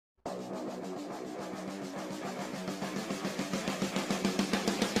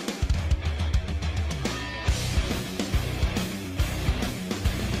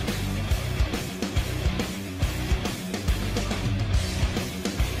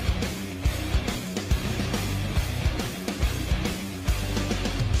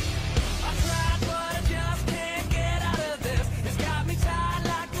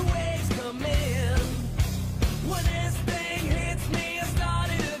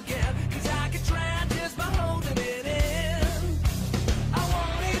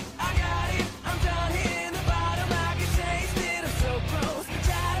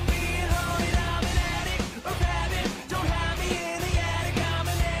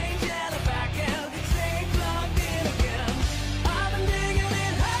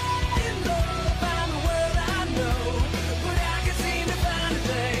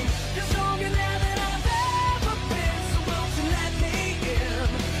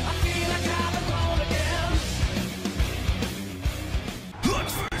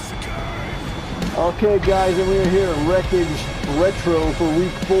Okay guys, and we're here at Wreckage Retro for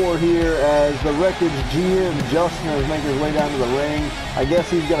week 4 here as the Wreckage GM Justin is making his way down to the ring. I guess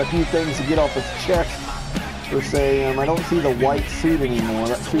he's got a few things to get off his chest per se. I don't see the white suit anymore.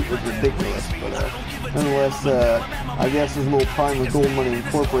 That suit was ridiculous, but nonetheless, I guess his little time with Gold Money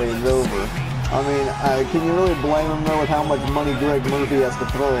Incorporated is over. I mean, can you really blame him though with how much money Greg Murphy has to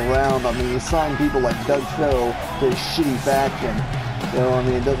throw around? I mean, he signed people like Doug Show to his shitty faction. So, I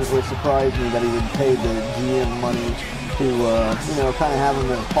mean, it doesn't really surprise me that he would pay the GM money to, you know, kind of have him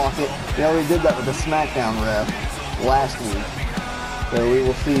in his pocket. He already did that with the SmackDown ref last week. So we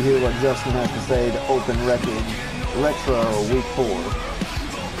will see here what Justin has to say to open Wreckage Retro Week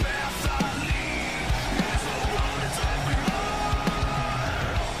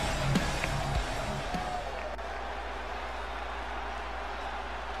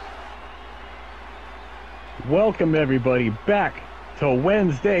 4. Welcome everybody back to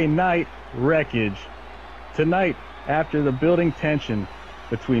Wednesday Night Wreckage. Tonight, after the building tension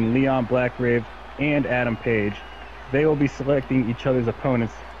between Leon Blackgrave and Adam Paige, they will be selecting each other's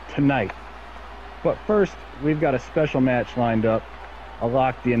opponents tonight. But first, we've got a special match lined up, a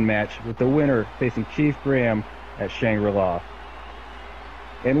locked-in match with the winner facing Chief Graham at Shangri-La.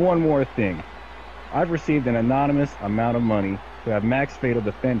 And one more thing, I've received an anonymous amount of money to have Max Fatal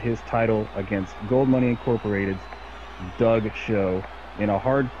defend his title against Gold Money Incorporated's Doug Show in a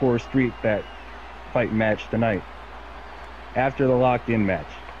hardcore street fight match tonight. After the locked-in match.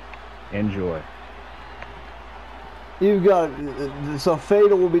 Enjoy. You've got, so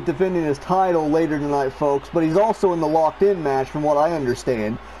Fatal will be defending his title later tonight, folks, but he's also in the locked-in match from what I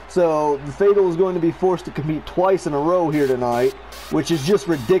understand. So Fatal is going to be forced to compete twice in a row here tonight, which is just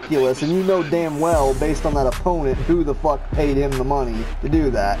ridiculous, and you know damn well, based on that opponent, who the fuck paid him the money to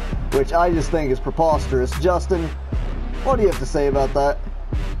do that, which I just think is preposterous. Justin, what do you have to say about that?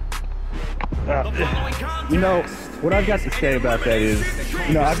 You know, what I've got to say about that is,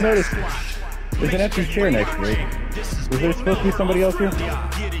 you know, I've noticed there's an empty chair next to me. Is there supposed to be somebody else here?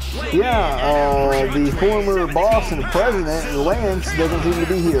 Yeah, the former boss and president, Lance, doesn't seem to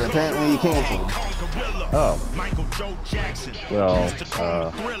be here. Apparently he canceled. Oh. Well,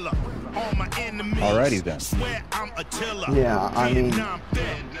 alrighty then. Yeah, I mean,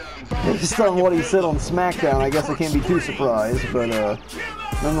 based on what he said on SmackDown, I guess I can't be too surprised, but,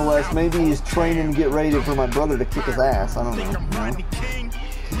 nonetheless, maybe he's training to get ready for my brother to kick his ass. I don't know.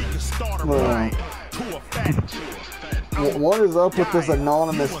 But, what is up with this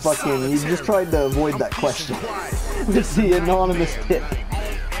anonymous fucking... You just tried to avoid that question. Just the anonymous tip.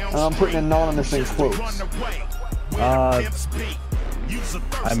 I'm putting anonymous in quotes. I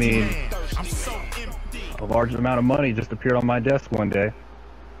mean, a large amount of money just appeared on my desk one day.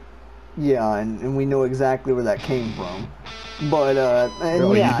 Yeah, and we know exactly where that came from. But, and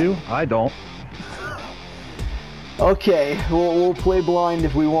really, yeah. You do? I don't. Okay, we'll play blind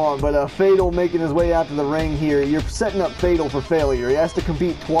if we want, but Fatal making his way out to the ring here. You're setting up Fatal for failure. He has to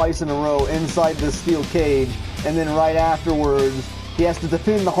compete twice in a row inside this steel cage, and then right afterwards, he has to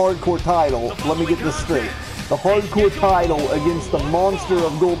defend the hardcore title. Let me get this straight. The hardcore title against the monster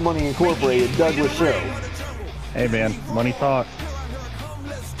of Gold Money Incorporated, Douglas Show. Hey man, money talks.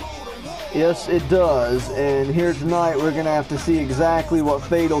 Yes, it does, and here tonight we're going to have to see exactly what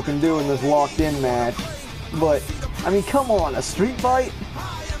Fatal can do in this locked-in match. But, I mean, come on, a street fight?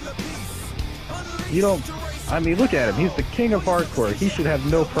 You don't... I mean, look at him. He's the king of hardcore. He should have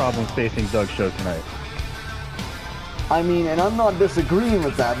no problem facing Doug Show tonight. I mean, and I'm not disagreeing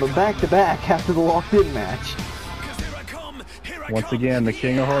with that, but back-to-back after the locked-in match. Once again, the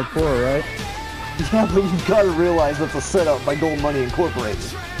king of hardcore, right? Yeah, but you've got to realize that's a setup by Gold Money Incorporated.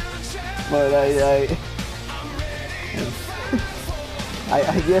 But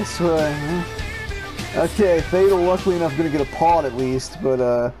I guess, okay, Fatal luckily enough going to get a pod at least,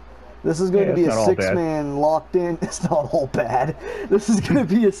 but this is going to be a six-man locked in. It's not all bad. This is going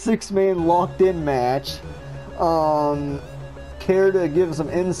to be a six-man locked in match. Care to give some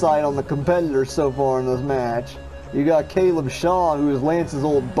insight on the competitors so far in this match? You got Caleb Shaw, who is Lance's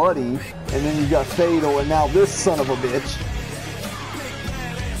old buddy, and then you got Fatal, and now this son of a bitch.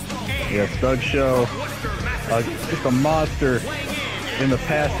 Yes, Doug Show, just a monster in the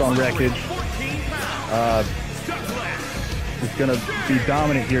past on Wreckage. He's going to be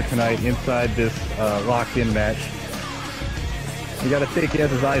dominant here tonight inside this locked-in match. You got to think he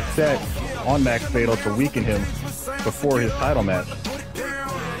has his eyes set on Max Fatal to weaken him before his title match.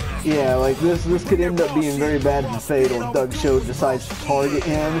 Yeah, like this could end up being very bad for Fatal if Doug Show decides to target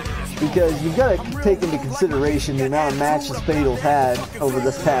him, because you've got to take into consideration the amount of matches Fatal's had over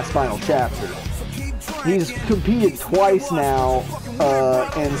this past final chapter. He's competed twice now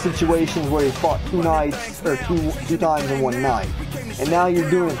in situations where he fought two times in one night. And now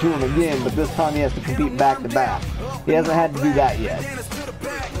you're doing it to him again, but this time he has to compete back to back. He hasn't had to do that yet.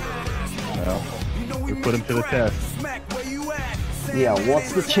 Well, we put him to the test. Yeah,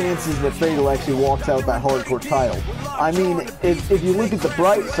 what's the chances that Fatal actually walks out that hardcore title? I mean, if you look at the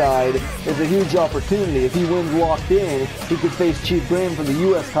bright side, it's a huge opportunity. If he wins locked in, he could face Chief Graham for the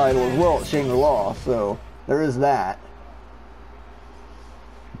U.S. title as well at Shangri-La, so there is that.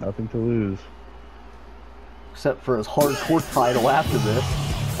 Nothing to lose. Except for his hardcore title after this.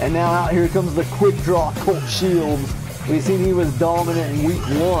 And now out here comes the quick draw Colt Shields. We've seen he was dominant in week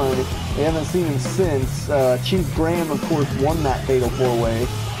 1. We haven't seen him since. Chief Graham, of course, won that Fatal 4-Way.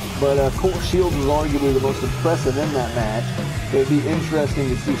 But Colt Shields was arguably the most impressive in that match. It would be interesting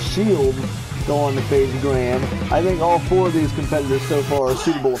to see Shields go on to face Graham. I think all 4 of these competitors so far are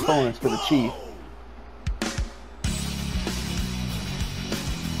suitable opponents for the Chief.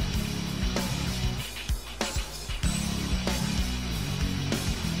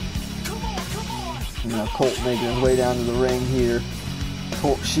 Now Colt making his way down to the ring here.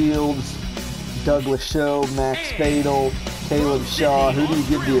 Colt Shields, Douglas Show, Max Fatal, Caleb Shaw. Who do you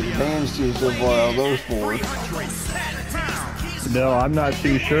give the advantage to so far out of those 4? No, I'm not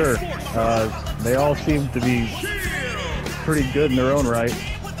too sure. They all seem to be pretty good in their own right.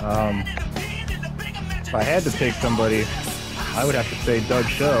 If I had to pick somebody, I would have to say Doug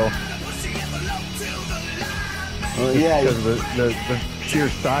Show. Well, yeah, because of the sheer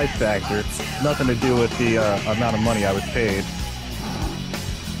size factor. Nothing to do with the amount of money I was paid.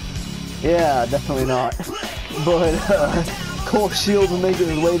 Yeah, definitely not. But Colt Shields is making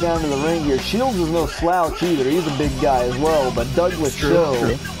his way down to the ring here. Shields is no slouch either. He's a big guy as well. But Douglas Show,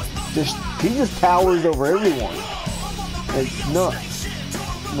 he just towers over everyone. It's nuts.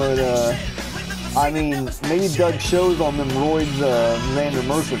 But I mean, maybe Doug Show's on them roids Xander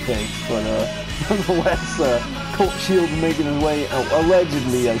Mercer takes. But nonetheless, Colt Shields making his way,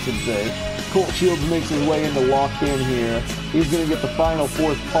 allegedly I should say. Colt Shields makes his way into locked in here. He's going to get the final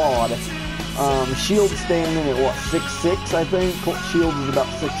 4th pod. Shields standing at what, 6'6", I think? Colt Shields is about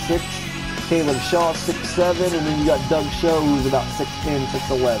 6'6". Caleb Shaw 6'7", and then you got Doug Show who's about 6'10",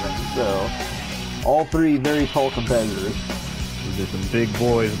 6'11". So all 3 very tall competitors. These are some big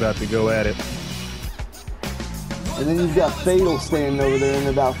boys about to go at it. And then you've got Fatal standing over there in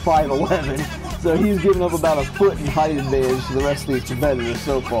about 5'11". So he's giving up about a foot in height advantage to the rest of these competitors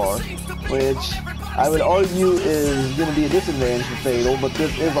so far, which I would argue is going to be a disadvantage for Fatal, but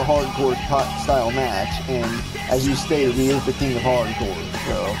this is a hardcore style match, and as you stated, he is the king of hardcore,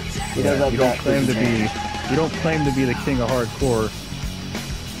 so he does have that. You don't claim to be the king of hardcore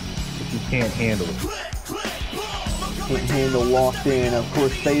if you can't handle it. Can't handle locked in. Of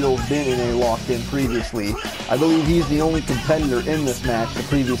course, Fatal's been in a locked in previously. I believe he's the only competitor in this match to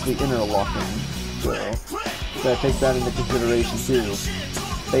previously enter a locked in, so gotta take that into consideration too.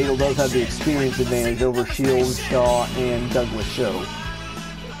 Fatal does have the experience advantage over Shields, Shaw, and Douglas Show.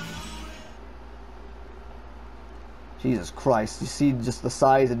 Jesus Christ, you see just the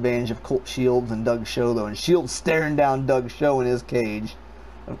size advantage of Colt Shields and Doug Show though, and Shields staring down Doug Show in his cage.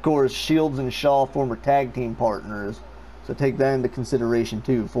 Of course, Shields and Shaw former tag team partners, so take that into consideration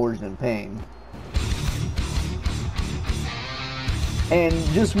too, Forged in Pain. And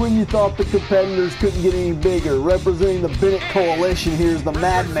just when you thought the competitors couldn't get any bigger, representing the Bennett Coalition, here's the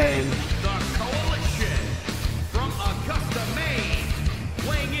Madman.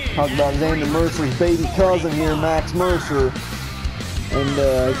 Talk about Xander Mercer's baby cousin here, Max Mercer. And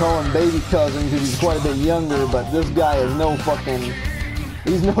I call him baby cousin because he's quite a bit younger, but this guy is no fucking...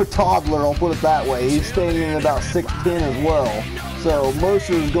 He's no toddler, I'll put it that way. He's standing at about 6'10" as well. So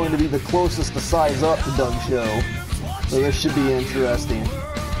Mercer is going to be the closest to size up to Doug Show. So this should be interesting.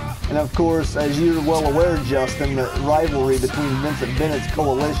 And of course, as you're well aware, Justin, the rivalry between Vincent Bennett's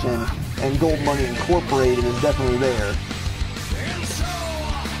Coalition and Gold Money Incorporated is definitely there.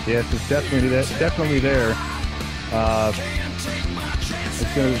 Yes, it's definitely there. It's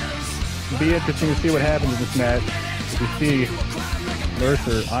going to be interesting to see what happens in this match. You see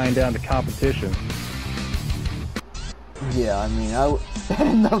Mercer eyeing down the competition. Yeah, I mean,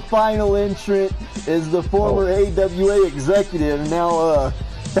 and the final entrant is the former AWA executive, now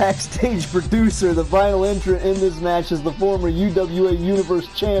backstage producer. The final entrant in this match is the former UWA Universe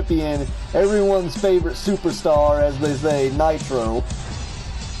Champion, everyone's favorite superstar, as they say, Nitro.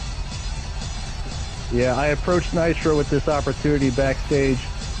 Yeah, I approached Nitro with this opportunity backstage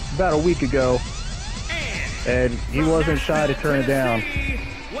about a week ago, and he wasn't shy to turn it down.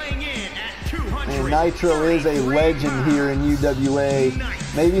 And Nitro is a legend here in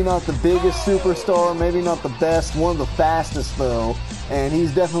UWA. Maybe not the biggest superstar, maybe not the best, one of the fastest though. And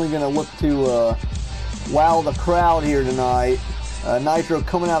he's definitely going to look to wow the crowd here tonight. Nitro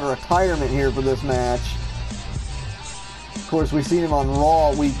coming out of retirement here for this match. Of course, we've seen him on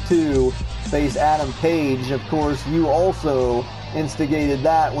Raw Week 2 face Adam Paige. Of course, you also instigated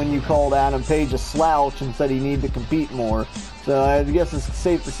that when you called Adam Paige a slouch and said he needed to compete more. So I guess it's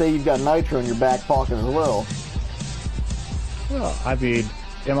safe to say you've got Nitro in your back pocket as well. Well, I mean,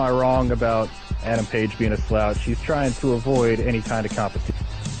 am I wrong about Adam Paige being a slouch? He's trying to avoid any kind of competition.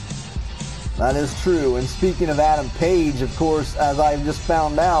 That is true. And speaking of Adam Paige, of course, as I've just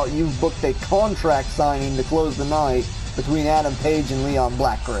found out, you've booked a contract signing to close the night between Adam Paige and Leon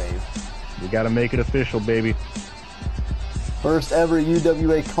Blackgrave. You got to make it official, baby. First ever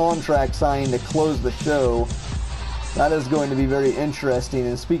UWA contract signing to close the show. That is going to be very interesting.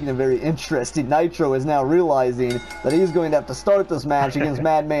 And speaking of very interesting, Nitro is now realizing that he's going to have to start this match against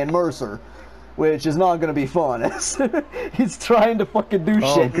Madman Mercer, which is not going to be fun. He's trying to fucking do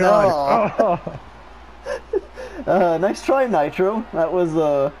shit. God. Oh. Nice try, Nitro. That was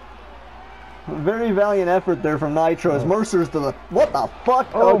a very valiant effort there from Nitro. As Mercer's to the... What the fuck?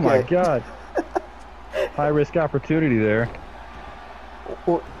 Oh, okay. my God. High risk opportunity there.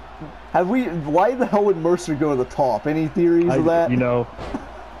 Well, why the hell would Mercer go to the top? Any theories of that? You know,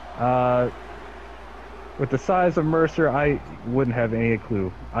 with the size of Mercer, I wouldn't have any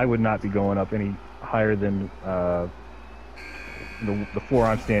clue. I would not be going up any higher than the floor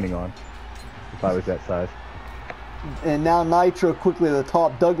I'm standing on if I was that size. And now Nitro quickly to the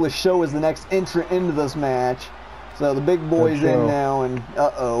top. Douglas Show is the next entrant into this match. So the big boy's in now, and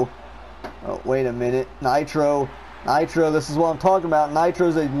uh-oh. Oh, wait a minute. Nitro, this is what I'm talking about.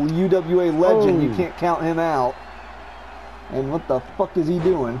 Nitro's a UWA legend. You can't count him out. And what the fuck is he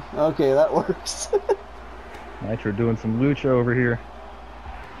doing? Okay, that works. Nitro doing some lucha over here.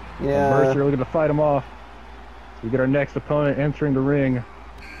 Yeah. And Mercer looking to fight him off. We get our next opponent entering the ring.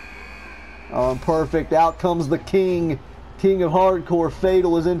 Oh, perfect. Out comes the king. King of Hardcore.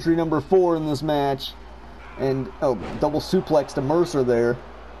 Fatal is entry number 4 in this match. And, oh, double suplex to Mercer there.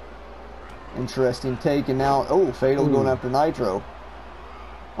 Interesting take. And now, oh, Fatal going after Nitro.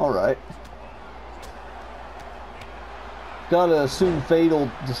 Alright. Gotta assume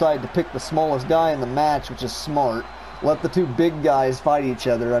Fatal decided to pick the smallest guy in the match, which is smart. Let the two big guys fight each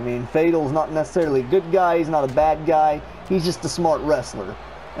other. I mean, Fatal's not necessarily a good guy. He's not a bad guy. He's just a smart wrestler.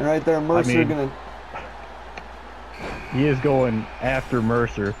 And right there, Mercer gonna... He is going after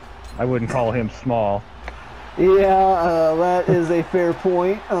Mercer. I wouldn't call him small. Yeah, that is a fair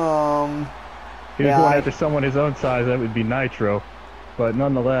point. If he was going after someone his own size, that would be Nitro. But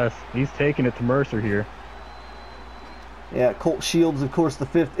nonetheless, he's taking it to Mercer here. Yeah, Colt Shields, of course, the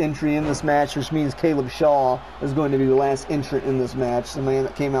 5th entry in this match, which means Caleb Shaw is going to be the last entrant in this match. The man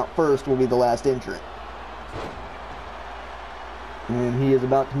that came out first will be the last entrant. And he is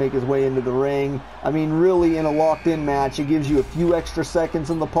about to make his way into the ring. I mean, really, in a locked-in match, it gives you a few extra seconds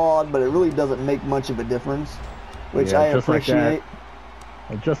in the pod, but it really doesn't make much of a difference, which I appreciate.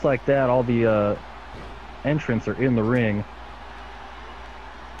 And just like that, all the entrants are in the ring.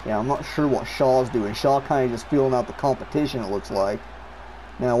 Yeah, I'm not sure what Shaw's doing. Shaw kind of just feeling out the competition, it looks like.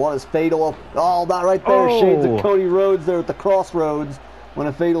 Now, what is Fatal? Oh, that right there, shades of Cody Rhodes there at the Crossroads, one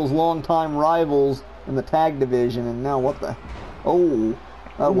of Fatal's longtime rivals in the tag division. And now what the... Oh,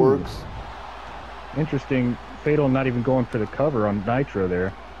 that works. Interesting. Fatal not even going for the cover on Nitro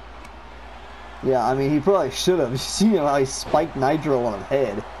there. Yeah, I mean, he probably should have. You see how he spiked Nitro on his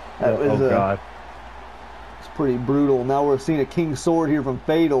head. That was, God. It's pretty brutal. Now we're seeing a King Sword here from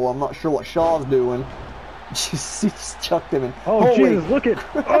Fatal. I'm not sure what Shaw's doing. He just chucked him in. Oh, Jesus, look at...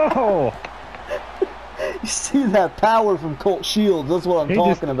 Oh! You see that power from Colt Shields? That's what I'm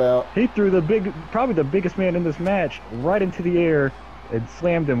talking about. He threw probably the biggest man in this match right into the air and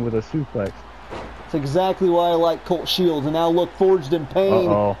slammed him with a suplex. That's exactly why I like Colt Shields. And now look, Forged in Pain.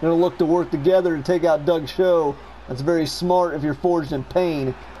 They're going to look to work together to take out Doug Show. That's very smart if you're Forged in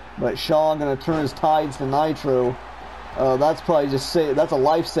Pain. But Shaw going to turn his tides to Nitro. That's probably that's a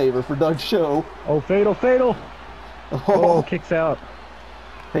lifesaver for Doug Show. Oh, Fatal. Oh, kicks out.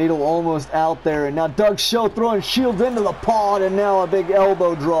 Fatal almost out there, and now Doug Show throwing Shields into the pod, and now a big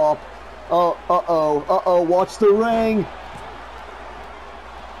elbow drop. Watch the ring.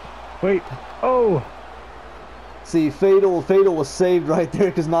 Wait, oh. See, Fatal was saved right there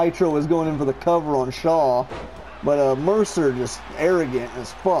because Nitro was going in for the cover on Shaw. But Mercer just arrogant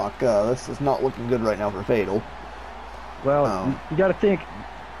as fuck. This is not looking good right now for Fatal. Well, you got to think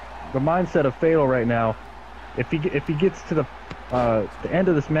the mindset of Fatal right now. If he gets to the end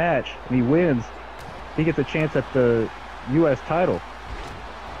of this match and he wins, he gets a chance at the U.S. title.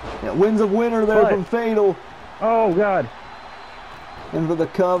 Yeah, wins a winner there from Fatal. Oh God! In for the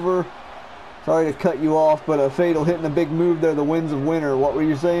cover. Sorry to cut you off, but Fatal hitting a big move there. The wins a winner. What were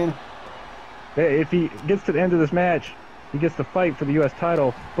you saying? If he gets to the end of this match, he gets to fight for the U.S.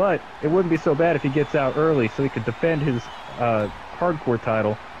 title. But it wouldn't be so bad if he gets out early, so he could defend his hardcore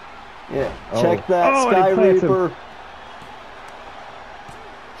title. Yeah, check that, Sky Reaper.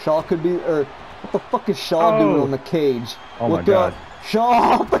 Shaw could be, what the fuck is Shaw doing on the cage? Oh my God. Shaw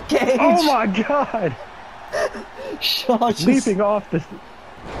off the cage! Oh my God! Shaw just... leaping off the...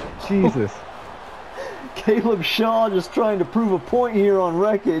 Jesus. Caleb Shaw just trying to prove a point here on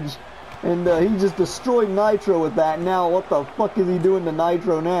Wreckage, and he just destroyed Nitro with that. Now, what the fuck is he doing to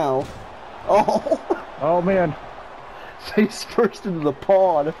Nitro now? Oh! Oh man. Face first into the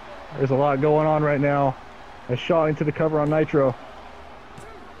pod. There's a lot going on right now. A Shaw into the cover on Nitro.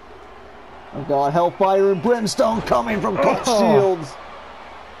 Oh God, Hellfire and Brimstone coming from Colt Shields.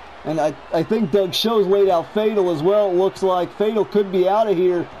 And I think Doug Show's laid out Fatal as well. It looks like Fatal could be out of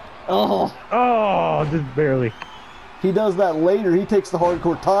here. Oh, just barely. He does that later. He takes the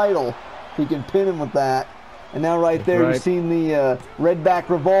hardcore title. He can pin him with that. And now right there, you've seen the red back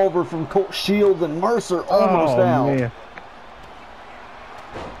revolver from Colt Shields, and Mercer almost out. Man.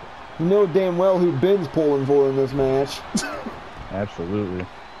 You know damn well who Ben's pulling for in this match. Absolutely.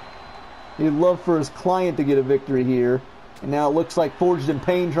 He'd love for his client to get a victory here. And now it looks like Forged in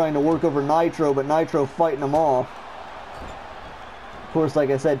Pain trying to work over Nitro, but Nitro fighting him off. Of course, like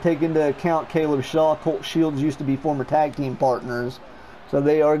I said, take into account Caleb Shaw, Colt Shields used to be former tag team partners. So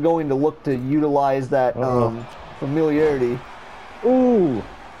they are going to look to utilize that familiarity. Ooh!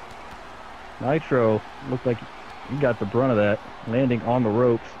 Nitro looked like he got the brunt of that, landing on the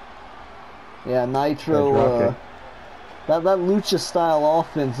ropes. Yeah, Nitro, that lucha style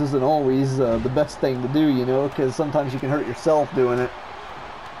offense isn't always the best thing to do, you know, because sometimes you can hurt yourself doing it.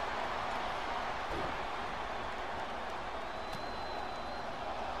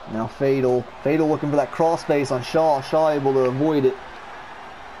 Now Fatal looking for that crossface on Shaw. Shaw able to avoid it.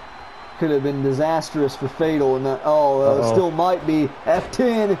 Could have been disastrous for Fatal, and that still might be.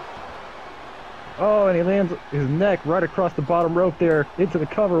 F10. Oh, and he lands his neck right across the bottom rope there into the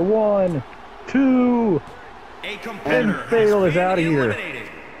cover. 1, 2. And Fatal is out of here.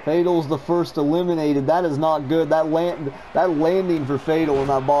 Fatal's the first eliminated. That is not good. That landing for Fatal on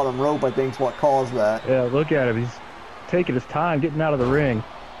that bottom rope, I think, is what caused that. Yeah, look at him. He's taking his time getting out of the ring.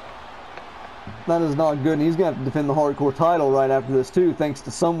 That is not good, and he's going to have to defend the hardcore title right after this, too, thanks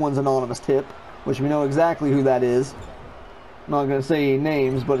to someone's anonymous tip, which we know exactly who that is. I'm not going to say any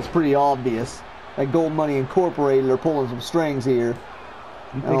names, but it's pretty obvious. That Gold Money Incorporated are pulling some strings here.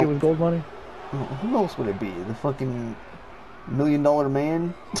 You think it was Gold Money? Who else would it be? The fucking $1 Million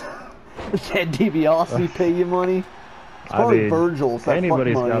Man? Ted DiBiase pay you money? It's probably Virgil. It's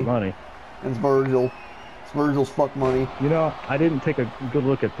anybody's got money. It's Virgil. It's Virgil's fuck money. You know, I didn't take a good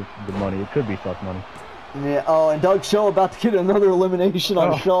look at the money. It could be fuck money. Yeah. Oh, and Doug Shaw about to get another elimination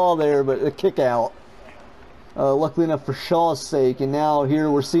on Shaw there, but a kick out. Luckily enough for Shaw's sake, and now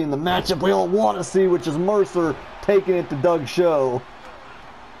here we're seeing the matchup we all want to see, which is Mercer taking it to Doug Show.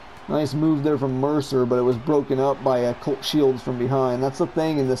 Nice move there from Mercer, but it was broken up by Colt Shields from behind. That's the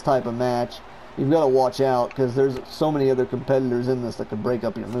thing in this type of match. You've got to watch out, because there's so many other competitors in this that could break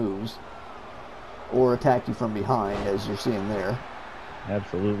up your moves. Or attack you from behind, as you're seeing there.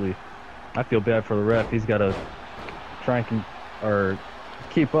 Absolutely. I feel bad for the ref. He's got to try and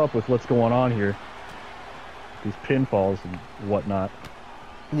keep up with what's going on here. These pinfalls and whatnot.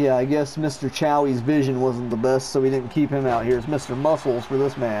 Yeah, I guess Mr. Chowie's vision wasn't the best, so we didn't keep him out here. It's Mr. Muscles for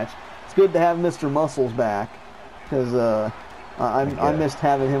this match. It's good to have Mr. Muscles back, because I missed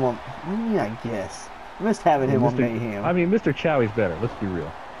having him on. I guess. Missed having him on Mayhem. I mean, Mr. Chowie's better. Let's be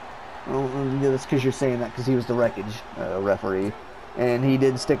real. Well, that's because you're saying that because he was the Wreckage referee, and he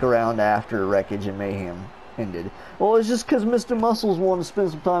did stick around after Wreckage and Mayhem ended. Well, it's just because Mr. Muscles wanted to spend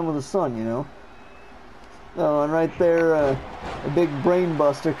some time with his son, you know. Oh, and right there, a big brain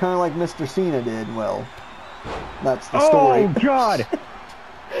buster, kind of like Mr. Cena did. Well, that's the story. Oh God!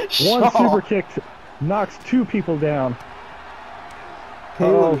 One super kick knocks 2 people down.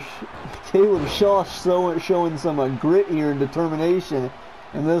 Caleb Shaw showing some grit here and determination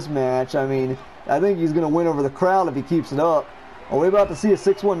in this match. I mean, I think he's going to win over the crowd if he keeps it up. Are we about to see a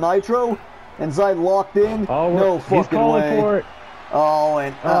 6-1 Nitro? Inside locked in? Oh, no fucking way. For it. Oh,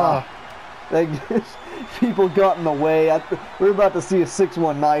 and people got in the way. We're about to see a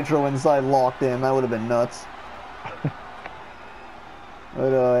 6-1 Nitro inside locked in. That would have been nuts.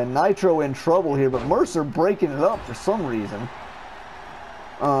 But Nitro in trouble here, but Mercer breaking it up for some reason.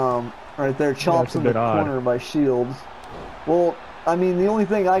 Right there, chops in the corner by Shields. Well, I mean, the only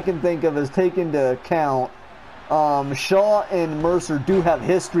thing I can think of is take into account Shaw and Mercer do have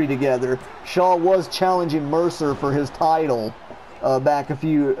history together. Shaw was challenging Mercer for his title back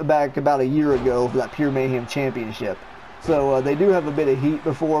about a year ago for that Pure Mayhem Championship. So they do have a bit of heat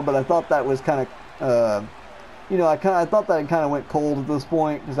before, but I thought that was kind of, you know, I thought that it kind of went cold at this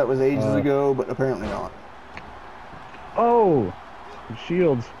point because that was ages ago, but apparently not. Oh,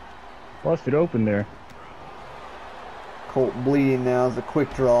 Shields busted open there. Colt bleeding now is a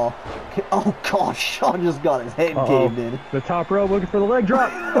quick draw. Oh gosh, Shaw just got his head caved in. The top row looking for the leg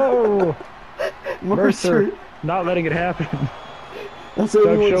drop. Oh, Mercer not letting it happen. That's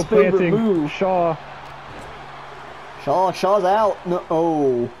everyone's favorite move. Shaw's out.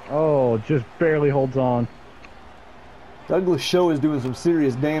 No, oh, just barely holds on. Douglas Show is doing some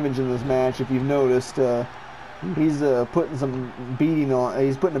serious damage in this match. If you've noticed, he's putting some beating on.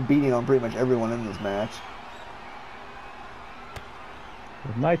 He's putting a beating on pretty much everyone in this match.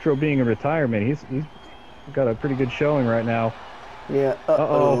 With Nitro being a retirement, he's got a pretty good showing right now. Yeah.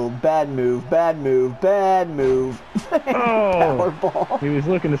 Bad move. Bad move. Bad move. Powerball. He was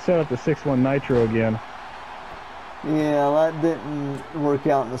looking to set up the 6-1 Nitro again. Yeah, that didn't work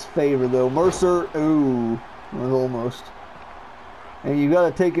out in his favor though. Mercer, ooh, was almost. And you got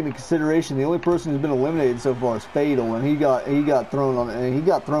to take into consideration the only person who's been eliminated so far is Fatal, and he got thrown on, and he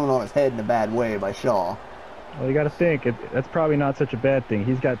got thrown on his head in a bad way by Shaw. Well, you got to think that's probably not such a bad thing.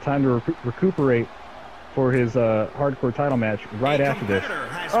 He's got time to recuperate for his hardcore title match right after this.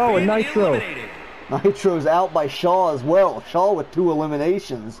 Oh, and Nitro. Nitro's out by Shaw as well. Shaw with 2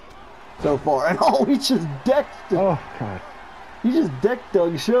 eliminations so far, and he just decked. Oh God. He just decked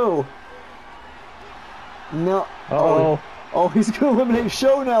Doug Show. No. Oh, he's going to eliminate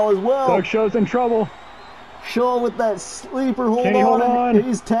Show now as well. Doug Show's in trouble. Shaw with that sleeper hold Can he hold on?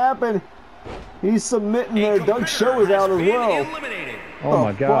 He's tapping. He's submitting there. Doug Show is out as well. Oh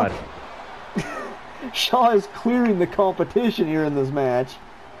my God. Shaw is clearing the competition here in this match.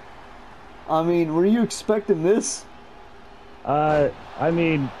 I mean, were you expecting this? I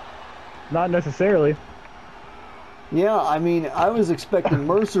mean, not necessarily. Yeah, I mean, I was expecting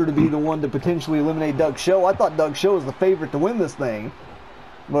Mercer to be the one to potentially eliminate Doug Show. I thought Doug Show was the favorite to win this thing.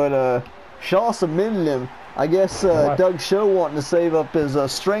 But Shaw submitted him. I guess Doug Show wanting to save up his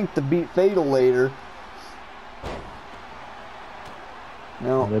strength to beat Fatal later.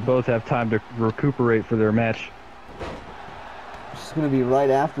 No. They both have time to recuperate for their match. It's going to be right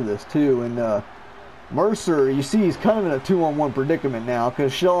after this, too. And Mercer, you see, he's kind of in a 2-on-1 predicament now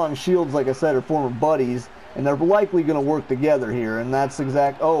because Shaw and Shields, like I said, are former buddies. And they're likely going to work together here. And that's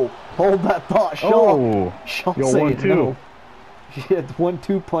hold that thought, Shaw. Oh, Shaw saying 1-2. No. Yeah,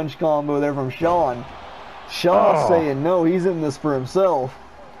 1-2 punch combo there from Shaw. Shaw saying no, he's in this for himself.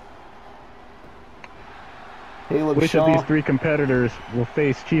 Which of these 3 competitors will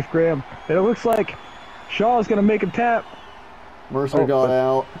face Chief Graham? And it looks like Shaw's going to make him tap. Mercer got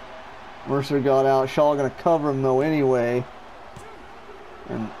out. Mercer got out. Shaw going to cover him though anyway.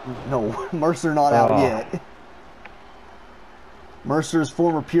 And no, Mercer not out yet. Mercer's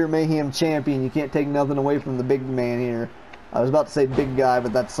former Pure Mayhem champion. You can't take nothing away from the big man here. I was about to say big guy,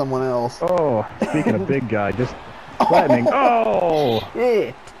 but that's someone else. Oh, speaking of big guy, just flattening. Oh!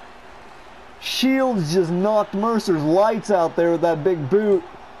 Shit. Shields just knocked Mercer's lights out there with that big boot.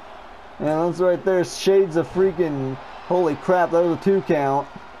 And that's right there. Shades of freaking... Holy crap, that was a 2 count.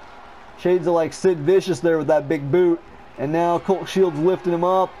 Shades of like Sid Vicious there with that big boot. And now Colt Shields lifting him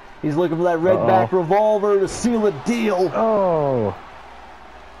up. He's looking for that red back revolver to seal the deal. Oh.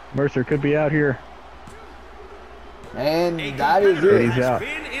 Mercer could be out here. And that is it. He's out.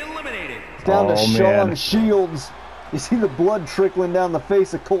 It's down to Shaw and Shields. You see the blood trickling down the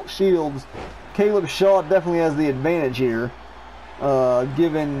face of Colt Shields. Caleb Shaw definitely has the advantage here,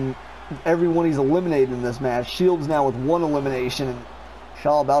 given everyone he's eliminated in this match. Shields now with 1 elimination, and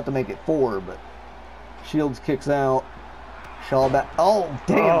Shaw about to make it 4, but Shields kicks out. Shaw back. Oh,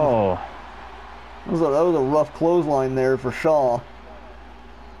 damn. Oh. That was a rough clothesline there for Shaw.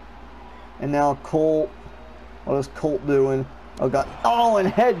 And now Colt. What is Colt doing? Oh, God. Oh, and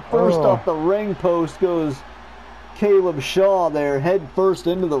head first off the ring post goes Caleb Shaw there. Head first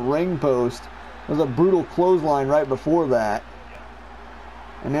into the ring post. There was a brutal clothesline right before that.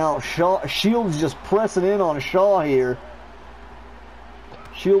 And now Shields just pressing in on Shaw here.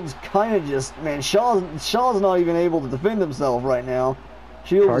 Shields kind of just, man, Shaw's not even able to defend himself right now.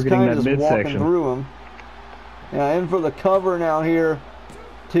 Shields is kind of just walking through him. Yeah, in for the cover now here.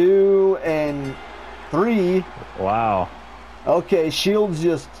 2 and 3. Wow. Okay, Shields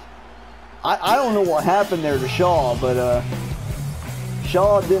just, I don't know what happened there to Shaw, but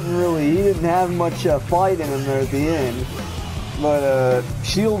Shaw didn't have much fight in him there at the end. But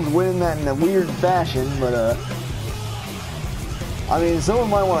Shields winning that in a weird fashion, but I mean, someone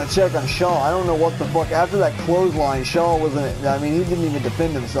might want to check on Shaw. I don't know what the fuck. After that clothesline, Shaw wasn't, I mean, he didn't even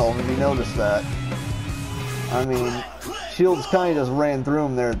defend himself, if you noticed that. I mean, Shields kind of just ran through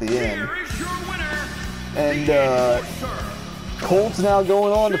him there at the end. And Colt's now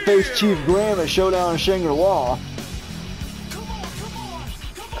going on to face Chief Graham at Showdown in Shangri-La.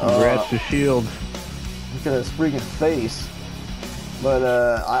 Congrats to Shields. Look at his freaking face. But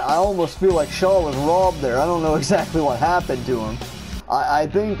I almost feel like Shaw was robbed there. I don't know exactly what happened to him. I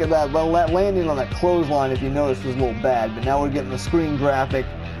think that landing on that clothesline, if you noticed, was a little bad. But now we're getting the screen graphic.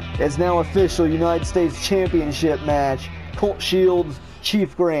 It's now official United States Championship match. Colt Shields,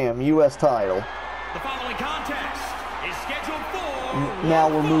 Chief Graham, U.S. title. The following contest is scheduled for now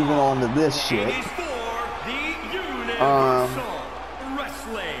we're moving on to this shit.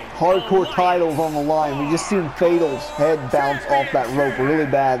 Hardcore titles on the line. We just seen Fatal's head bounce off that rope really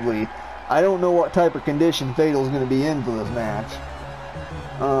badly. I don't know what type of condition Fatal's going to be in for this match.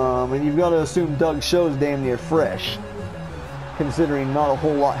 And you've got to assume Doug Show's damn near fresh, considering not a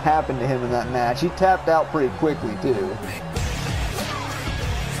whole lot happened to him in that match. He tapped out pretty quickly too.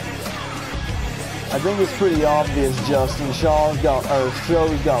 I think it's pretty obvious, Justin. Show's got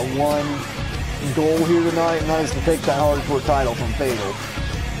one goal here tonight, and that is to take that hardcore title from Fatal.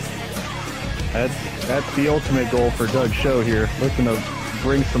 That's the ultimate goal for Doug Show here. Looking to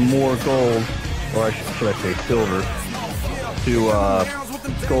bring some more gold, or should I say silver, to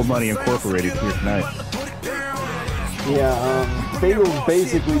Gold Money Incorporated here tonight. Yeah, Fatal's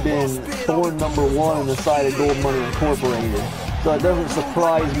basically been thorn number 1 in the side of Gold Money Incorporated. So it doesn't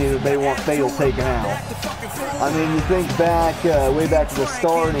surprise me that they want Fatal taken out. I mean, you think back, way back to the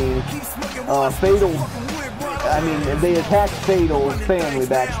starting, Fatal, I mean, they attacked Fatal's family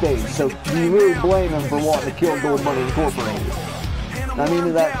backstage, so do you really blame him for wanting to kill Gold Money Incorporated? I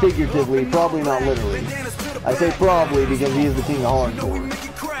mean that figuratively, probably not literally. I say probably because he is the king of hardcore.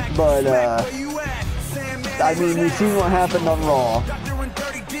 But, I mean, we've seen what happened on Raw.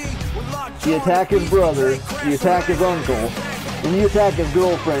 You attack his brother, you attack his uncle, and you attack his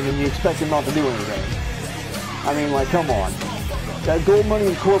girlfriend, and you expect him not to do anything. I mean, like, come on. That Gold Money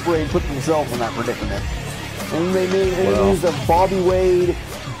Incorporated put themselves in that predicament. And they made enemies of Bobby Wade,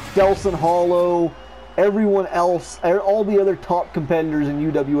 Delson Hollow, everyone else, all the other top competitors in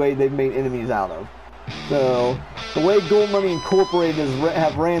UWA they've made enemies out of. So, the way Gold Money Incorporated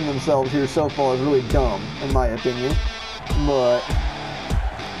have ran themselves here so far is really dumb, in my opinion. But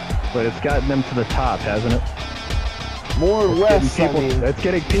it's gotten them to the top, hasn't it? More or less, I mean. It's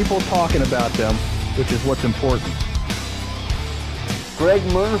getting people talking about them, which is what's important. Greg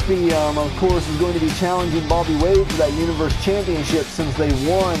Murphy, of course, is going to be challenging Bobby Wade for that Universe Championship since they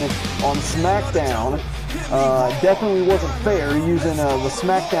won on SmackDown. Definitely wasn't fair using the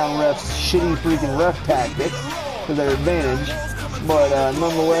SmackDown refs' shitty freaking ref tactics to their advantage. But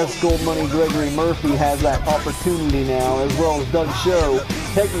nonetheless, Gold Money Gregory Murphy has that opportunity now, as well as Doug Show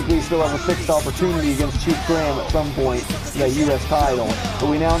technically still has a fixed opportunity against Chief Graham at some point for that U.S. title. But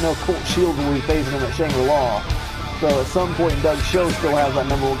we now know Colt Shields will be facing him at Shangri-La. So at some point, Doug Show still has that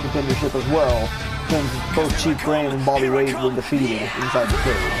 #1 contendership as well, since both Chief Graham and Bobby Wade were defeated inside the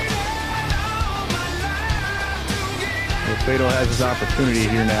cage. Well, Fatal has his opportunity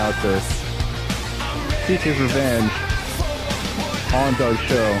here now to seek his revenge on Doug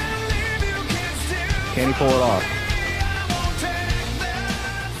Show. Can he pull it off?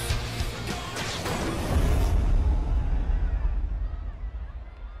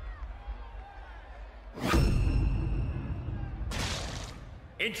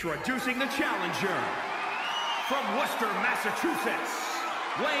 Introducing the challenger from Worcester, Massachusetts,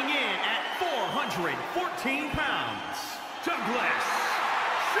 weighing in at 414 pounds, Douglas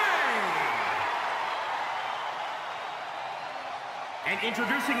Shane. And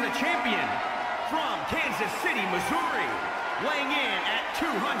introducing the champion from Kansas City, Missouri, weighing in at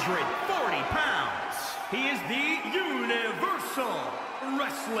 240 pounds, he is the Universal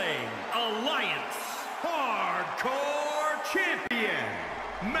Wrestling Alliance Hardcore Champion,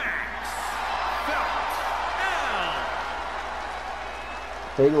 Max Felt-El.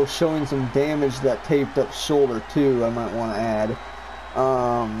 Fatal showing some damage to that taped up shoulder too, I might want to add.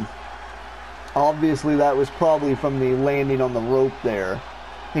 Obviously that was probably from the landing on the rope there.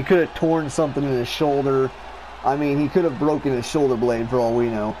 He could have torn something in his shoulder. I mean, he could have broken his shoulder blade for all we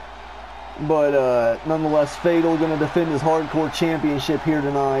know. But nonetheless, Fatal going to defend his Hardcore Championship here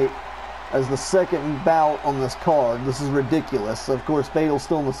tonight as the second bout on this card. This is ridiculous. Of course, Fatal's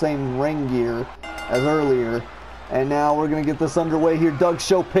still in the same ring gear as earlier. And now we're going to get this underway here. Doug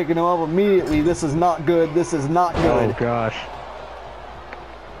Show picking him up immediately. This is not good. This is not good. Oh, gosh.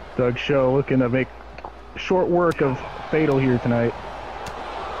 Doug Show looking to make short work of Fatal here tonight.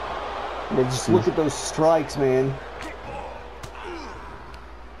 Yeah, just look at those strikes, man.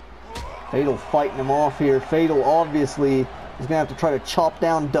 Fatal fighting him off here. Fatal obviously is going to have to try to chop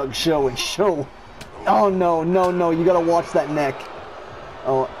down Doug Show and Show. Oh, no, no, no. You got to watch that neck.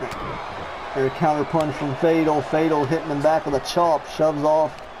 Oh, there's a counter punch from Fatal. Fatal hitting him back with a chop. Shoves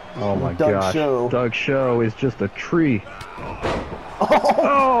off. Oh, my gosh. Doug Show is just a tree.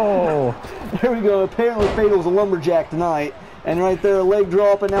 Oh! There we go. Apparently Fatal's a lumberjack tonight. And right there, a leg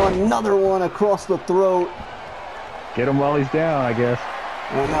drop, and now another one across the throat. Get him while he's down, I guess.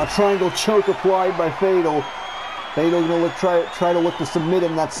 And now triangle choke applied by Fatal. Fatal gonna try to look to submit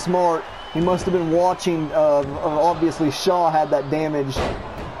him. That's smart. He must have been watching. Obviously, Shaw had that damage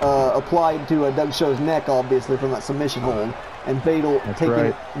applied to Doug Show's neck, obviously from that submission hold. And Fatal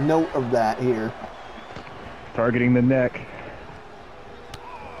taking note of that here. Targeting the neck.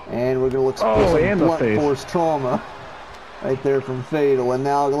 And we're gonna look for some blunt force trauma. Right there from Fatal, and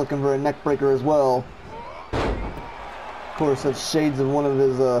now looking for a neck breaker as well. Of course, that's shades of one of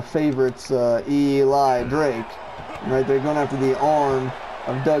his favorites, Eli Drake. And right there, going after the arm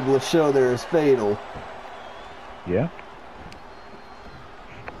of Douglas Show there is Fatal. Yeah?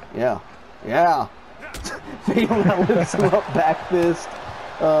 Yeah. Yeah. Fatal now lifts him up, back fist.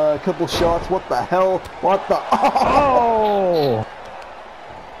 A couple shots. What the hell? What the? Oh!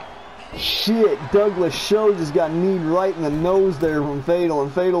 Shit, Douglas Show just got kneed right in the nose there from Fatal,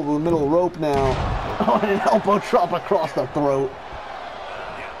 and Fatal to the middle rope now. Oh, and an elbow drop across the throat.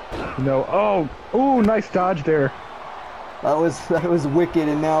 No, oh, ooh, nice dodge there. That was wicked,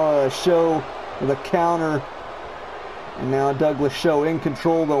 and now Show with a counter. And now Douglas Show in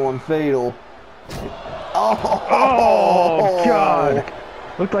control though on Fatal. Oh God.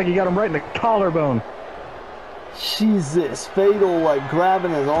 Looked like he got him right in the collarbone. Jesus, Fatal like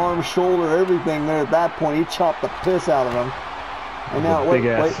grabbing his arm, shoulder, everything there at that point. He chopped the piss out of him. And now, wait.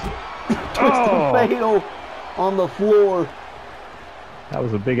 Twisting Fatal on the floor. That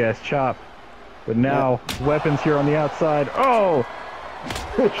was a big ass chop. But now, weapons here on the outside. Oh!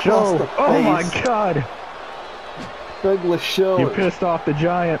 Show! Oh my God! Douglas Show. You pissed off the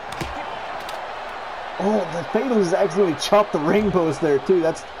giant. Oh, the Fatal's accidentally chopped the ring post there too.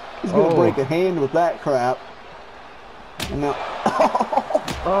 He's gonna break a hand with that crap. And now,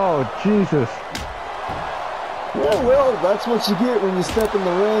 oh Jesus! Yeah, well, that's what you get when you step in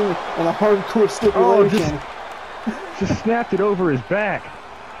the ring in a hardcore stipulation. Just snapped it over his back.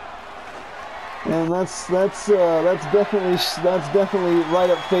 And that's definitely right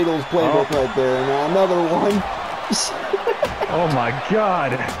up Fatal's playbook right there. And now another one. Oh my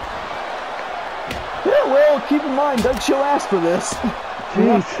God! Yeah, well, keep in mind, Doug Show asked for this.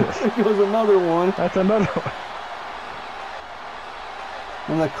 Jesus! There goes another one. That's another one.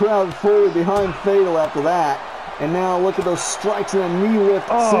 And the crowd fully behind Fatal after that. And now look at those strikes and a knee lift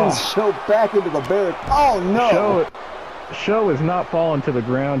sends Show back into the barrack. Oh no! Show is not falling to the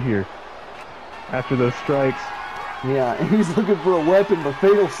ground here after those strikes. Yeah, and he's looking for a weapon, but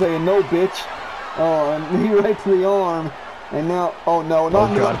Fatal's saying no, bitch. Oh, and knee right to the arm. And now, oh no, not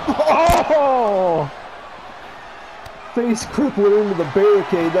into the... Oh! Face crippling into the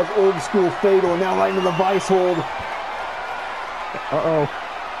barricade. That's old school Fatal. And now right into the vice hold. Uh-oh.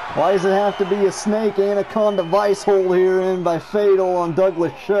 Why does it have to be a snake anaconda vice hold here in by Fatal on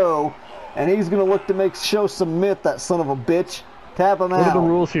Douglas Show? And he's going to look to make Show submit, that son of a bitch. Tap him out. What are the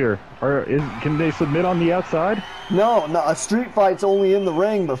rules here? Can they submit on the outside? No, a street fight's only in the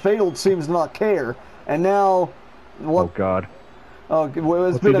ring, but Fatal seems to not care. And now... What? Oh, God. Oh, well,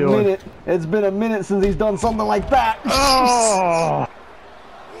 it's been a minute. It's been a minute since he's done something like that. Oh!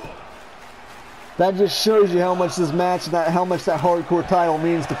 That just shows you how much this match, how much that hardcore title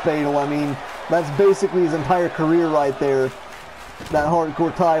means to Fatal. I mean, that's basically his entire career right there. That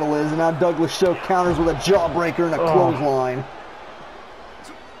hardcore title is. And now Douglas Show counters with a jawbreaker and a clothesline.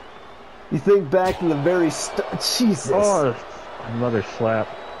 You think back to the very Jesus. Oh, another slap.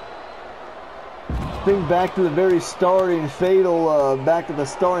 Think back to the very starting. Fatal back at the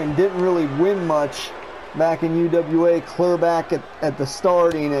starting didn't really win much back in UWA. Clear back at the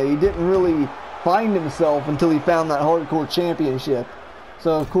starting. He didn't really find himself until he found that hardcore championship.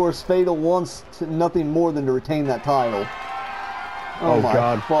 So of course Fatal wants nothing more than to retain that title. Oh my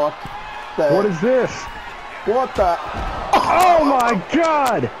God! Fuck! What is this? What the? Oh my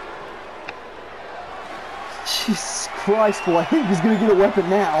God! Jesus Christ! Well, I think he's gonna get a weapon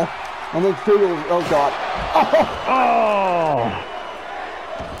now. I think Fatal. Oh God!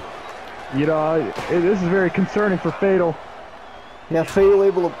 Oh! You know, this is very concerning for Fatal. Yeah, Fatal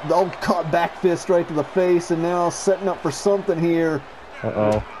able to caught back fist right to the face, and now setting up for something here.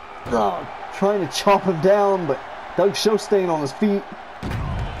 Trying to chop him down, but Doug Show staying on his feet.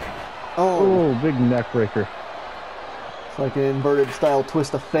 Oh, big neck breaker. It's like an inverted style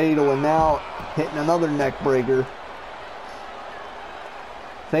twist of Fatal, and now hitting another neck breaker.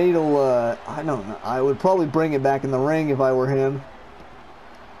 Fatal, I don't know. I would probably bring it back in the ring if I were him.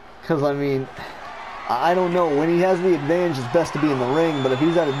 Because, I mean, I don't know. When he has the advantage, it's best to be in the ring. But if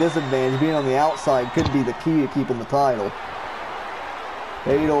he's at a disadvantage, being on the outside could be the key to keeping the title.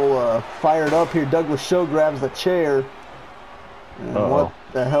 Fatal fired up here. Douglas Show grabs the chair. And what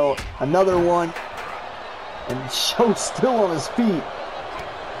the hell? Another one. And Show's still on his feet.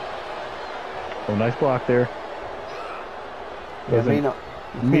 Oh, nice block there. Yeah, may not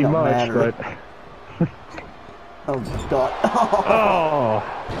mean much, matter. but... Oh, God. Oh!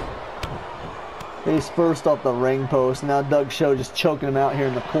 Face first off the ring post. Now Doug Show just choking him out here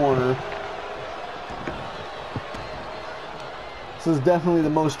in the corner. This is definitely the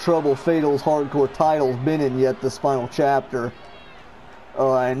most trouble Fatal's hardcore title's been in yet this final chapter.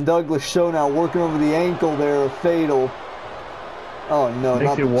 And Douglas Show now working over the ankle there of Fatal. Oh no, makes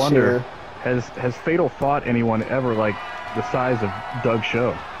not you the wonder, chair. has Fatal fought anyone ever like the size of Doug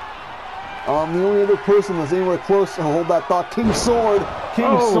Show? The only other person that's anywhere close to hold that thought, King Sword.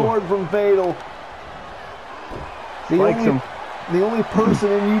 King Sword from Fatal. The only person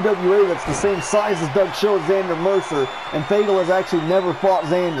in UWA that's the same size as Doug Show is Xander Mercer, and Fatal has actually never fought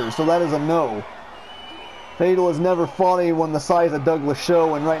Xander, so that is a no. Fatal has never fought anyone the size of Douglas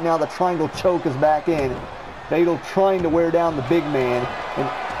Show, and right now the triangle choke is back in. Fatal trying to wear down the big man, and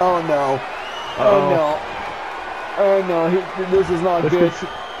oh no, oh no, this is not good.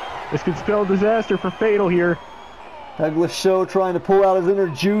 This could spell disaster for Fatal here. Douglas Show trying to pull out his inner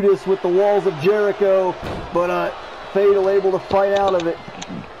Judas with the walls of Jericho, but Fatal able to fight out of it.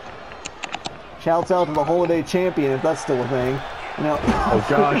 Shouts out to the Holiday Champion if that's still a thing. Now, oh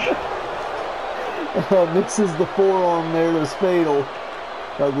gosh. Mixes the forearm there to Fatal.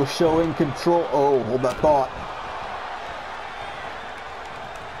 Douglas Show in control. Oh, hold that thought.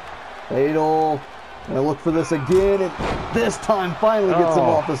 Fatal gonna look for this again, and this time finally gets him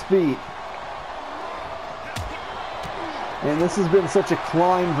off his feet. And this has been such a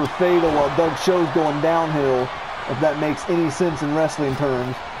climb for Fatal while Doug Show's going downhill, if that makes any sense in wrestling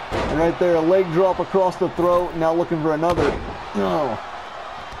terms. And right there, a leg drop across the throat, now looking for another. No.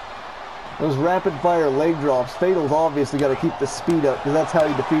 Those rapid fire leg drops, Fatal's obviously got to keep the speed up, because that's how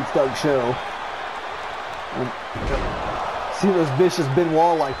he defeats Doug Show. And see those vicious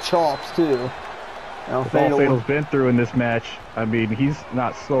Benoit-like chops, too. Now Fatal's been through in this match, I mean, he's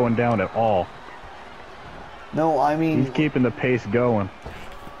not slowing down at all. No, I mean... he's keeping the pace going.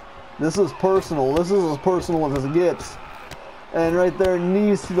 This is personal. This is as personal as it gets. And right there,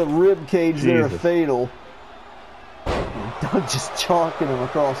 knees to the rib cage there of Fatal. And Doug just chalking him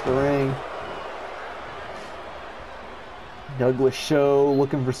across the ring. Douglas Show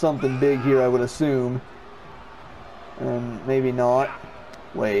looking for something big here, I would assume. And maybe not.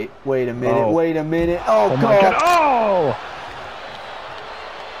 Wait a minute, wait a minute. Oh, God. Oh!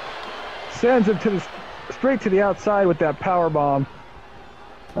 Sends him to the... straight to the outside with that power bomb.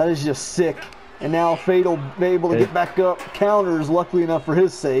 That is just sick. And now Fatal able to get back up. Counters, luckily enough for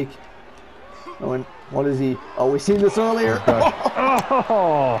his sake. Oh, and what is he? Oh, we've seen this earlier.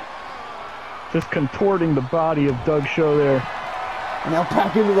 Oh! Just contorting the body of Doug Show there. And now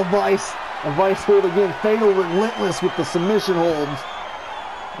back into the vice. A vice hold again. Fatal relentless with the submission holds.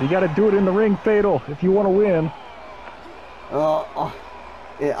 You got to do it in the ring, Fatal, if you want to win.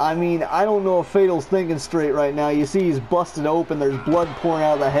 I mean, I don't know if Fatal's thinking straight right now. You see he's busted open. There's blood pouring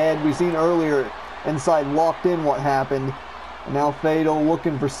out of the head. We've seen earlier inside locked in what happened. And now Fatal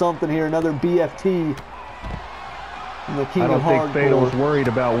looking for something here. Another BFT. And the King I of don't think Hardcore. Fatal's worried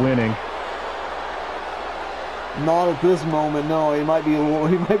about winning. Not at this moment, no. He might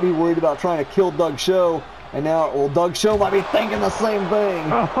be worried about trying to kill Doug Show. And now, well, Doug Show might be thinking the same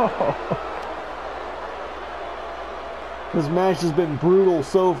thing. Oh. This match has been brutal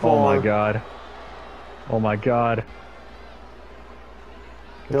so far. Oh my god. Oh my god.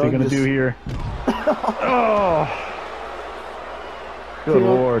 What's Doug he gonna do here? Oh! Good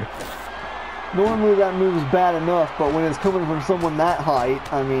lord. Normally that move's bad enough, but when it's coming from someone that height,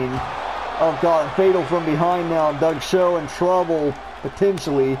 I mean, oh god, Fatal from behind now. Doug Show in trouble,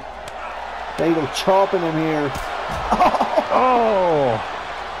 potentially. Fatal chopping him here. Oh!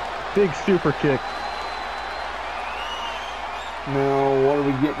 Big super kick. Now, what are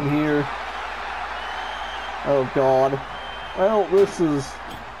we getting here? Oh god. Well, this is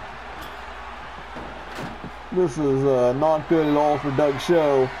not good at all for Doug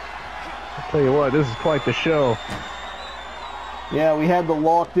Show. I'll tell you what, this is quite the show. Yeah, we had the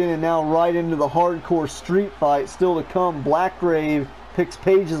locked in and now right into the hardcore street fight still to come. Blackgrave picks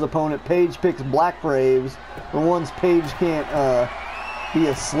Paige's opponent. Paige picks Blackgrave's. For once, Paige can't be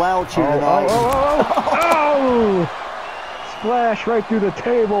a slouch here tonight. Oh! Splash right through the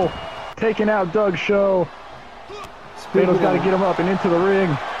table, taking out Doug Show. Fatal's got to get him up and into the ring.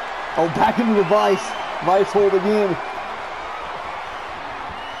 Oh, back into the vice hold again.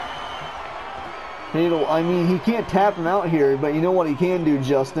 Fatal, I mean, he can't tap him out here, but you know what he can do,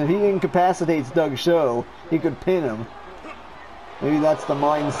 Justin? If he incapacitates Doug Show, he could pin him. Maybe that's the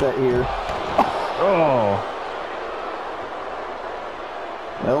mindset here. Oh.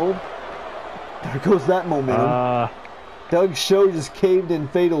 Well, there goes that momentum. Doug Show just caved in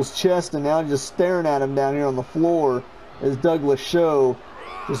Fatal's chest and now just staring at him down here on the floor as Douglas Show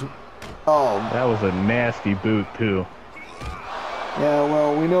just, oh. That was a nasty boot too. Yeah,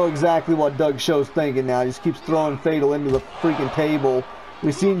 well, we know exactly what Doug Show's thinking now. He just keeps throwing Fatal into the freaking table.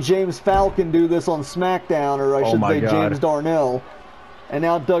 We've seen James Falcon do this on SmackDown, or I should say James Darnell. And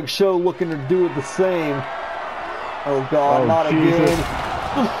now Doug Show looking to do it the same. Oh God, not Jesus. Again.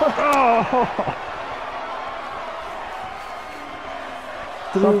 Oh.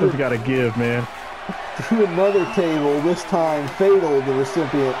 Something's got to give, man. Through another table, this time Fatal, the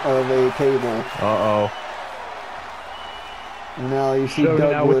recipient of a table. Uh-oh. And now you see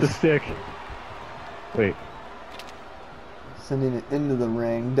Douglas out with the stick. Wait. Sending it into the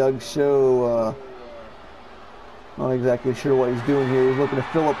ring. Doug Show, not exactly sure what he's doing here. He's looking to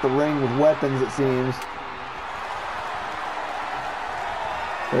fill up the ring with weapons, it seems.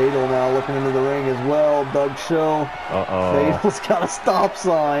 Fatal now looking into the ring as well. Doug Show. Uh-oh. Fatal's got a stop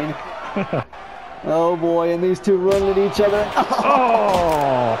sign. Oh boy, and these two running at each other.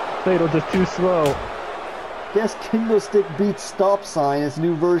 Oh! Fatal just too slow. Guess Kendo Stick beats stop sign. It's a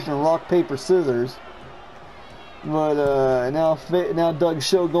new version of rock, paper, scissors. But now Doug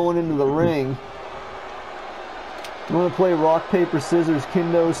Show going into the ring. You want to play rock, paper, scissors,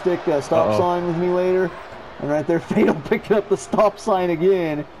 Kendo Stick stop sign with me later? And right there, Fatal picking up the stop sign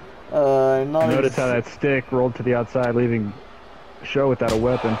again. Notice how that stick rolled to the outside, leaving Show without a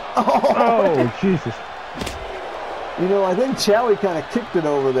weapon. Oh, Jesus. You know, I think Chowie kind of kicked it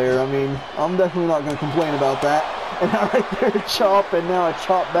over there. I mean, I'm definitely not going to complain about that. And now right there, chop, and now a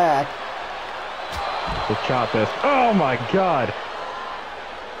chop back. The chop fest. Oh, my God.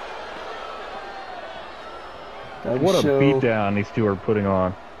 What a beatdown these two are putting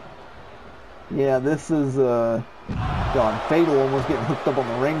on. Yeah, this is, God, Fatal almost getting hooked up on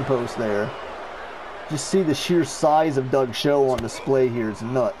the ring post there. Just see the sheer size of Doug Show on display here. It's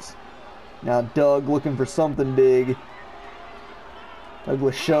nuts. Now Doug looking for something big.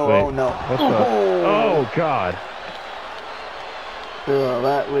 Douglas Show, wait, oh no. Oh, God.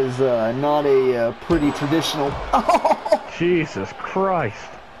 That was not a pretty traditional. Jesus Christ.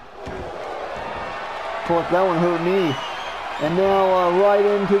 Fuck, that one hurt me. And now right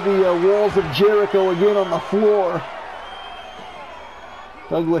into the walls of Jericho again on the floor.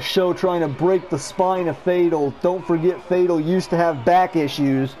 Douglas Show trying to break the spine of Fatal. Don't forget, Fatal used to have back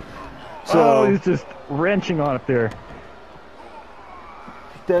issues. So he's just wrenching on it there.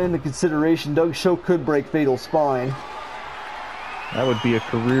 Take that into consideration. Doug Show could break Fatal's spine. That would be a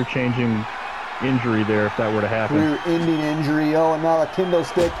career-changing injury there if that were to happen. Career-ending injury. Oh, and now the Kendo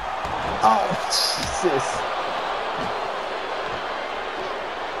Stick. Oh, Jesus.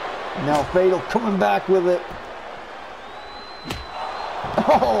 Now Fatal coming back with it.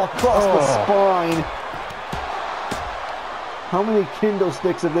 Oh, across the spine. How many Kendo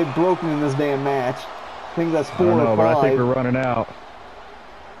Sticks have they broken in this damn match? I think that's 4 or 5. But I think we're running out.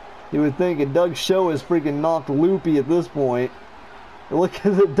 You would think that Doug Show is freaking knocked loopy at this point. Look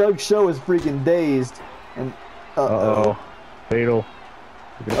at it, Doug Show is freaking dazed. And uh-oh. Fatal.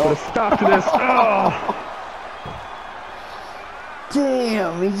 We're gonna put a stop to this. Oh!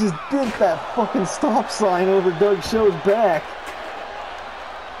 Damn, he just did that fucking stop sign over Doug Show's back.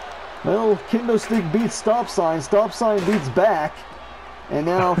 Well, kendo stick beats stop sign beats back. And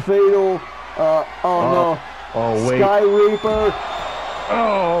now Fatal, oh no. Oh, wait. Sky Reaper.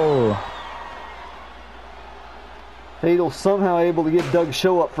 Oh! Fatal somehow able to get Doug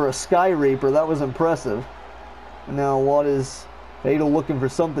Show up for a Sky Reaper. That was impressive. And now what is Fatal looking for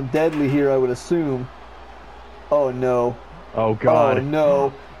something deadly here, I would assume. Oh no. Oh god. Oh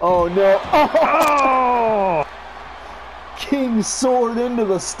no. Oh no. Oh! King sword into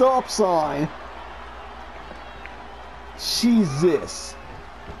the stop sign. Jesus.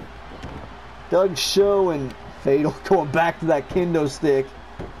 Doug Show and Fatal going back to that kendo stick.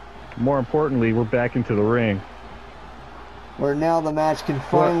 More importantly, we're back into the ring. Where now the match can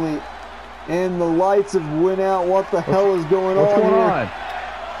finally end. The lights have went out. What the hell is going on here?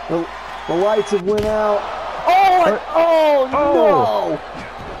 What's going on? The lights have went out. Oh no!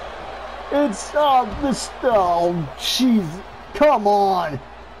 It's jeez. Come on.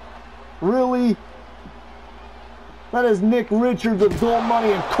 Really? That is Nick Richards of Gold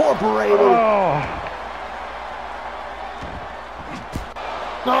Money Incorporated.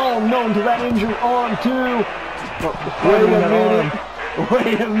 Oh, known to that injured arm too.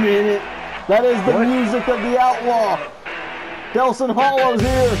 Wait a minute. That is the music of the Outlaw. Delson Hollow's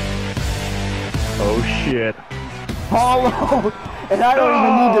here. Oh shit. Hollow, and I don't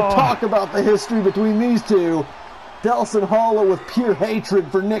even need to talk about the history between these two. Delson Hollow with pure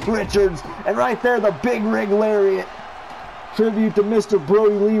hatred for Nick Richards, and right there the Big Rig Lariat. Tribute to Mr.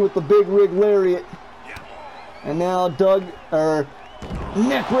 Brody Lee with the Big Rig Lariat. And now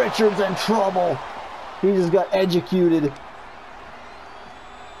Nick Richards in trouble. He just got executed.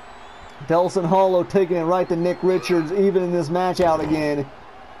 Delson Hollow taking it right to Nick Richards, even in this match out again.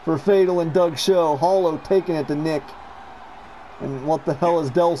 For Fatal and Doug Show. Hollow taking it to Nick. And what the hell is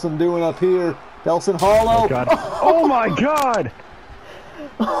Delson doing up here? Delson Hollow. Oh, God. Oh my God!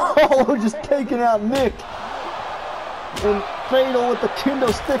 Hollow just taking out Nick. And Fatal with the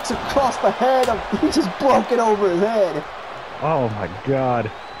kendo sticks across the head. He just broke it over his head. Oh my God.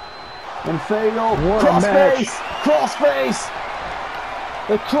 And Fatal. What a match. Crossface.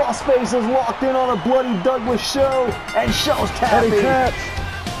 The crossface is locked in on a bloody Douglas Show. And Show's tapping.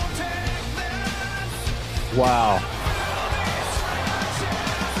 Wow.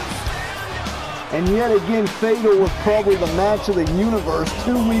 And yet again, Fatal was probably the match of the universe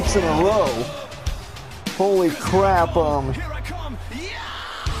 2 weeks in a row. Holy crap!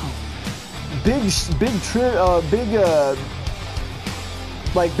 Big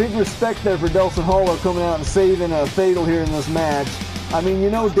respect there for Delson Hollow coming out and saving Fatal here in this match. I mean, you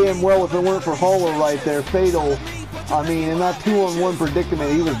know damn well if it weren't for Hollow right there, Fatal, I mean, in that 2-on-1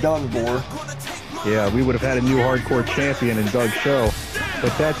 predicament, he was done for. Yeah, we would have had a new hardcore champion in Doug Show,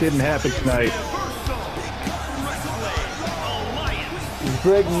 but that didn't happen tonight.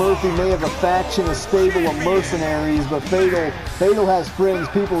 Greg Murphy may have a faction, a stable of mercenaries, but Fatal has friends.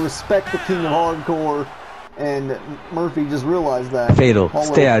 People respect the King of Hardcore, and Murphy just realized that. Fatal,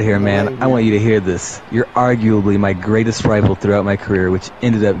 stay out here, man. I want you to hear this. You're arguably my greatest rival throughout my career, which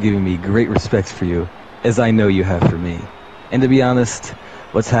ended up giving me great respect for you, as I know you have for me. And to be honest,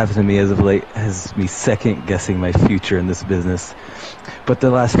 what's happened to me as of late has me second-guessing my future in this business. But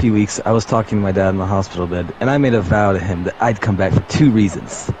the last few weeks, I was talking to my dad in the hospital bed, and I made a vow to him that I'd come back for 2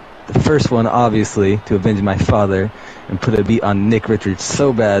 reasons. The first one, obviously, to avenge my father and put a beat on Nick Richards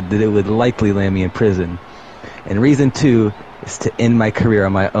so bad that it would likely land me in prison. And reason 2 is to end my career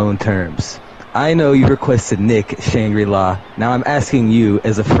on my own terms. I know you requested Nick at Shangri-La. Now I'm asking you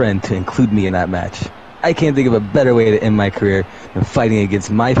as a friend to include me in that match. I can't think of a better way to end my career than fighting against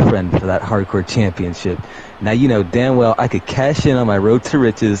my friend for that hardcore championship. Now you know damn well I could cash in on my road to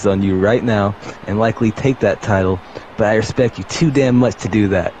riches on you right now and likely take that title, but I respect you too damn much to do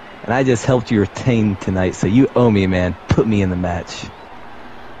that. And I just helped you retain tonight, so you owe me, man. Put me in the match.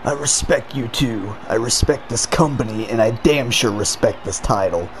 I respect you too. I respect this company, and I damn sure respect this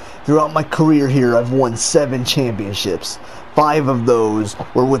title. Throughout my career here, I've won 7 championships. 5 of those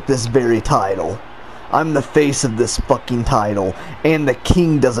were with this very title. I'm the face of this fucking title, and the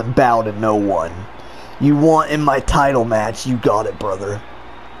king doesn't bow to no one. You want in my title match, you got it, brother.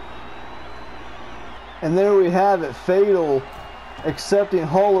 And there we have it, Fatal accepting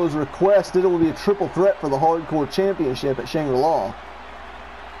Hollow's request. It will be a triple threat for the Hardcore Championship at Shangri-La.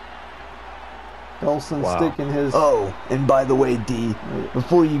 Nelson Wow. sticking his... Oh, and by the way, D,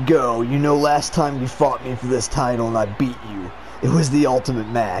 before you go, you know last time you fought me for this title and I beat you, it was the ultimate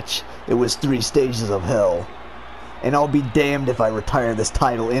match. It was 3 stages of hell. And I'll be damned if I retire this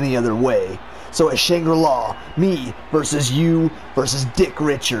title any other way. So at Shangri-La, me versus you versus Dick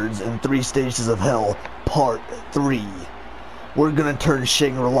Richards in 3 stages of hell, part 3. We're gonna turn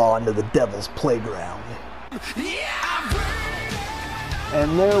Shangri-La into the devil's playground.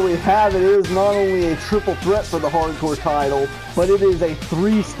 And there we have it. It is not only a triple threat for the hardcore title, but it is a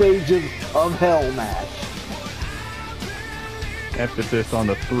 3 stages of hell match. Emphasis on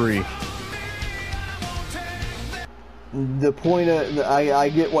the 3. The point of, I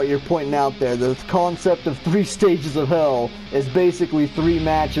get what you're pointing out there. The concept of 3 stages of hell is basically 3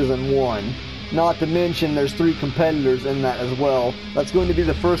 matches in 1. Not to mention there's 3 competitors in that as well. That's going to be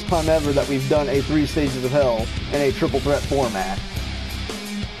the first time ever that we've done a 3 stages of hell in a triple threat format.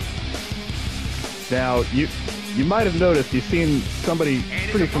 Now, you might have noticed you've seen somebody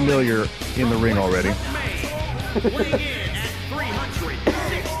pretty familiar in the ring already.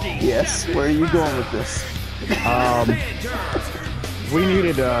 Yes, where are you going with this? We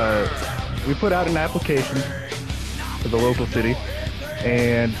needed, we put out an application for the local city,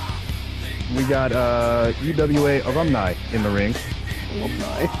 and we got UWA alumni in the ring.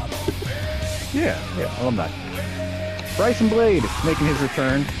 Alumni? Yeah, alumni. Bryson Blade making his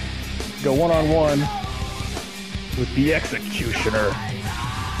return. Go one-on-one with the Executioner,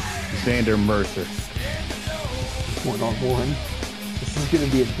 Xander Mercer. One-on-one. This is going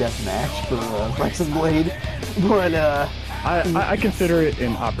to be a death match for Bryson Blade, but I consider it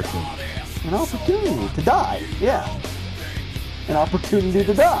an opportunity. an opportunity to die. Yeah, an opportunity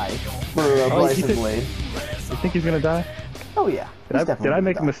to die for Bryson Blade. You think he's gonna die? Oh yeah. Did I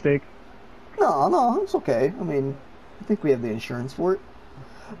make a mistake? No, it's okay. I mean, I think we have the insurance for it.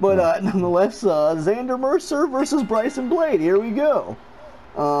 But nonetheless, Xander Mercer versus Bryson Blade. Here we go.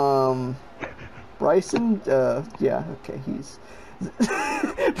 Bryson, yeah, okay, he's...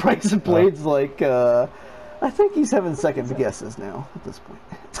 Bryson Blade's like, I think he's having second guesses now, at this point.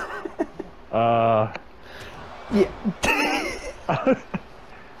 Yeah.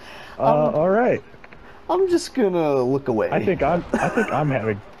 All right. I'm just gonna look away. I think I'm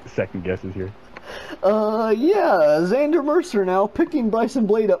having second guesses here. Yeah, Xander Mercer now picking Bryson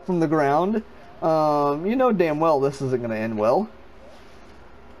Blade up from the ground. You know damn well this isn't gonna end well.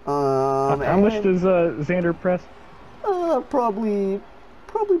 How much does Xander press? Probably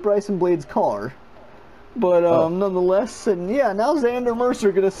Bryson Blade's car. But nonetheless, and yeah, now Xander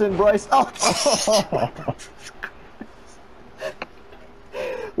Mercer gonna send Bryce. Oh.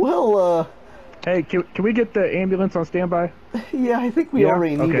 Well, hey, can we get the ambulance on standby? yeah, I think we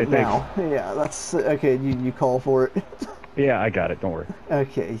already need it thanks. now. Yeah, that's okay. You call for it. Yeah, I got it. Don't worry.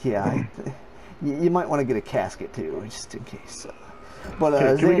 Okay, yeah. You might want to get a casket too, just in case.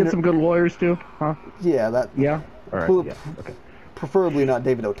 But Can we get some good lawyers too? Huh? Yeah, that. Yeah. All right. Yeah. Okay. Preferably not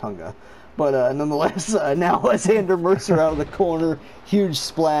David Otunga. But nonetheless, now Xander Mercer out of the corner, huge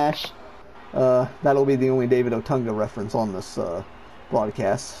splash. That'll be the only David Otunga reference on this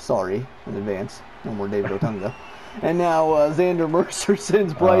broadcast. Sorry in advance. No more David Otunga. And now Xander Mercer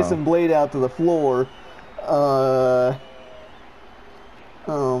sends Bryson Blade out to the floor.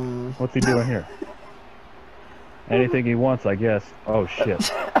 What's he doing here? Anything he wants, I guess. Oh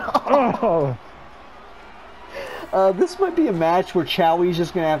shit. Oh. This might be a match where Chowie's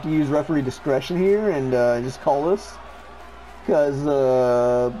just gonna have to use referee discretion here and just call this, because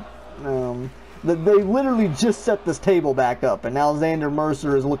they literally just set this table back up, and now Xander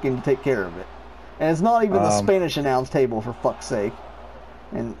Mercer is looking to take care of it, and it's not even the Spanish announce table, for fuck's sake.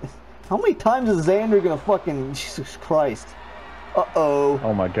 And how many times is Xander gonna fucking... Jesus Christ. Uh-oh.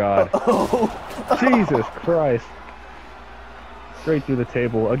 Oh my god. Uh-oh. Jesus Christ. Straight through the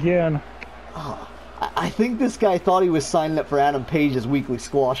table again. I think this guy thought he was signing up for Adam Page's weekly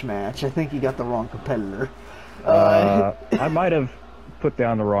squash match. I think he got the wrong competitor. I might have put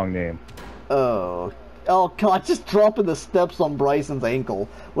down the wrong name. Oh God, just dropping the steps on Bryson's ankle.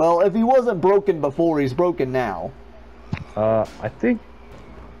 Well, if he wasn't broken before, he's broken now. I think...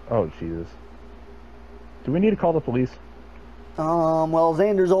 Oh, Jesus. Do we need to call the police? Well,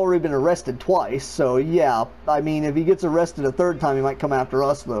 Xander's already been arrested twice, so yeah. I mean, if he gets arrested a third time, he might come after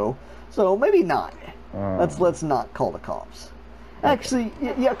us, though. So maybe not. Let's not call the cops. Actually,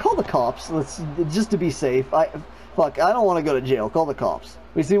 yeah, call the cops. Just to be safe. Fuck, I don't want to go to jail. Call the cops.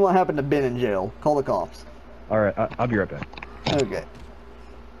 We see what happened to Ben in jail. Call the cops. All right, I'll be right back. Okay.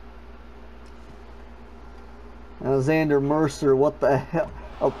 Now Xander Mercer, what the hell?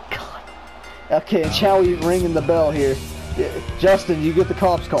 Oh God. Okay, and Chowie ringing the bell here. Justin, you get the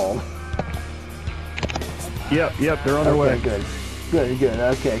cops called. Yep, they're on their way. Good.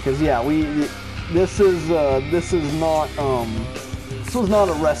 Okay, because yeah, this was not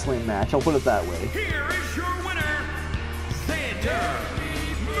a wrestling match. I'll put it that way. Here is your winner, Xander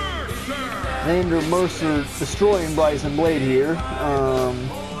Mercer. Xander Mercer destroying Bryson Blade here.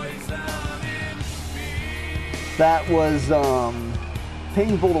 That was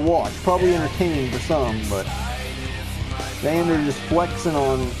painful to watch. Probably entertaining for some, but Xander just flexing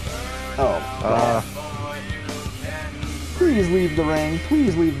on. Please leave the ring.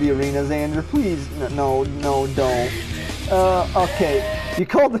 Please leave the arena, Xander. Please. No, don't. Okay. You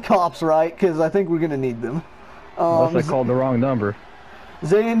called the cops, right? Because I think we're going to need them. Unless I called the wrong number.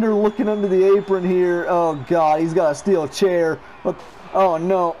 Xander looking under the apron here. Oh, God. He's got a steel chair. Oh,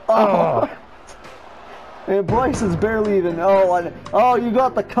 no. Oh. And Bryson's barely even... Oh, you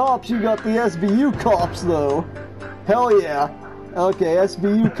got the cops. You got the SBU cops, though. Hell yeah. Okay,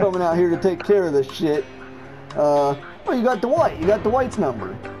 SBU coming out here to take care of this shit. Oh, you got Dwight. You got Dwight's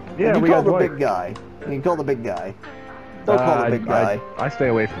number. Yeah, we got the Dwight. big guy. You can call the big guy. Don't call the big guy. I stay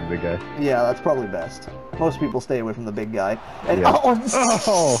away from the big guy. Yeah, that's probably best. Most people stay away from the big guy. And Yeah.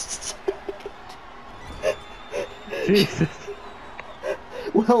 Oh. Jesus.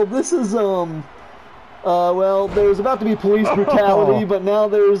 Well, this is well, there's about to be police brutality, but now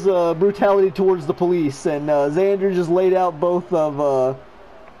there's brutality towards the police, and Xander just laid out both of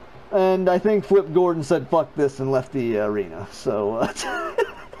and I think Flip Gordon said fuck this and left the arena. So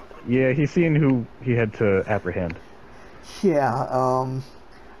Yeah, he's seen who he had to apprehend. yeah,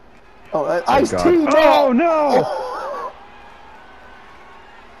 Ice-T! Oh, no!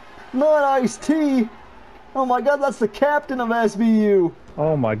 Not Ice-T! Oh my god, that's the captain of SBU!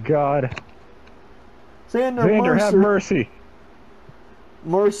 Oh my god. Xander Xander, Mercer. have mercy.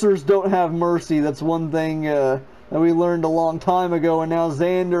 Mercers don't have mercy. That's one thing that we learned a long time ago, and now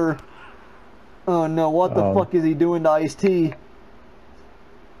Xander... Oh no, what the fuck is he doing to Ice-T?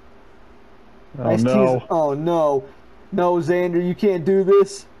 Oh Ice-T's... no. Oh no. No, Xander, you can't do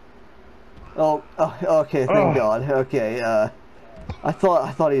this. Oh, okay, thank God. Okay, I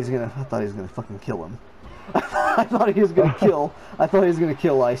thought he was gonna fucking kill him. I thought he was gonna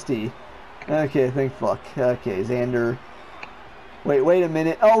kill Ice-T. Okay, thank fuck. Okay, Xander. Wait a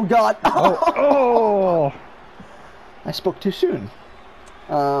minute. Oh God. Oh. I spoke too soon.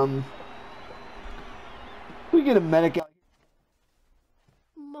 We get a medic out.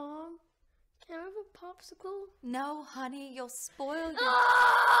 Mom, can I have a popsicle? No, honey, you'll spoil your...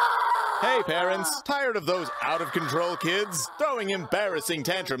 Hey parents, tired of those out-of-control kids? Throwing embarrassing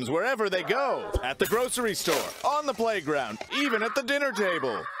tantrums wherever they go. At the grocery store, on the playground, even at the dinner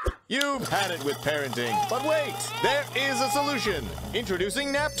table. You've had it with parenting, but wait, there is a solution.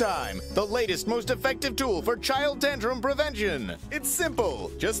 Introducing Nap Time, the latest, most effective tool for child tantrum prevention. It's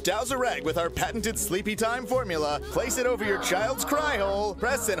simple. Just douse a rag with our patented Sleepy Time formula, place it over your child's cry hole,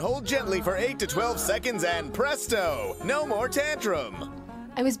 press and hold gently for 8 to 12 seconds, and presto, no more tantrum.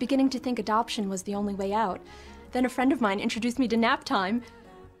 I was beginning to think adoption was the only way out. Then a friend of mine introduced me to Nap Time.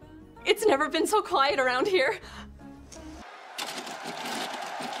 It's never been so quiet around here.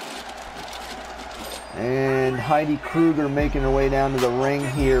 And Heidi Kruger making her way down to the ring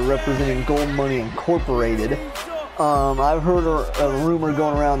here, representing Gold Money Incorporated. I've heard a rumor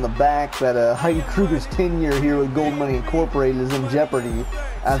going around the back that Heidi Kruger's tenure here with Gold Money Incorporated is in jeopardy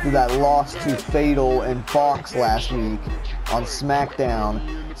after that loss to Fatal and Fox last week on SmackDown.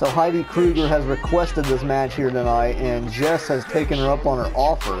 So Heidi Kruger has requested this match here tonight, and Jess has taken her up on her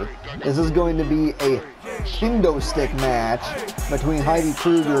offer. This is going to be a kendo stick match between Heidi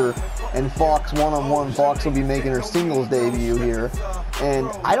Kruger and Fox one-on-one. Fox will be making her singles debut here. And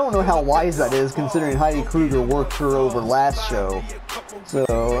I don't know how wise that is, considering Heidi Kruger worked her over last show.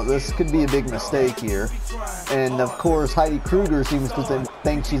 So this could be a big mistake here. And of course, Heidi Kruger seems to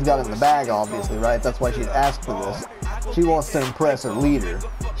think she's got it in the bag, obviously, right? That's why she'd asked for this. She wants to impress her leader.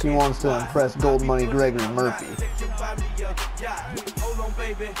 She wants to impress Gold Money Gregory Murphy.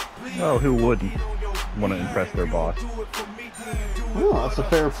 Oh, who wouldn't want to impress their boss? Well, that's a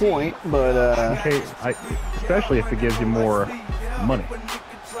fair point, but Okay, especially if it gives you more money.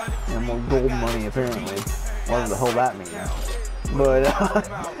 yeah, more gold money apparently. Whatever the hell that means. But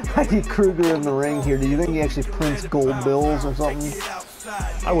Heidi Kruger in the ring here. Do you think he actually prints gold bills or something?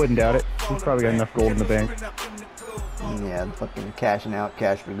 I wouldn't doubt it. He's probably got enough gold in the bank. Yeah, fucking cashing out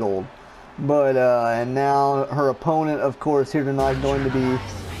cash for gold. But and now her opponent, of course, here tonight going to be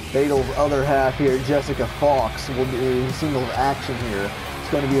Fatal's other half here, Jessica Fox, will do singles action here. It's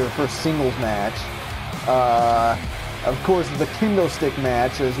going to be her first singles match. Of course, the kendo stick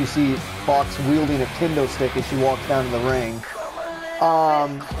match, as you see Fox wielding a kendo stick as she walks down to the ring.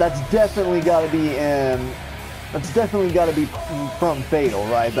 That's definitely got to be in That's definitely got to be from Fatal,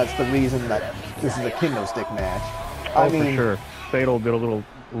 right? That's the reason that this is a kendo stick match. Oh, for sure. Fatal did a little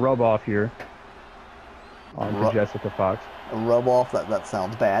rub off here on Jessica Fox. A rub off? That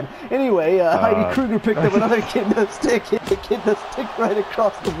sounds bad. Anyway, Heidi Kruger picked up another kendo stick, hit the kendo stick right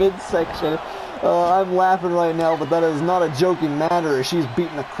across the midsection. I'm laughing right now, but that is not a joking matter as she's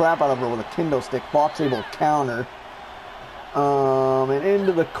beating the crap out of her with a kendo stick. Fox able to counter. And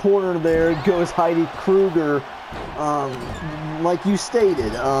into the corner there goes Heidi Kruger. Like you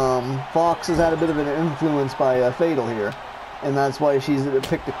stated, Fox has had a bit of an influence by Fatal here. And that's why she's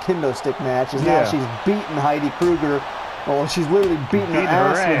picked a kendo stick match. Is now she's beating Heidi Kruger. Well, she's literally beating her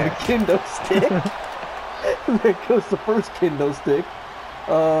ass with a kendo stick. There goes the first kendo stick.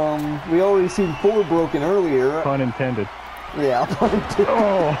 We already seen 4 broken earlier. Pun intended. Yeah, pun intended.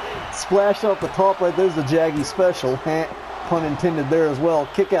 Oh. Splash off the top right there's the Jaggy special. Pun intended there as well.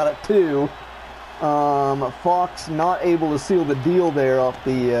 Kick out at 2. Fox not able to seal the deal there off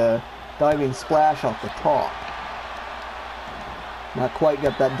the diving splash off the top. Not quite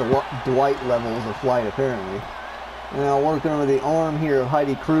got that Dwight levels of flight apparently. Now working over the arm here of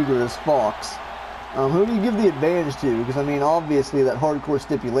Heidi Kruger is Fox. Who do you give the advantage to? Because I mean obviously that hardcore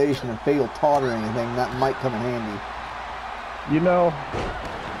stipulation of Fatal taught or anything, that might come in handy. You know,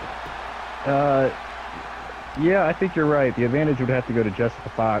 yeah, I think you're right. The advantage would have to go to Jessica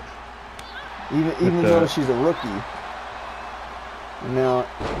Fox. Even though she's a rookie. And now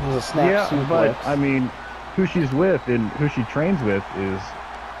there's a snap suplex. But I mean, who she's with and who she trains with is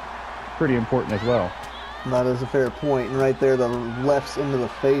pretty important as well. That is a fair point. And right there, the left's into the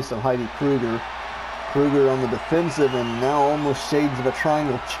face of Heidi Kruger. Kruger on the defensive and now almost shades of a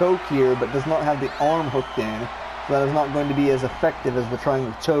triangle choke here, but does not have the arm hooked in. So that is not going to be as effective as the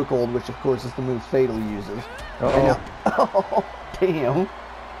triangle chokehold, which of course is the move Fatal uses. Oh, damn.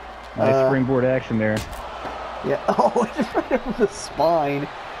 Nice springboard action there. Yeah, just right over the spine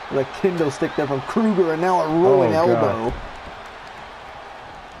with a kendo stick there from Kruger, and now a rolling elbow.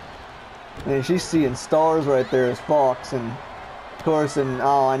 And she's seeing stars right there as Fox, and of course, and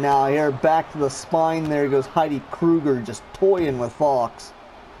now here back to the spine there goes Heidi Kruger just toying with Fox.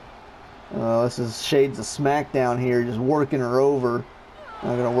 This is shades of SmackDown here, just working her over.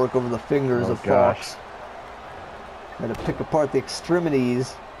 Now gonna work over the fingers of Fox. Gotta pick apart the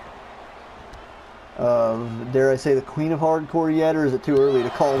extremities. Dare I say the Queen of Hardcore yet, or is it too early to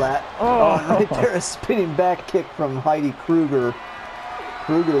call that? Right there, a spinning back kick from Heidi Kruger.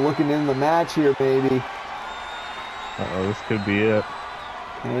 Kruger looking in the match here, maybe. This could be it.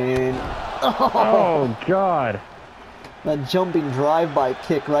 And oh God! That jumping drive-by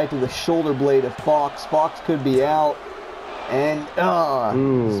kick right to the shoulder blade of Fox. Fox could be out, and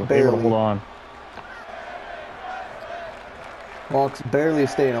barely. Hold on. Fox barely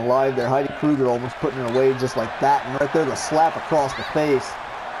staying alive there. Heidi Kruger almost putting her away just like that. And right there, the slap across the face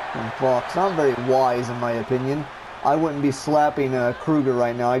from Fox. Not very wise, in my opinion. I wouldn't be slapping Kruger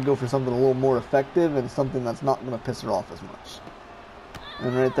right now. I'd go for something a little more effective and something that's not going to piss her off as much.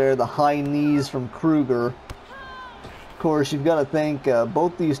 And right there, the high knees from Kruger. Of course, you've got to think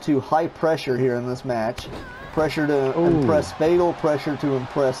both these two high pressure here in this match. Pressure to impress Fatal, pressure to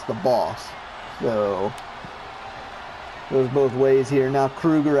impress the boss. So goes both ways here. Now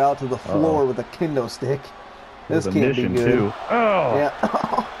Kruger out to the floor with a kendo stick. This can't be good. Too.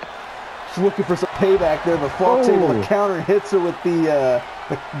 Yeah. She's looking for some payback there, but Fox able to counter and hits her with the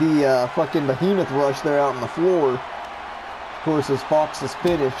fucking behemoth rush there out on the floor. Of course, is Fox's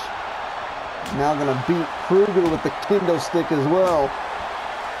finish. Now gonna beat Kruger with the kendo stick as well.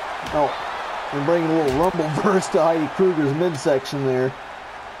 And bringing a little rumble burst to Heidi Kruger's midsection there.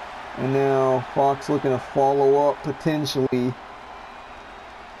 And now Fox looking to follow up potentially.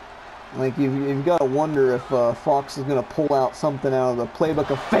 Like you've got to wonder if Fox is going to pull out something out of the playbook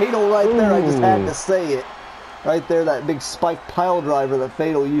of Fatal right there. I just had to say it. Right there, that big spike pile driver that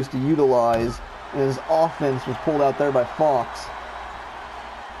Fatal used to utilize. And his offense was pulled out there by Fox.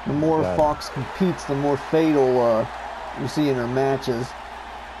 The more Fox competes, the more Fatal you see in her matches.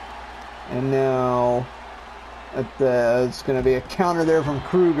 And now it's going to be a counter there from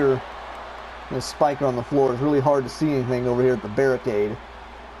Kruger. The spiker on the floor. It's really hard to see anything over here at the barricade.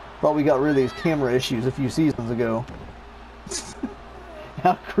 Thought we got rid of these camera issues a few seasons ago.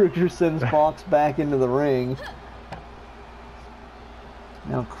 Now Kruger sends Fox back into the ring.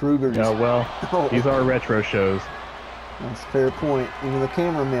 Now Kruger just... these are retro shows. That's a fair point. Even the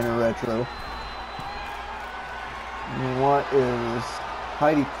cameramen are retro. And what is...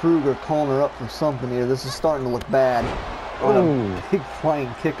 Heidi Kruger calling her up for something here. This is starting to look bad. On a big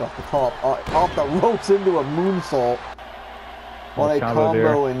flying kick off the top. Off the ropes into a moonsault. What a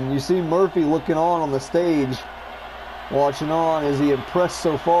combo. And you see Murphy looking on the stage. Watching on, is he impressed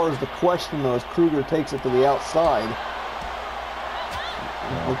so far is the question though, as Kruger takes it to the outside.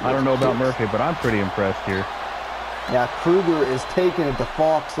 I don't know about Murphy, but I'm pretty impressed here. Yeah, Kruger is taking it to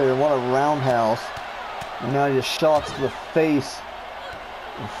Fox there. What a roundhouse. And now he just shots to the face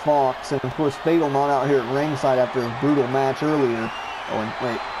of Fox. And of course, Fatal not out here at ringside after his brutal match earlier. Oh, and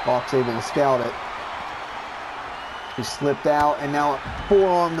wait, Fox able to scout it. He slipped out, and now a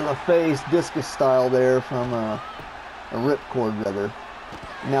forearm to the face, discus style there from a ripcord rather.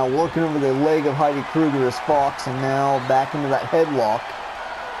 Now working over the leg of Heidi Kruger is Fox, and now back into that headlock.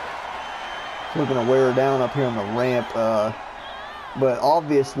 Looking to wear her down up here on the ramp. But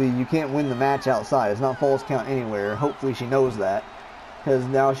obviously you can't win the match outside. It's not falls count anywhere. Hopefully she knows that, because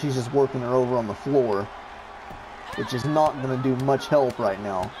now she's just working her over on the floor, which is not going to do much help right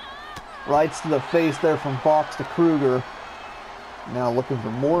now. Rights to the face there from Fox to Kruger. Now looking for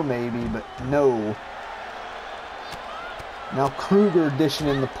more maybe, but no. Now Kruger dishing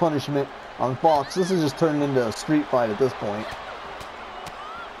in the punishment on Fox. This is just turning into a street fight at this point.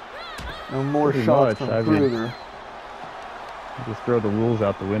 No more shots from Kruger. Just throw the rules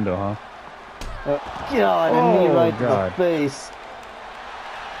out the window, huh? God, a knee right to the face.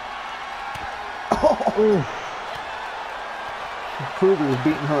 Oh. Kruger's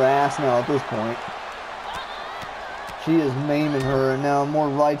beating her ass now at this point. She is maiming her, and now more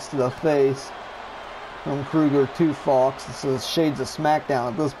rights to the face from Kruger to Fox. This is shades of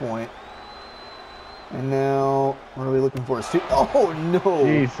SmackDown at this point. And now, what are we looking for? Oh no!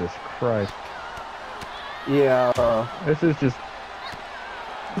 Jesus Christ. Yeah. This is just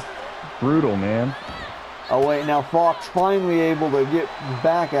brutal, man. Oh wait, now Fox finally able to get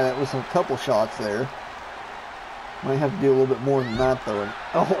back at it with some couple shots there. Might have to do a little bit more than that though. And,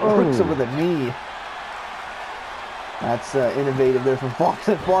 hooks her with a knee. That's innovative there from Fox.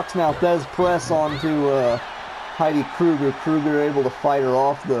 And Fox now does press onto Heidi Kruger. Kruger able to fight her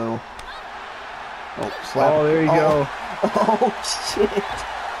off though. Oh, slap. Oh, there you go. Oh, shit.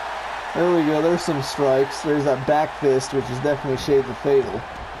 There we go. There's some strikes. There's that back fist, which is definitely shades of Fatal.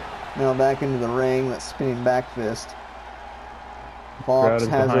 Now back into the ring. That spinning back fist. Fox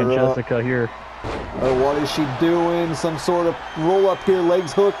has behind her Jessica here. Oh, what is she doing? Some sort of roll up here.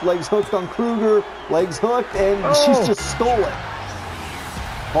 Legs hooked on Kruger. Legs hooked, and she's just stole it.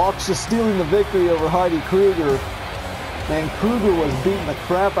 Fox just stealing the victory over Heidi Kruger. Man, Kruger was beating the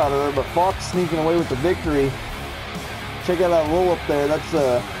crap out of her, but Fox sneaking away with the victory. Check out that roll up there.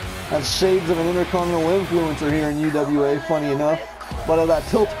 That's shades of an Intercontinental influencer here in UWA, funny enough. But that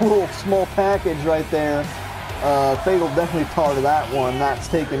tilt-a-whirl small package right there, Fatal definitely taught her that one. That's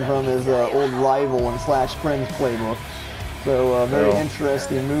taken from his old rival and slash friends playbook. So very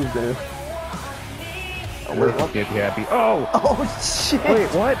interesting move there. Oh, wait, what? Get happy. Oh shit! Wait,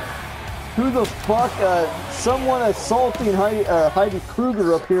 what? Who the fuck? Someone assaulting Heidi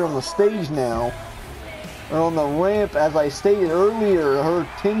Kruger up here on the stage now. Or on the ramp, as I stated earlier, her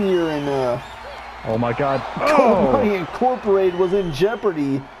tenure in oh my god. Gold Money Incorporated was in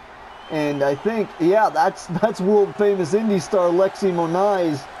jeopardy. And I think, yeah, that's world famous indie star Lexi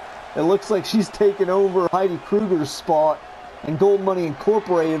Moniz. It looks like she's taken over Heidi Kruger's spot in Gold Money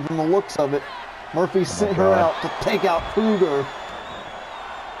Incorporated from the looks of it. Murphy sent her out to take out Kruger.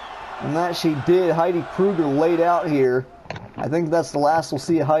 And that she did. Heidi Kruger laid out here. I think that's the last we'll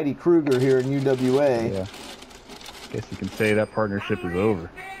see of Heidi Kruger here in UWA. Yeah. Guess you can say that partnership is over.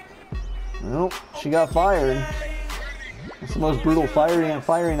 Well, she got fired. It's the most brutal firing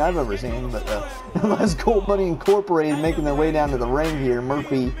I've ever seen. But that's Gold Money Incorporated making their way down to the ring here.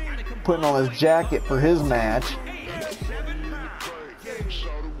 Murphy putting on his jacket for his match.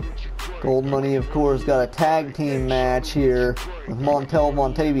 Gold Money, of course, got a tag team match here with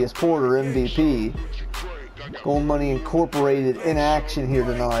Montavious Porter, MVP. Gold Money Incorporated in action here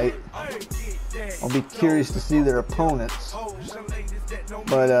tonight. I'll be curious to see their opponents.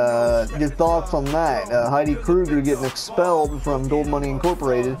 But your thoughts on that? Heidi Kruger getting expelled from Gold Money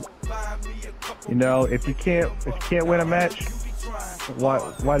Incorporated. You know, if you can't win a match, why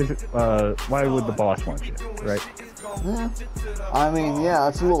would the boss want you, right? Yeah. I mean, yeah,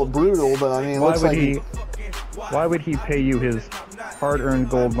 it's a little brutal, but I mean, it looks like why would he pay you his hard-earned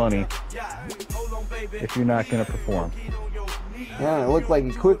gold money if you're not going to perform? Yeah, it looked like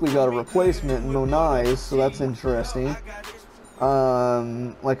he quickly got a replacement in Moniz, so that's interesting.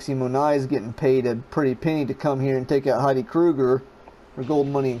 Lexi Moniz getting paid a pretty penny to come here and take out Heidi Kruger for Gold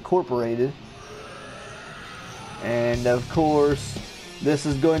Money Incorporated. And of course, this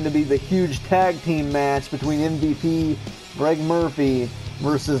is going to be the huge tag team match between MVP Greg Murphy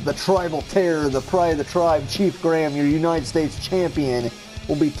versus the Tribal Terror, the Pride of the Tribe, Chief Graham, your United States Champion,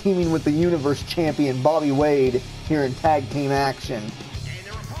 will be teaming with the Universe Champion Bobby Wade here in tag team action.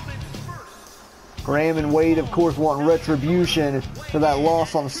 Graham and Wade, of course, want retribution for that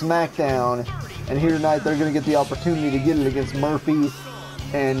loss on SmackDown. And here tonight, they're going to get the opportunity to get it against Murphy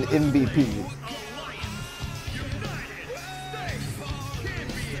and MVP.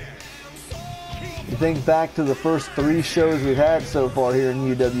 You think back to the first 3 shows we've had so far here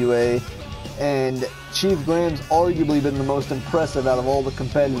in UWA, and Chief Graham's arguably been the most impressive out of all the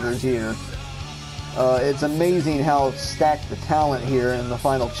competitors here. It's amazing how stacked the talent here in the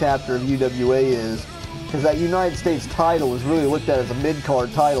final chapter of UWA is, because that United States title is really looked at as a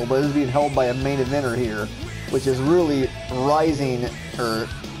mid-card title, but it's being held by a main eventer here, which is really rising, or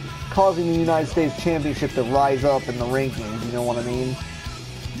causing the United States Championship to rise up in the rankings, you know what I mean?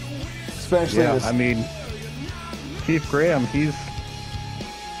 Especially yeah, I mean, Chief Graham, he's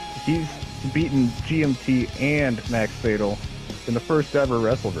beaten GMT and Max Fatal in the first ever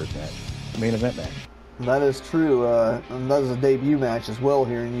Wrestleverse match, main event match. That is true. And that is a debut match as well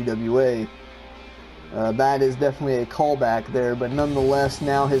here in UWA. That is definitely a callback there, but nonetheless,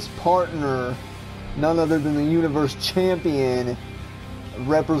 now his partner, none other than the Universe Champion,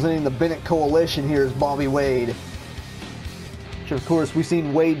 representing the Bennett Coalition here, is Bobby Wade. Which, of course, we've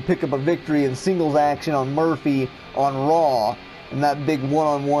seen Wade pick up a victory in singles action on Murphy on Raw. And that big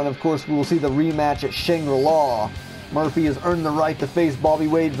one-on-one, of course, we will see the rematch at Shangri-La. Murphy has earned the right to face Bobby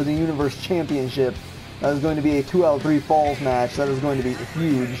Wade for the Universe Championship. That is going to be a 2 out of 3 falls match. That is going to be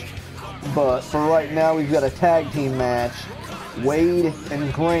huge. But for right now, we've got a tag team match. Wade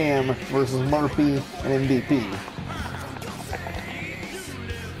and Graham versus Murphy and MVP.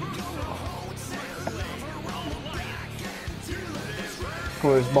 Of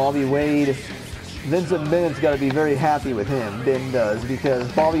course, Bobby Wade, Vincent Bennett's got to be very happy with him. Ben does,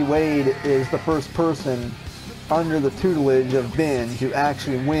 because Bobby Wade is the first person under the tutelage of Ben to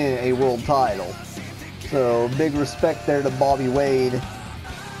actually win a world title. So big respect there to Bobby Wade.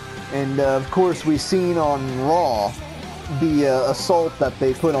 And of course, we've seen on Raw the assault that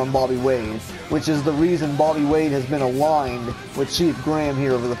they put on Bobby Wade, which is the reason Bobby Wade has been aligned with Chief Graham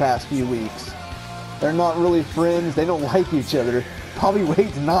here over the past few weeks. They're not really friends. They don't like each other. Bobby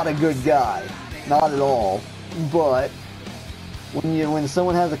Wade's not a good guy. Not at all. But when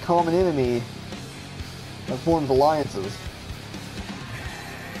someone has a common enemy, that forms alliances.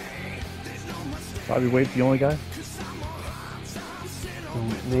 Bobby Wade's the only guy?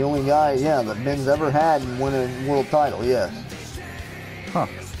 The only guy, yeah, that Ben's ever had and win a world title, yes. Huh.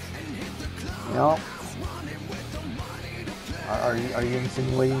 Yep. Are you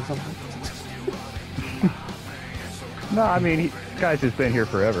insinuating something? No, I mean, guy's just been here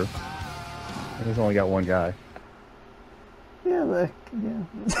forever. And he's only got one guy. Yeah,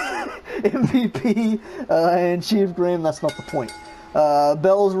 MVP and Chief Graham, that's not the point.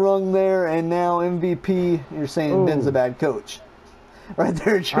 Bell's rung there, and now MVP, you're saying Ooh. Ben's a bad coach. Right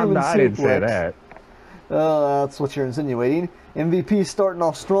there, German I didn't say suplex. that. That's what you're insinuating. MVP starting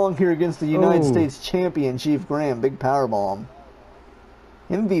off strong here against the United States Champion, Chief Graham. Big powerbomb.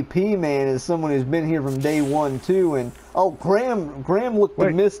 MVP, man, is someone who's been here from day one, too. And, Graham looked to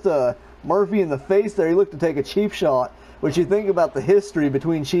miss Murphy in the face there. He looked to take a cheap shot. But you think about the history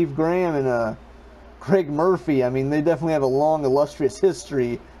between Chief Graham and Greg Murphy. I mean, they definitely have a long, illustrious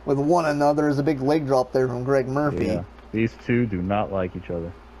history with one another. There's a big leg drop there from Greg Murphy. Yeah, these two do not like each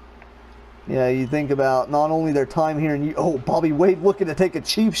other. Yeah, you think about not only their time here, and Bobby Wade looking to take a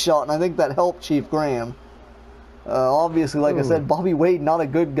cheap shot, and I think that helped Chief Graham. Obviously, like I said, Bobby Wade not a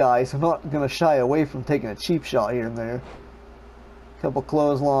good guy, so I'm not going to shy away from taking a cheap shot here and there. Couple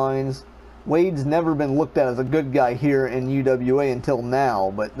clotheslines. Wade's never been looked at as a good guy here in UWA until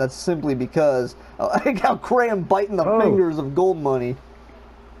now, but that's simply because I think how Graham biting the fingers of Gold Money.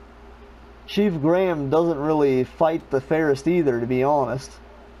 Chief Graham doesn't really fight the fairest either, to be honest.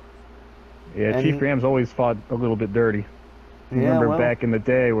 Yeah, Chief Graham's always fought a little bit dirty. Remember back in the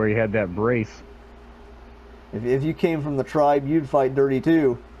day where he had that brace. If you came from the tribe, you'd fight dirty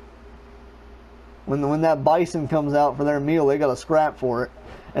too. When that bison comes out for their meal, they got to scrap for it.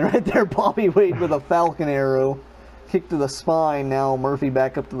 And right there, Bobby Wade with a falcon arrow. Kick to the spine. Now Murphy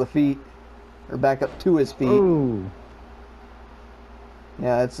back up to the feet. Or back up to his feet. Ooh.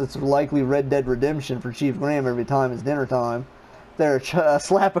 Yeah, it's likely Red Dead Redemption for Chief Graham every time it's dinner time. There, a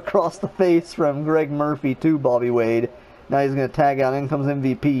slap across the face from Greg Murphy to Bobby Wade. Now he's going to tag out. In comes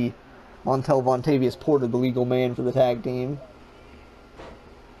MVP. Montel Vontavious Porter, the legal man for the tag team.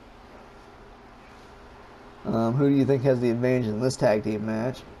 Who do you think has the advantage in this tag team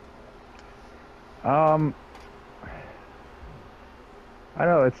match? I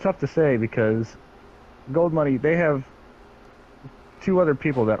know, it's tough to say because Gold Money, they have two other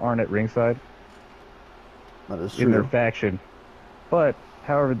people that aren't at ringside That is in their true. faction. But,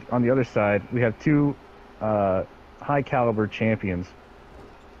 however, on the other side, we have two high-caliber champions.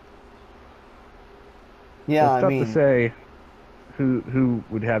 Yeah, So it's I tough mean, to say who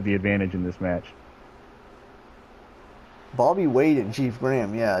would have the advantage in this match. Bobby Wade and Chief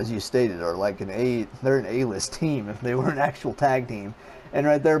Graham, yeah, as you stated, are like they're an A-list team if they were an actual tag team. And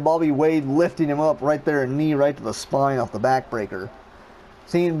right there, Bobby Wade lifting him up right there, a knee right to the spine off the backbreaker.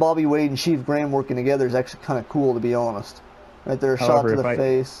 Seeing Bobby Wade and Chief Graham working together is actually kind of cool, to be honest. Right there, a shot to the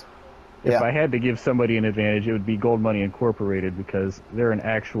face. If I had to give somebody an advantage, it would be Gold Money Incorporated, because they're an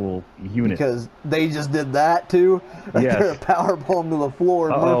actual unit. Because they just did that too. Right Yes. there, a powerbomb to the floor,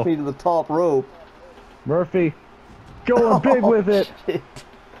 Murphy to the top rope. Murphy, going big with it. Shit.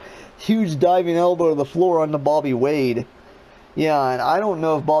 Huge diving elbow to the floor onto Bobby Wade. Yeah, and I don't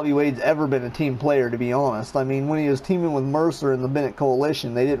know if Bobby Wade's ever been a team player, to be honest. I mean, when he was teaming with Mercer in the Bennett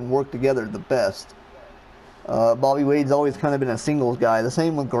Coalition, they didn't work together the best. Bobby Wade's always kind of been a singles guy. The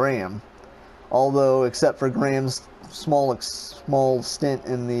same with Graham. Although, except for Graham's small stint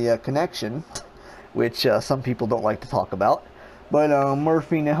in the Connection, which some people don't like to talk about. But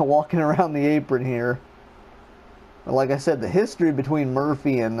Murphy now walking around the apron here. Like I said, the history between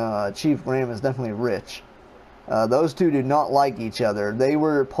Murphy and Chief Graham is definitely rich. Those two do not like each other. They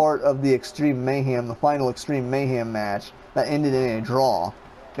were part of the Extreme Mayhem, the final Extreme Mayhem match that ended in a draw.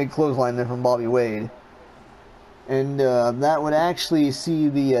 Big clothesline there from Bobby Wade. And that would actually see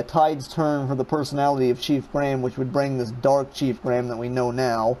the tides turn for the personality of Chief Graham, which would bring this dark Chief Graham that we know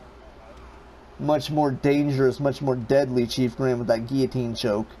now. Much more dangerous, much more deadly Chief Graham with that guillotine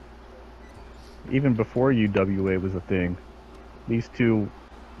choke. Even before UWA was a thing, these two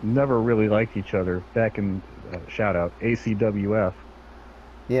never really liked each other. Back in, shout out, ACWF.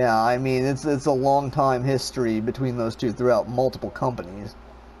 Yeah, I mean, it's a long time history between those two throughout multiple companies.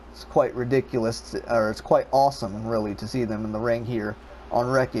 It's quite ridiculous, or it's quite awesome, really, to see them in the ring here on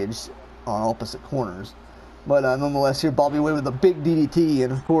Wreckage on opposite corners. But nonetheless, here Bobby Wade with a big DDT,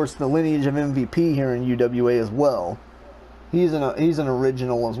 and of course the lineage of MVP here in UWA as well. He's an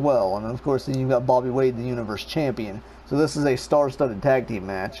original as well, and of course then you've got Bobby Wade, the Universe Champion. So this is a star-studded tag team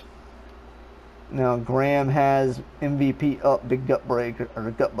match. Now Graham has MVP up, big gut breaker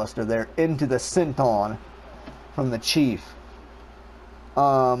or gut buster there into the senton from the Chief.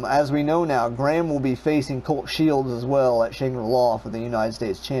 As we know now, Graham will be facing Colt Shields as well at Shangri-La for the United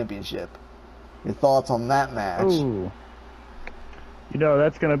States Championship. Your thoughts on that match? Ooh. You know,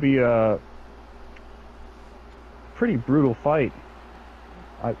 that's going to be a pretty brutal fight,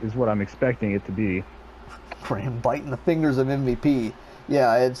 is what I'm expecting it to be. Graham biting the fingers of MVP.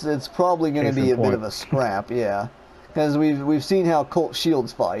 Yeah, it's probably going to be a bit of a scrap, yeah. Because we've seen how Colt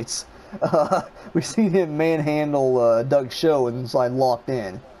Shields fights. We've seen him manhandle Doug Show inside locked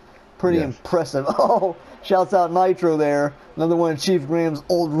in. Pretty impressive. Oh, shouts out Nitro there. Another one of Chief Graham's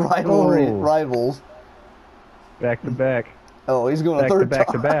old rivals. Back to back. Oh, he's going a third time.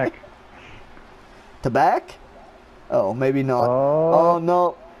 To back. To back? Oh, maybe not. Oh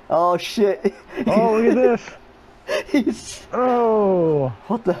no. Oh shit. Oh, look at this.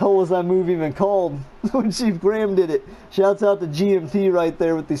 What the hell was that move even called when Chief Graham did it? Shouts out to GMT right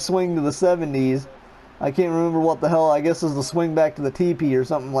there with the swing to the 70s. I can't remember what the hell. I guess it was the swing back to the TP or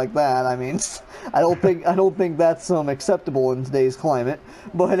something like that. I mean, I don't think that's acceptable in today's climate.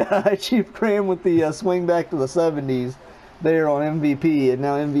 But Chief Graham with the swing back to the 70s there on MVP, and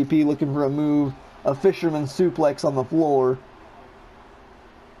now MVP looking for a move, a fisherman suplex on the floor.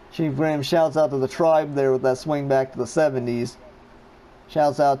 Chief Graham shouts out to the tribe there with that swing back to the 70s.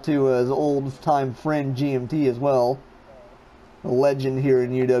 Shouts out to his old-time friend GMT as well. A legend here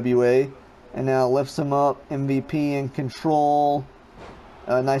in UWA. And now lifts him up, MVP in control.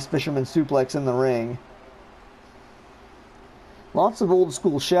 A nice fisherman suplex in the ring. Lots of old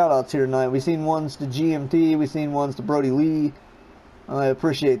school shout-outs here tonight. We've seen ones to GMT, we've seen ones to Brody Lee. I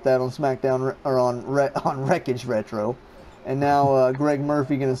appreciate that on SmackDown, or on Wreckage Retro. And now Greg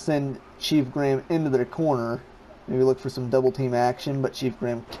Murphy going to send Chief Graham into their corner. Maybe look for some double team action, but Chief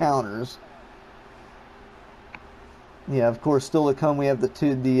Graham counters. Yeah, of course, still to come we have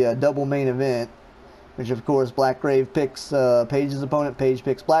the double main event, which of course Blackgrave picks Paige's opponent, Paige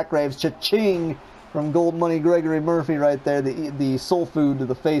picks Blackgrave's. Cha-ching from Gold Money Gregory Murphy right there, the soul food to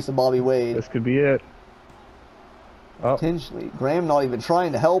the face of Bobby Wade. This could be it. Oh. Potentially. Graham not even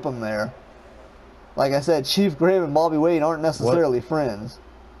trying to help him there. Like I said, Chief Graham and Bobby Wade aren't necessarily friends.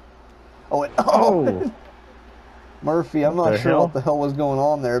 Oh. Murphy, I'm not sure what the hell was going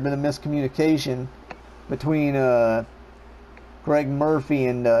on there. Been a miscommunication between Greg Murphy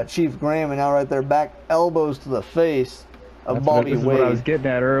and Chief Graham, and now right there, back elbows to the face. of Bobby This is Wade. what I was getting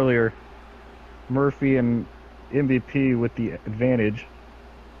at earlier. Murphy and MVP with the advantage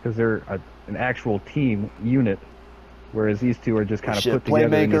because they're an actual team unit, whereas these two are just kind of put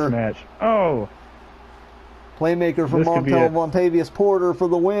together in this match. Oh! Playmaker from Montel Vontavious Porter for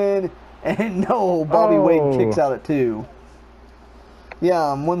the win. And no, Bobby Wade kicks out at 2.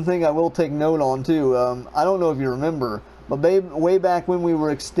 Yeah, one thing I will take note on too, I don't know if you remember, but way back when we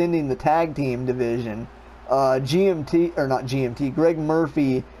were extending the tag team division, Greg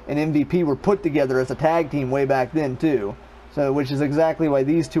Murphy and MVP were put together as a tag team way back then too. So, which is exactly why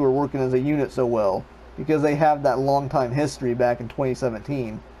these two are working as a unit so well, because they have that long time history back in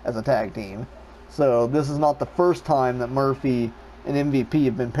 2017 as a tag team. So this is not the first time that Murphy and MVP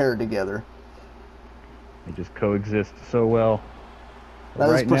have been paired together. They just coexist so well. That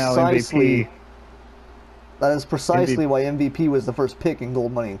right now, MVP. That is precisely why MVP was the first pick in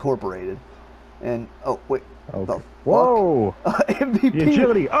Gold Money Incorporated. And oh wait, okay. Whoa! MVP. The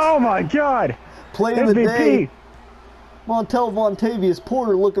agility! Oh my God! Play of the day. Montel Vontavious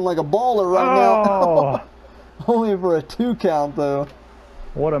Porter looking like a baller right now. Only for a 2 count though.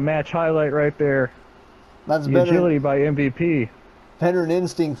 What a match highlight right there. That's the agility by MVP. Veteran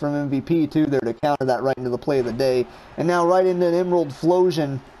instinct from MVP too there to counter that right into the play of the day. And now right into an Emerald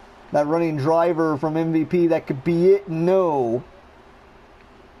Flosion. That running driver from MVP. That could be it. No.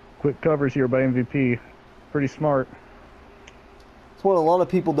 Quick covers here by MVP. Pretty smart. It's what a lot of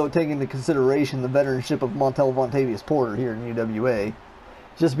people don't take into consideration, the veteranship of Montel Vontavious Porter here in UWA.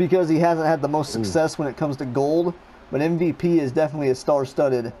 Just because he hasn't had the most success when it comes to gold, but MVP is definitely a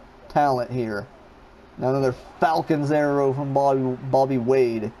star-studded talent here. Now another Falcon's arrow from Bobby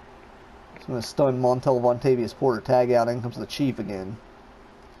Wade. It's going to stun Montel Vontavious Porter. Tag out. In comes the Chief again.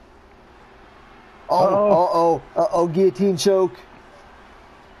 Uh-oh, guillotine choke.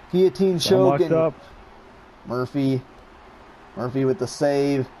 Guillotine choke. And up. Murphy with the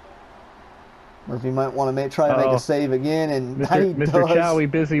save. Murphy might want to try to make a save again, and Mr. Chowie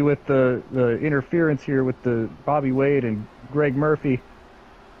busy with the interference here with the Bobby Wade and Greg Murphy.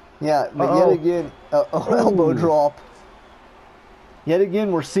 Yeah, but yet again, elbow drop. Yet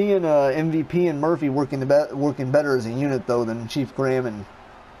again, we're seeing MVP and Murphy working better as a unit though than Chief Graham and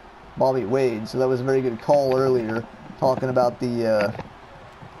Bobby Wade. So that was a very good call earlier, talking about the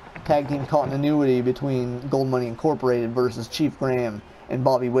tag team continuity between Gold Money Incorporated versus Chief Graham and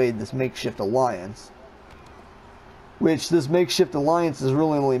Bobby Wade, this makeshift alliance. Which this makeshift alliance is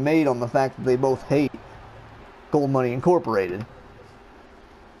really only made on the fact that they both hate Gold Money Incorporated.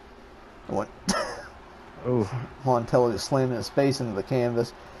 Montel is slamming his face into the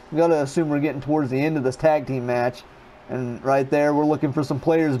canvas. We gotta assume we're getting towards the end of this tag team match. And right there, we're looking for some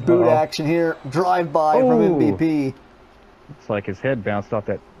players' boot action here. Drive-by from MVP. Looks like his head bounced off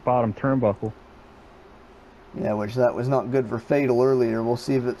that bottom turnbuckle. Yeah, which that was not good for Fatal earlier. We'll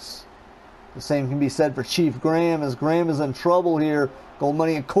see if it's the same can be said for Chief Graham, as Graham is in trouble here. Gold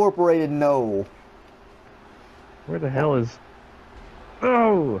Money Incorporated, no. Where the hell is...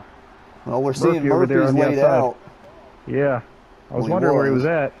 Oh! Well, we're seeing Murphy's laid out. Yeah. I was wondering where he was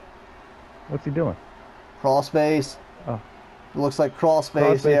at. What's he doing? Crossface. Oh. It looks like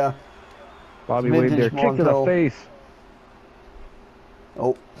crossface, yeah. Bobby Wade there. Kick to the face.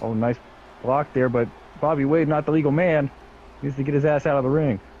 Oh, nice block there, but Bobby Wade, not the legal man, needs to get his ass out of the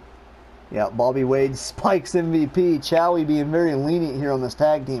ring. Yeah, Bobby Wade spikes MVP. Chowie being very lenient here on this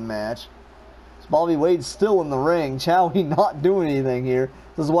tag team match. So Bobby Wade's still in the ring. Chowie not doing anything here.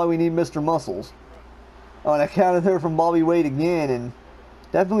 This is why we need Mr. Muscles. Oh, and I counted there from Bobby Wade again, and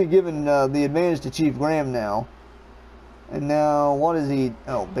definitely giving the advantage to Chief Graham now. And now, what is he?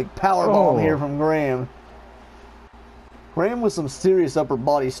 Oh, big power bomb here from Graham. Graham with some serious upper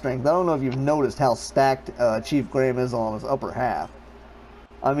body strength. I don't know if you've noticed how stacked Chief Graham is on his upper half.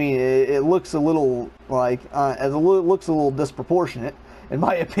 I mean, it looks a little like, looks a little disproportionate, in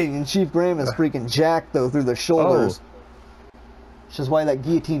my opinion. Chief Graham is freaking jacked though through the shoulders. Which is why that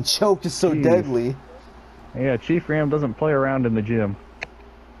guillotine choke is so deadly. Yeah, Chief Graham doesn't play around in the gym.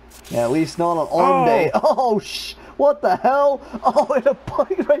 Yeah, at least not on arm day. Oh, what the hell? Oh, and a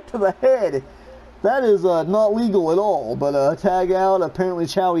bite right to the head. That is not legal at all, but tag out, apparently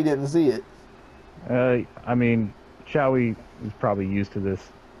Chowie didn't see it. I mean, Chowie is probably used to this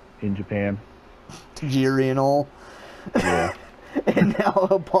in Japan. Tajiri and all. Yeah. And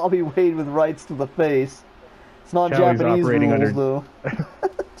now Bobby Wade with rights to the face. It's not Chowie's Japanese rules, under... though.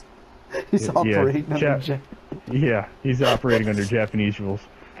 He's operating under... Yeah, he's operating under Japanese rules.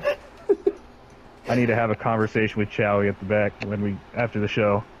 I need to have a conversation with Chowie at the back after the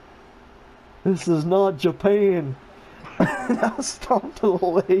show. This is not Japan. Now stomp to the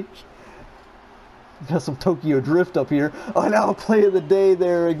leg. Got some Tokyo Drift up here. Oh, now play of the day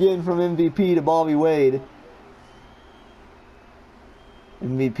there again from MVP to Bobby Wade.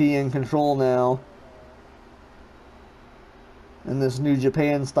 MVP in control now. In this New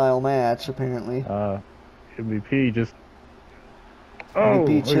Japan style match, apparently. MVP just...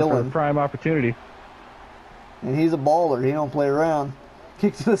 MVP chilling. Prime opportunity. And he's a baller. He don't play around.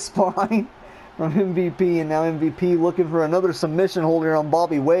 Kick to the spine from MVP, and now MVP looking for another submission hold here on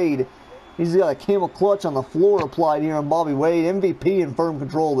Bobby Wade. He's got a camel clutch on the floor applied here on Bobby Wade. MVP in firm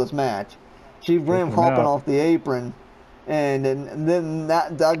control of this match. Chief Graham hopping off the apron. And then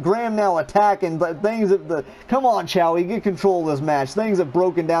that Graham now attacking, but things have come on, Chowie, get control of this match. Things have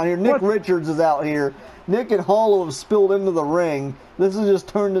broken down here. Nick Richards is out here. Nick and Hollow have spilled into the ring. This has just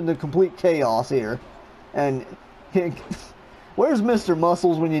turned into complete chaos here. And where's Mr.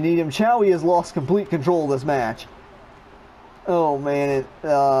 Muscles when you need him? Chowie has lost complete control of this match. Oh man,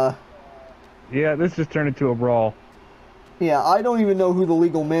 yeah, this just turned into a brawl. Yeah, I don't even know who the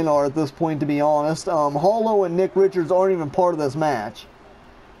legal men are at this point, to be honest. Hollow and Nick Richards aren't even part of this match.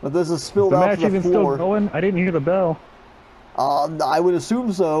 But this is spilled out to the floor. The match even still going? I didn't hear the bell. I would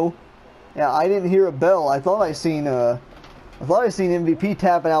assume so. Yeah, I didn't hear a bell. I thought I seen MVP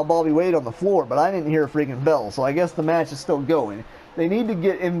tapping out Bobby Wade on the floor, but I didn't hear a freaking bell. So I guess the match is still going. They need to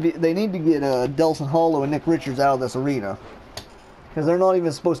get Delson Hollow and Nick Richards out of this arena, because they're not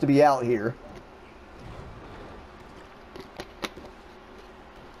even supposed to be out here.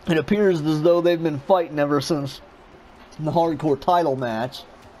 It appears as though they've been fighting ever since the hardcore title match,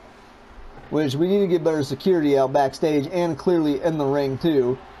 which we need to get better security out backstage and clearly in the ring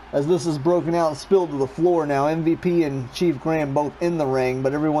too, as this is broken out and spilled to the floor now. MVP and Chief Graham both in the ring,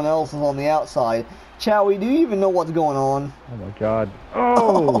 but everyone else is on the outside. Chowie, do you even know what's going on? Oh my god.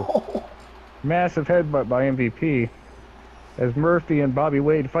 Oh! Massive headbutt by MVP, as Murphy and Bobby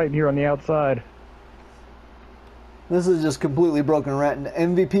Wade fighting here on the outside. This is just completely broken.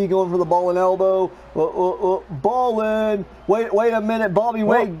 MVP going for the ball and elbow. Ball in. Wait a minute. Bobby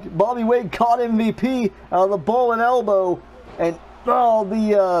Wade caught MVP out of the ball and elbow. And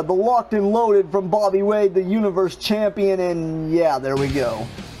the locked and loaded from Bobby Wade, the Universe Champion. And yeah, there we go.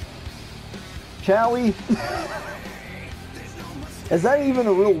 Chowie? Is that even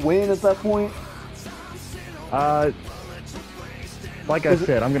a real win at that point? Like I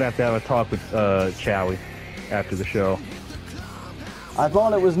said, I'm going to have a talk with Chowie after the show. I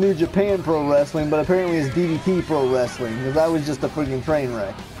thought it was New Japan Pro Wrestling, but apparently it's DDT Pro Wrestling, because that was just a freaking train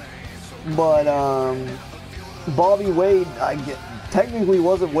wreck. But Bobby Wade, technically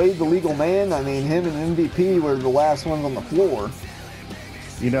wasn't Wade the legal man. I mean, him and MVP were the last ones on the floor.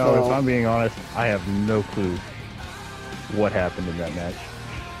 You know, so, if I'm being honest, I have no clue what happened in that match.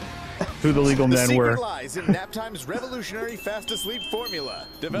 Who the legal men were. The secret lies in Naptime's revolutionary fast-asleep formula.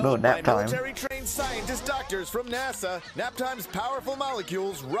 Developed by military-trained scientist doctors from NASA, Naptime's powerful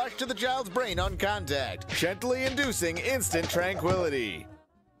molecules rush to the child's brain on contact, gently inducing instant tranquility.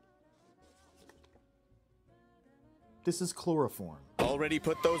 This is chloroform. Already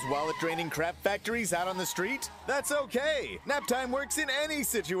put those wallet-draining crap factories out on the street? That's okay. Naptime works in any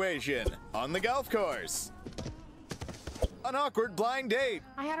situation. On the golf course. An awkward blind date.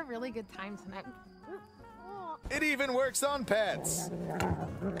 I had a really good time tonight. It even works on pets.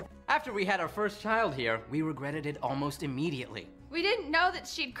 After we had our first child here, we regretted it almost immediately. We didn't know that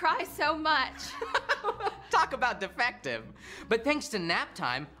she'd cry so much. Talk about defective. But thanks to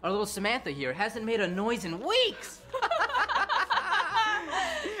Naptime, our little Samantha here hasn't made a noise in weeks.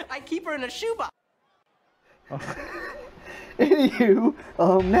 I keep her in a shoebox. Anywho,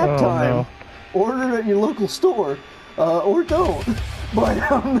 Naptime. Order it at your local store. Or don't. But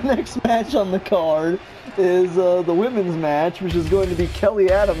the next match on the card is the women's match, which is going to be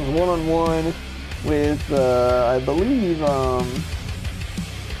Kelly Adams one-on-one with, I believe,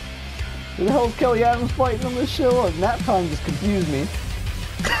 who the hell is Kelly Adams fighting on this show? That time just confused me.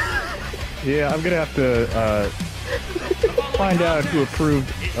 Yeah, I'm going to have to find out who approved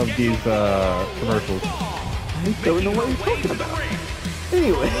of these commercials. I don't know what he's talking about.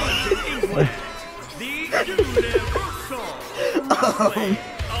 Anyway.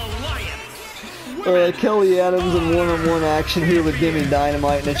 Kelly Adams in one-on-one action here with Demi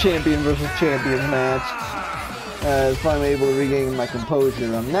Dynamite in a champion versus champions match. Finally able to regain my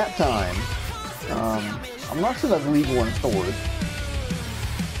composure on that time. I'm not sure that's legal in stores.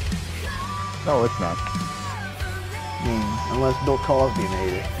 No, it's not. Unless Bill Cosby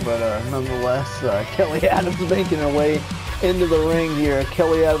made it. But nonetheless, Kelly Adams making her way into the ring here.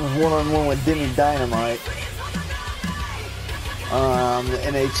 Kelly Adams one-on-one with Demi Dynamite.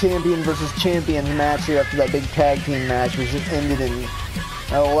 In a champion versus champions match here after that big tag team match, which just ended in,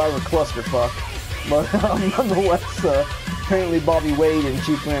 oh, well, that was a clusterfuck. But nonetheless, apparently Bobby Wade and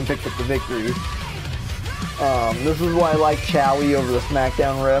Chief Ram picked up the victory. This is why I like Chowie over the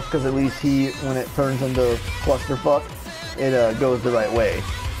SmackDown ref, because at least when it turns into clusterfuck, it goes the right way.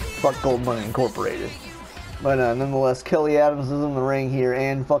 Fuck Gold Money Incorporated. But nonetheless, Kelly Adams is in the ring here,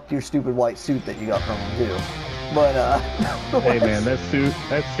 and fuck your stupid white suit that you got from him too. But hey man, that suit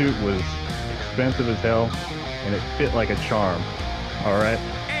was expensive as hell, and it fit like a charm. All right.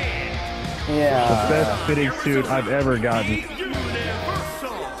 Yeah. The best fitting suit I've ever gotten.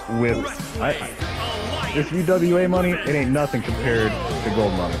 With this UWA money, it ain't nothing compared to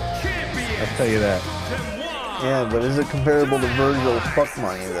Gold Money. I'll tell you that. Yeah, but is it comparable to Virgil's fuck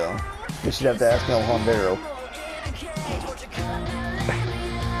money though? We should have to ask El Hondero.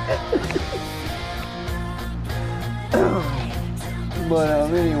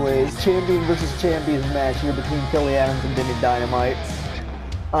 But anyways, champion versus champions match here between Kelly Adams and Demi Dynamite.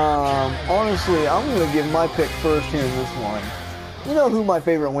 Honestly, I'm gonna give my pick first here in this one. You know who my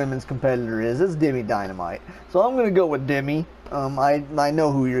favorite women's competitor is? It's Demi Dynamite. So I'm gonna go with Demi. I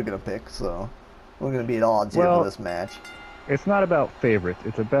know who you're gonna pick, so we're gonna be at odds here for this match. It's not about favorites.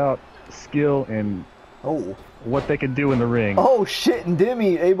 It's about skill and what they can do in the ring. Oh shit! And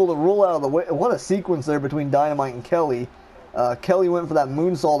Demi able to roll out of the way. What a sequence there between Dynamite and Kelly. Kelly went for that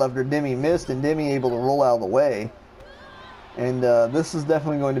moonsault after Demi missed, and Demi able to roll out of the way. And this is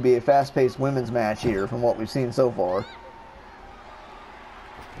definitely going to be a fast-paced women's match here, from what we've seen so far.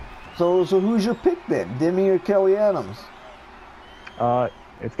 So who's your pick then, Demi or Kelly Adams?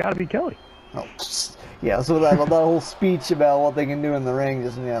 It's got to be Kelly. Oh, yeah. So that whole speech about what they can do in the ring,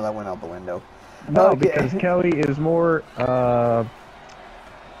 that went out the window. No, okay. Because Kelly is more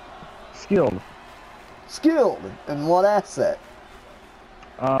skilled. Skilled in what asset?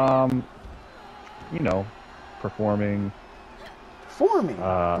 You know, performing.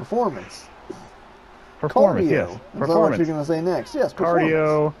 Performance. Performance, cardio. yes. Is Performance. that what you're gonna say next? Yes, performance.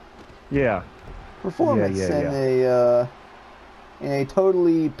 Cardio. Yeah. Performance in a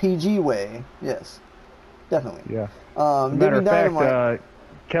totally PG way. Yes, definitely. Yeah. Matter of fact,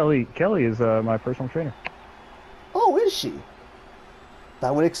 Kelly is my personal trainer. Oh, is she?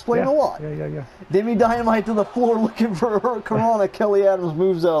 That would explain a lot. Yeah. Demi Dynamite to the floor looking for her Corona. Kelly Adams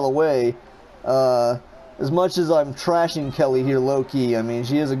moves out of the way. As much as I'm trashing Kelly here low-key, I mean,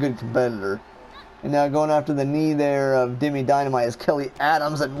 she is a good competitor. And now going after the knee there of Demi Dynamite is Kelly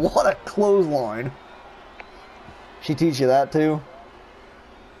Adams, and what a clothesline. She teach you that too?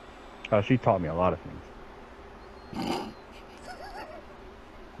 She taught me a lot of things.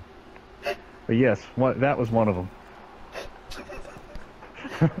 But yes, that was one of them.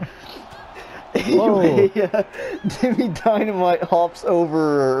 Anyway, Demi Dynamite hops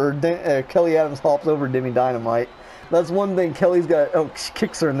over, or Kelly Adams hops over Demi Dynamite. That's one thing Kelly's got. Oh, she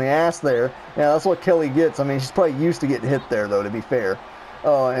kicks her in the ass there. Yeah, that's what Kelly gets. I mean, she's probably used to getting hit there, though, to be fair.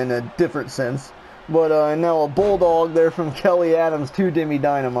 In a different sense. But now a bulldog there from Kelly Adams to Demi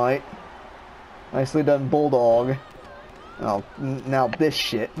Dynamite. Nicely done, bulldog. Oh, now this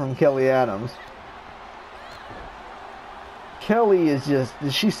shit from Kelly Adams. Kelly is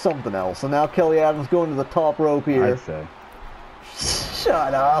she's something else. And now Kelly Adams going to the top rope here. I'd say.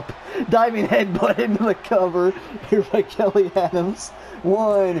 Shut up. Diving headbutt into the cover here by Kelly Adams.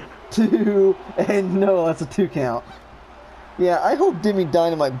 1, 2, and no, that's a 2 count. Yeah, I hope Demi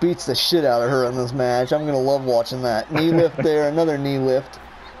Dynamite beats the shit out of her in this match. I'm going to love watching that. Knee lift there, another knee lift.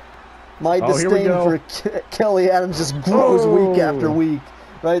 My disdain for Kelly Adams just grows week after week.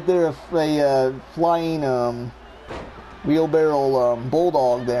 Right there, a flying wheelbarrow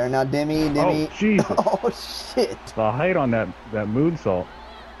bulldog there. Now Demi. Oh, Jesus. Oh, shit. The height on that moonsault.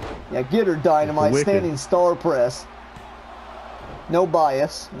 Yeah, get her, Dynamite. Standing star press. No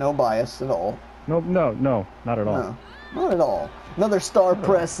bias at all. No, not at all. No, not at all. Another star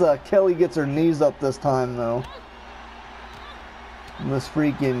press. Kelly gets her knees up this time, though. And this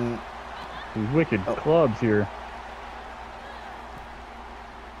freaking... These wicked clubs here.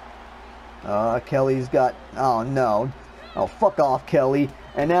 Kelly's got... Oh, no. Oh, fuck off, Kelly.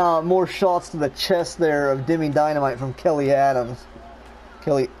 And now more shots to the chest there of Demi Dynamite from Kelly Adams.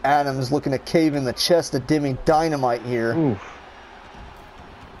 Kelly Adams looking to cave in the chest of Demi Dynamite here. Oof.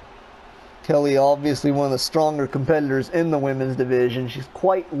 Kelly, obviously one of the stronger competitors in the women's division. She's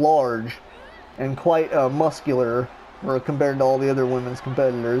quite large and quite muscular compared to all the other women's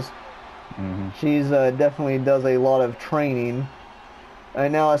competitors. Mm-hmm. She's definitely does a lot of training.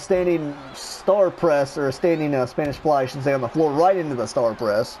 And now a standing star press, or a standing Spanish fly, I should say, on the floor right into the star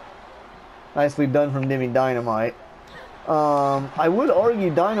press. Nicely done from Demi Dynamite. I would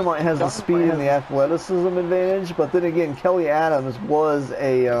argue Dynamite has the speed and the athleticism advantage, but then again, Kelly Adams was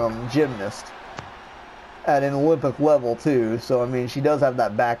a gymnast. at an Olympic level too. So I mean, she does have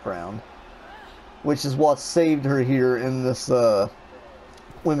that background, which is what saved her here in this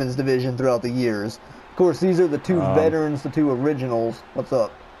women's division throughout the years. Of course, these are the two veterans, the two originals. What's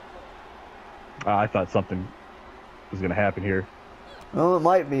up? I thought something was going to happen here. Well, it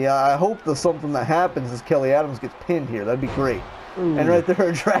might be. I hope the something that happens is Kelly Adams gets pinned here. That'd be great. Ooh. And right there,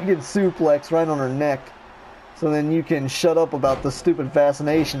 a dragon suplex right on her neck. So then you can shut up about the stupid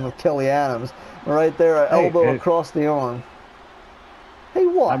fascination with Kelly Adams. Right there, an elbow across the arm. Hey,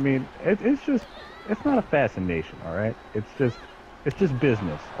 what? I mean, it's not a fascination, all right? It's just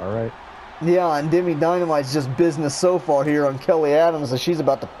business, all right? Yeah, and Demi Dynamite's just business so far here on Kelly Adams, as she's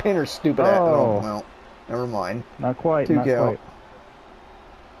about to pin her stupid ass. Oh, well, never mind. Not quite, Two not count. quite.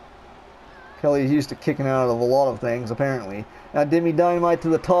 Kelly's used to kicking out of a lot of things, apparently. Now Demi Dynamite to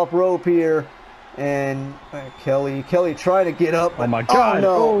the top rope here, and Kelly trying to get up. Oh my God!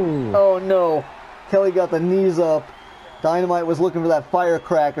 Oh no! Kelly got the knees up. Dynamite was looking for that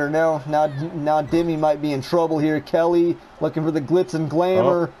firecracker. Now Demi might be in trouble here. Kelly looking for the glitz and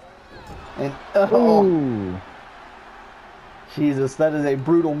glamour. And Jesus, that is a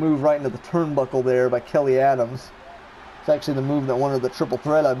brutal move right into the turnbuckle there by Kelly Adams. It's actually the move that won her the triple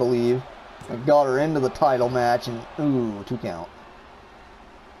threat, I believe. It got her into the title match, and ooh, 2 count.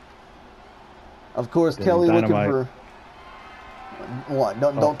 Of course, Kelly looking for what?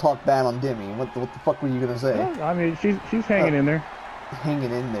 Don't talk bad on Demi. What the fuck were you gonna say? Well, I mean, she's hanging in there.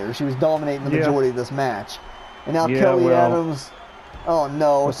 Hanging in there. She was dominating the majority of this match, and now Kelly Adams. Oh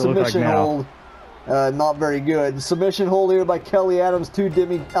no, submission hold. Not very good. Submission hold here by Kelly Adams to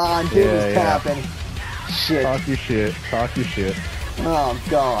Demi. Demi's tapping. Shit. Talk your shit. Talk your shit. Oh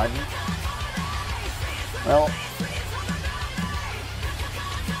God. Well,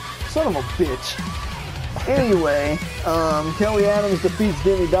 son of a bitch. Anyway, Kelly Adams defeats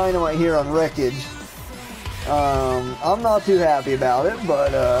Demi Dynamite here on Wreckage. I'm not too happy about it,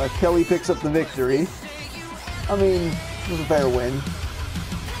 but Kelly picks up the victory. I mean, it was a fair win.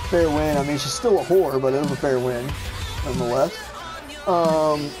 Fair win. I mean, she's still a whore, but it was a fair win, nonetheless.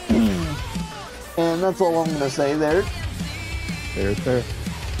 And that's all I'm going to say there. Fair. Fair.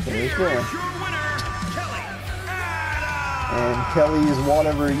 And Kelly is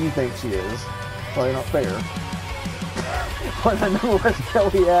whatever you think she is. Probably not fair. But nonetheless,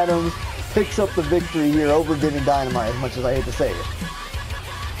 Kelly Adams picks up the victory here over Demi Dynamite, as much as I hate to say it.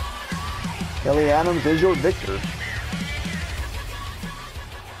 Kelly Adams is your victor.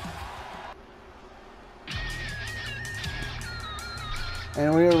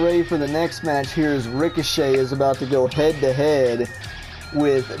 And we are ready for the next match here, as Ricochet is about to go head-to-head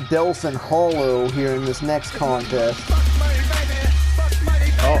with Delson Hollow here in this next contest.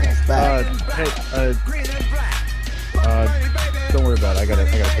 Don't worry about it. I gotta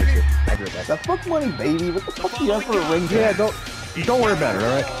take it. I'll be right back. The fuck money, baby. What the fuck do you have for a ring? Yeah, don't worry about it,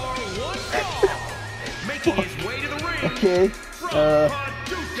 alright? Okay.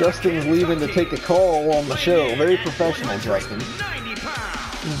 Justin's leaving to take a call on the show. Very professional, Justin.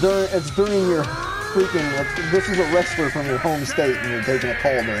 It's during your freaking... This is a wrestler from your home state and you're taking a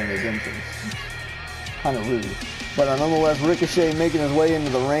call during his entrance. Kind of rude. But nonetheless, Ricochet making his way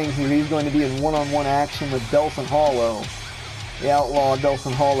into the ring here. He's going to be in one-on-one action with Delson Hollow. The Outlaw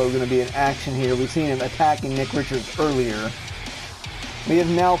Delson Hollow going to be in action here. We've seen him attacking Nick Richards earlier. We have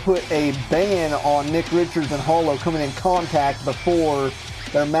now put a ban on Nick Richards and Hollow coming in contact before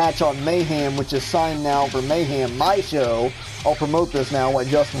their match on Mayhem, which is signed now for Mayhem, my show. I'll promote this now while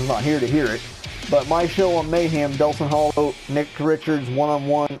Justin's not here to hear it. But my show on Mayhem, Delson Hollow, Nick Richards,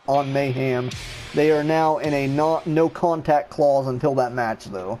 one-on-one on Mayhem. They are now in a no contact clause until that match,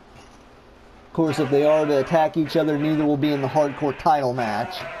 though. Of course, if they are to attack each other, neither will be in the hardcore title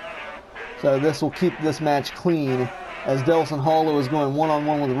match. So this will keep this match clean, as Delson Hollow is going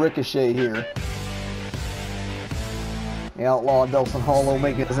one-on-one with Ricochet here. The Outlaw Delson Hollow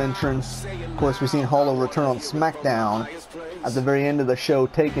making his entrance. Of course, we've seen Hollow return on SmackDown at the very end of the show,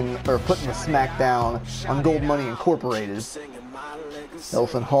 putting the SmackDown on Gold Money Incorporated.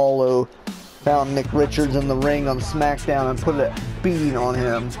 Delson Hollow found Nick Richards in the ring on SmackDown and put a beating on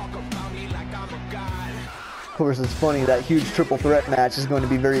him. Of course, it's funny, that huge triple threat match is going to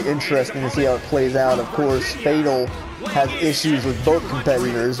be very interesting to see how it plays out. Of course, Fatal has issues with both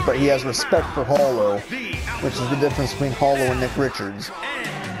competitors, but he has respect for Hollow, which is the difference between Hollow and Nick Richards.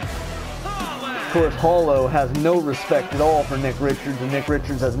 Of course, Hollow has no respect at all for Nick Richards, and Nick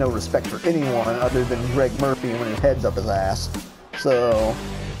Richards has no respect for anyone other than Greg Murphy when his head's up his ass. So,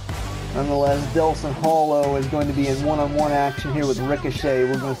 nonetheless, Delson Hollow is going to be in one-on-one action here with Ricochet.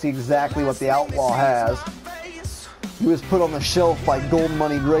 We're going to see exactly what the Outlaw has. He was put on the shelf by Gold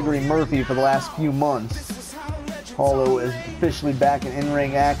Money Gregory Murphy for the last few months. Hollow is officially back in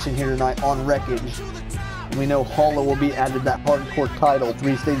in-ring action here tonight on Wreckage. We know Hollow will be added that hardcore title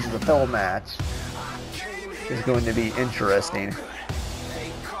 3 Stages of Hell match. It's going to be interesting.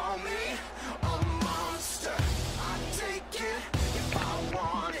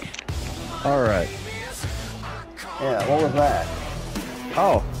 All right. Yeah, what was that?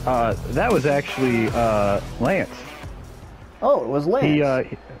 Oh, that was actually Lance. Oh, it was Lance.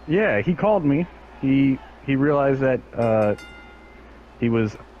 He called me. He realized that he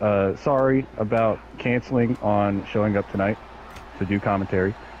was sorry about canceling on showing up tonight to do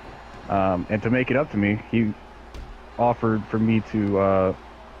commentary, and to make it up to me, he offered for me to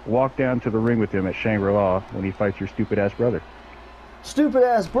walk down to the ring with him at Shangri-La when he fights your stupid-ass brother.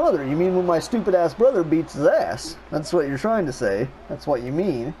 Stupid-ass brother? You mean when my stupid-ass brother beats his ass? That's what you're trying to say. That's what you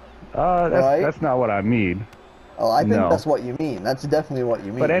mean. Right? That's not what I mean. Oh, I think that's what you mean. That's definitely what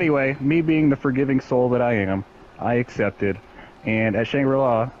you mean. But anyway, me being the forgiving soul that I am, I accepted. And at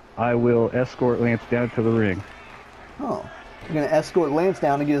Shangri-La, I will escort Lance down to the ring. Oh, you're going to escort Lance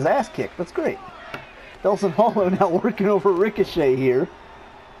down to get his ass kicked. That's great. Delson Hollow now working over Ricochet here.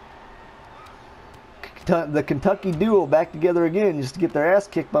 The Kentucky duo back together again just to get their ass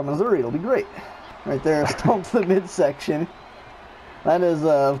kicked by Missouri. It'll be great. Right there, stomp to the midsection. That is,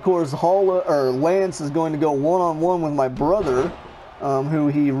 of course, Lance is going to go one-on-one with my brother, who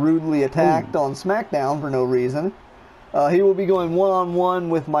he rudely attacked on SmackDown for no reason. He will be going one-on-one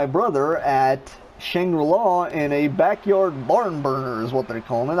with my brother at Shangri-La in a backyard barn burner is what they're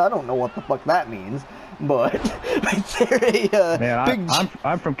calling it. I don't know what the fuck that means, but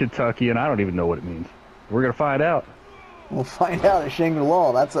I'm from Kentucky and I don't even know what it means. We're gonna find out. We'll find out at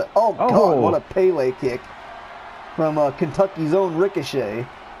Shangri-La. That's a God, what a Pele kick from Kentucky's own Ricochet.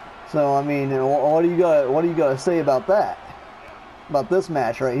 So I mean, what do you got to say about that? About this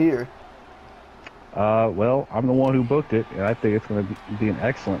match right here? Well, I'm the one who booked it, and I think it's going to be an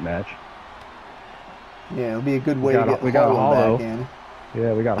excellent match. Yeah, it'll be a good way to get Hollow back in.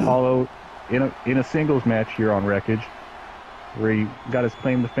 Yeah, we got Hollow in a singles match here on Wreckage, where he got his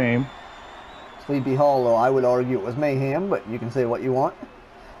claim to fame. Sleepy Hollow, I would argue it was Mayhem, but you can say what you want.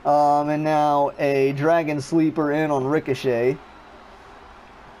 And now a Dragon Sleeper in on Ricochet.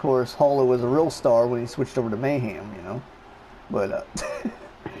 Of course, Hollow was a real star when he switched over to Mayhem, you know. But,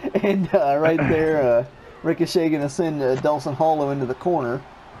 and right there, Ricochet going to send Delson Hollow into the corner.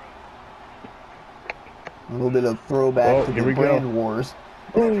 A little bit of throwback to the Brand Wars.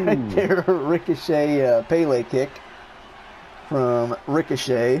 Right there, Ricochet Pele kick from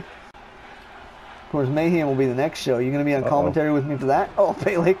Ricochet. Of course, Mayhem will be the next show. You going to be on commentary with me for that? Oh,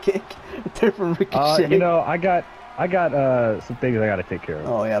 Pele kick. They're from Ricochet. You know, I got some things I got to take care of.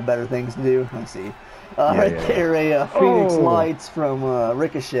 Oh, yeah, better things to do. I see. There, a Phoenix Lights from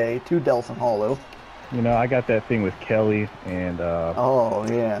Ricochet to Delson Hollow. You know, I got that thing with Kelly and... oh,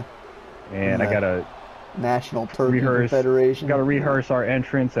 yeah. And I got to... National Turkey Confederation. Got to rehearse our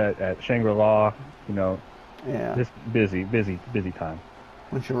entrance at Shangri-La. You know, yeah. Just busy time.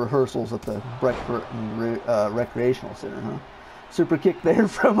 Bunch of rehearsals at the recreational center, huh? Super kick there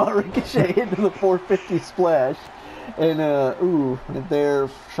from Ricochet into the 450 splash. And, right there,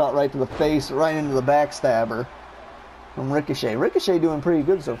 shot right to the face, right into the backstabber from Ricochet. Ricochet doing pretty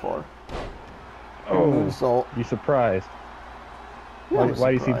good so far. Oh, you surprised? Yeah,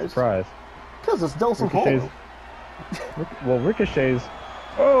 why do you seem surprised? Because it's Delson Hollow. Well, Ricochet's...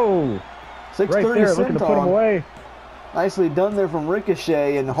 Oh! 630 right there, looking to put him away. Nicely done there from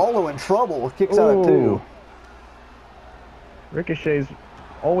Ricochet, and Hollow in trouble. Kicks out at 2. Ricochet's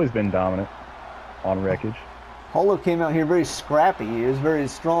always been dominant on Wreckage. Hollow came out here very scrappy. He was very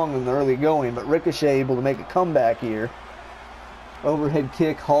strong in the early going, but Ricochet able to make a comeback here. Overhead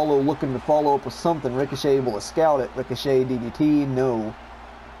kick, Hollow looking to follow up with something. Ricochet able to scout it. Ricochet DDT, no.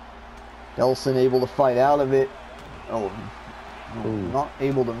 Delson able to fight out of it. Not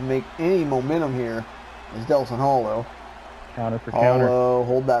able to make any momentum here is Delson Hollow. Counter for counter. Hollow,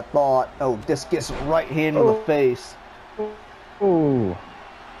 hold that thought. Oh, discus right hand in the face. Ooh.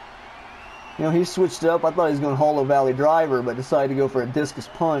 You know, he switched it up. I thought he was going Hollow Valley Driver, but decided to go for a discus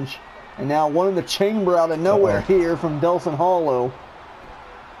punch. And now one in the chamber out of nowhere here from Delson Hollow.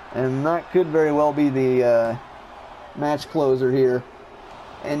 And that could very well be the match closer here.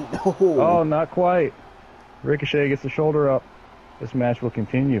 And oh, not quite. Ricochet gets the shoulder up. This match will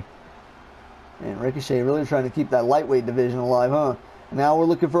continue. And Ricochet really trying to keep that lightweight division alive, huh? Now we're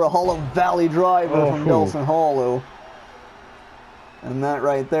looking for a Hollow Valley Driver from Delson Hollow. And that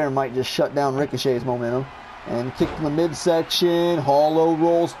right there might just shut down Ricochet's momentum. And kick to the midsection. Hollow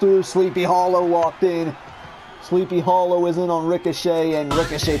rolls through. Sleepy Hollow locked in. Sleepy Hollow is in on Ricochet, and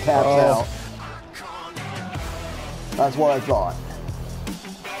Ricochet taps out. That's what I thought.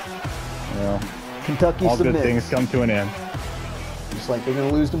 Well, Kentucky all submits. good things come to an end. Just like they're going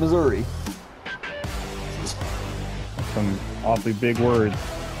to lose to Missouri. Some awfully big words.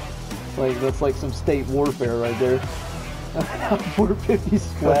 That's like some state warfare right there. 450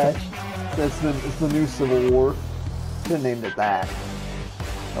 splash. It's the new Civil War. Should have named it that.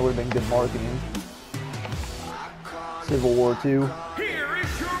 That would have been good marketing. Civil War 2. Here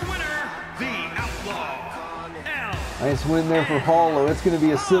is your winner, the Outlaw. Nice win there for Hollow. It's going to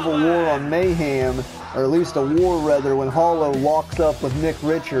be a civil war on Mayhem, or at least a war rather, when Hollow locks up with Nick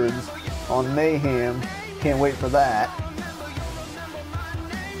Richards on Mayhem. Can't wait for that.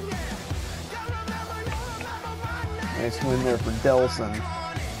 Nice win there for Delson.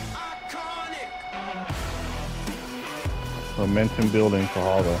 Momentum building for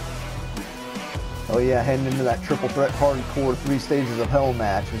Hollow. Oh yeah, heading into that triple threat hardcore 3 stages of hell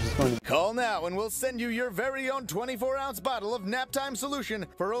match, which is going to Call now and we'll send you your very own 24-ounce bottle of Naptime Solution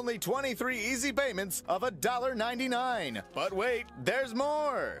for only 23 easy payments of $1.99. But wait, there's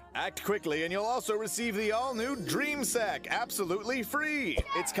more! Act quickly and you'll also receive the all-new Dream Sack absolutely free.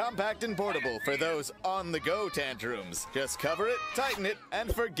 It's compact and portable for those on-the-go tantrums. Just cover it, tighten it,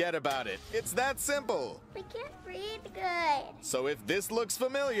 and forget about it. It's that simple. We can't breathe good. So if this looks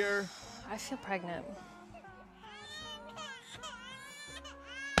familiar... I feel pregnant.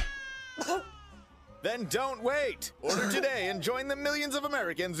 Then don't wait! Order today and join the millions of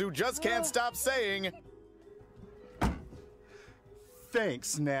Americans who just can't stop saying...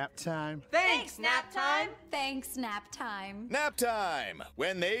 Thanks, Nap Time. Thanks, Nap Time. Thanks, Nap Time. Nap Time!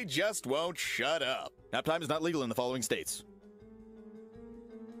 When they just won't shut up. Nap Time is not legal in the following states.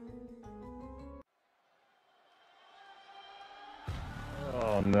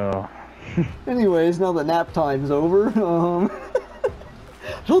 Oh no. Anyways, now that nap time's over, I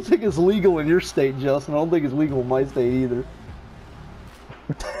don't think it's legal in your state, Justin. I don't think it's legal in my state either.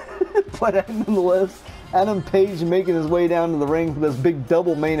 But nonetheless, Adam Paige making his way down to the ring for this big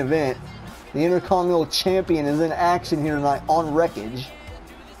double main event. The Intercontinental Champion is in action here tonight on Wreckage.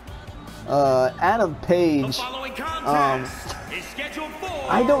 Adam Paige,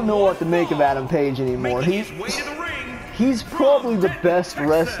 I don't know what to make of Adam Paige anymore. He's probably the best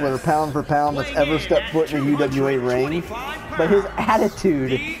wrestler, pound for pound, that's ever stepped foot in a UWA ring. But his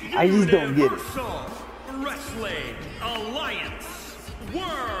attitude, I just don't get it. Wrestling Alliance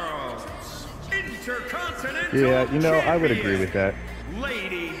Worlds Intercontinental Yeah, you know, I would agree with that.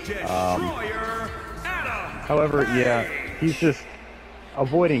 Lady Destroyer Adam. However, yeah, he's just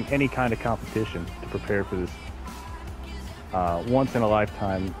avoiding any kind of competition to prepare for this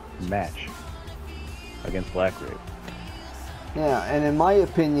once-in-a-lifetime match against Blackgrave. Yeah, and in my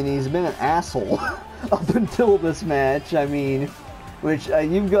opinion, he's been an asshole up until this match. I mean, which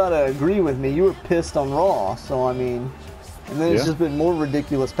you've got to agree with me. You were pissed on Raw, so I mean, and then it's just been more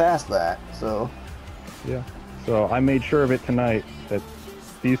ridiculous past that. So yeah, so I made sure of it tonight that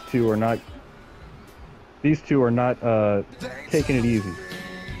these two are not taking it easy.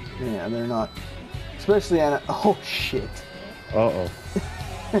 Yeah, they're not, especially on. Oh shit. Uh-oh.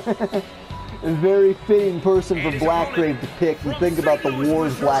 A very fitting person for Blackgrave to pick. You think about the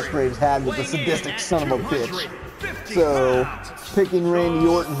wars Blackgrave's had with the sadistic son of a bitch. So, picking Randy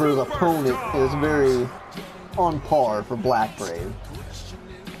Orton for his opponent is very on par for Blackgrave.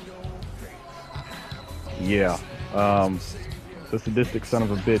 Yeah. The sadistic son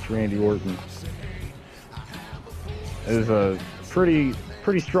of a bitch, Randy Orton, is a pretty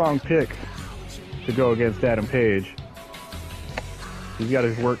strong pick to go against Adam Paige. He's got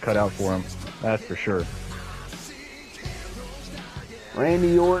his work cut out for him. That's for sure.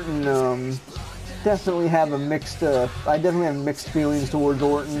 Randy Orton, definitely have a mixed, I definitely have mixed feelings towards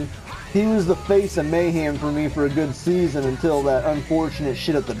Orton. He was the face of Mayhem for me for a good season until that unfortunate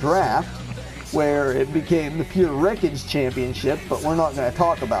shit at the draft, where it became the pure Wreckage Championship, but we're not going to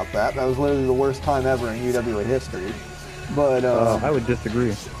talk about that. That was literally the worst time ever in UWA history. But, I would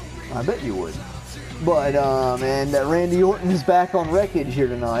disagree. I bet you would. But, and Randy Orton is back on Wreckage here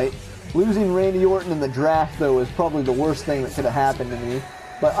tonight. Losing Randy Orton in the draft, though, is probably the worst thing that could have happened to me.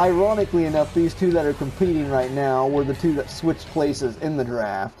 But ironically enough, these two that are competing right now were the two that switched places in the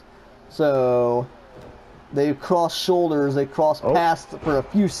draft. So, they crossed shoulders, they crossed paths for a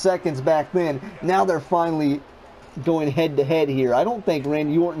few seconds back then. Now they're finally going head-to-head here. I don't think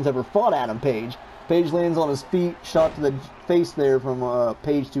Randy Orton's ever fought Adam Paige. Paige lands on his feet, shot to the face there from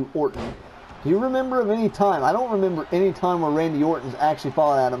Paige to Orton. Do you remember of any time? I don't remember any time where Randy Orton's actually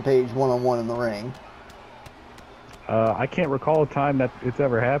fought Adam Paige one-on-one in the ring. I can't recall a time that it's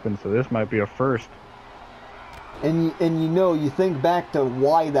ever happened, so this might be a first. And you know, you think back to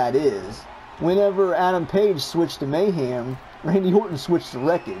why that is. whenever Adam Page switched to Mayhem, Randy Orton switched to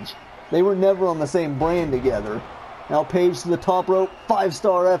Wreckage. They were never on the same brand together. Now Page to the top rope,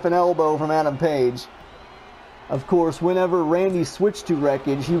 5-star F and elbow from Adam Page. Of course, whenever Randy switched to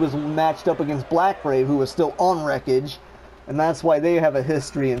Wreckage, he was matched up against Blackgrave, who was still on Wreckage, and that's why they have a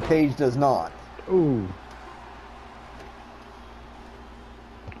history and Page does not. Ooh.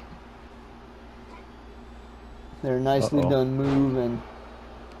 They're nicely done move, and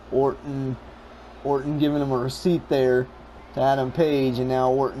Orton giving him a receipt there to Adam Page, and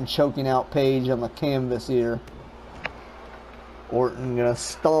now Orton choking out Page on the canvas here. Orton gonna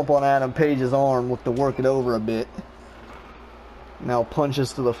stomp on Adam Page's arm, look to work it over a bit. Now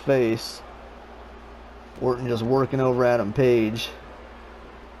punches to the face. Orton just working over Adam Page.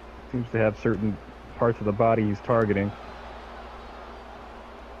 Seems to have certain parts of the body he's targeting.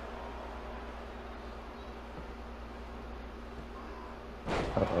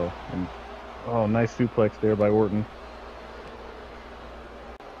 Uh-oh. And, oh, nice suplex there by Orton.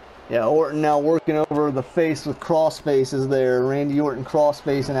 Yeah, Orton now working over the face with cross faces there. Randy Orton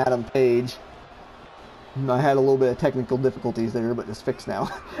crossface and Adam Page. I had a little bit of technical difficulties there, but it's fixed now.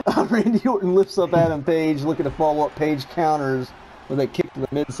 Randy Orton lifts up Adam Page, looking to follow up Page counters with a kick to the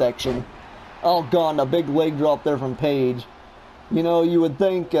midsection. Oh, God, a big leg drop there from Page. You know, you would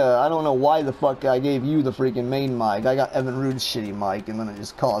think, I don't know why the fuck I gave you the freaking main mic. I got Evan Rude's shitty mic, and then it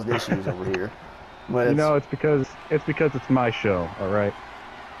just caused issues over here. But you know, it's because it's my show, all right?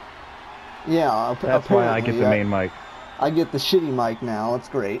 Yeah, that's why I get the main mic. I get the shitty mic now. That's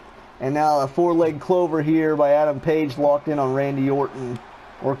great. And now a 4-leg clover here by Adam Page, locked in on Randy Orton,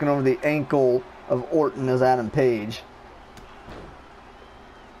 working over the ankle of Orton as Adam Page.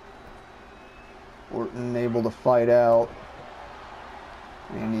 Orton able to fight out.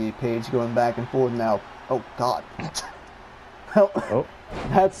 Randy Page going back and forth now. Oh God. Well,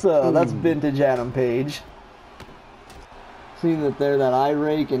 that's vintage Adam Page. Seeing that there, that eye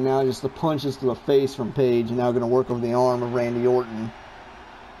rake, and now just the punches to the face from Page, and now going to work over the arm of Randy Orton.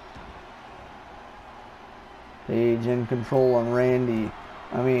 Page in control on Randy.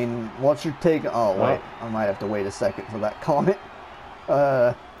 I mean, what's your take? Oh, wait. I might have to wait a second for that comment.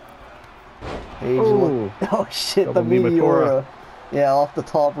 Page oh shit, Double the Meteora. Yeah, off the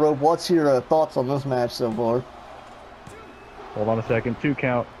top rope. What's your thoughts on this match so far? Hold on a second. 2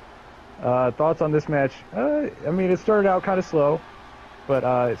 count. Thoughts on this match? I mean, it started out kind of slow,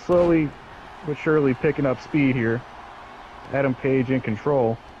 but slowly but surely picking up speed here. Adam Page in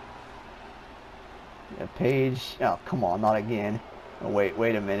control. Yeah, Page. Oh, come on, not again. Oh,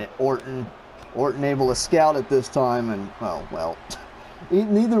 wait a minute. Orton able to scout it this time, and oh well.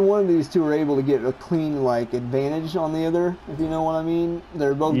 Neither one of these two are able to get a clean advantage on the other, if you know what I mean.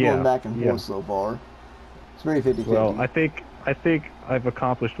 They're both going back and forth so far. It's very 50-50. Well, I think I've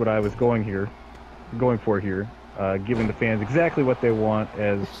accomplished what I was going for here, giving the fans exactly what they want,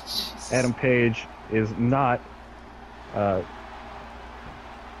 as Adam Page is not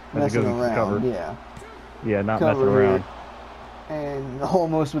messing around. Yeah, not messing around. And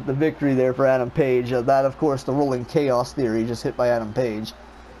almost with the victory there for Adam Page. That, of course, the rolling chaos theory just hit by Adam Page.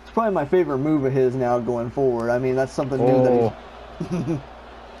 It's probably my favorite move of his now going forward. I mean, that's something new that he's...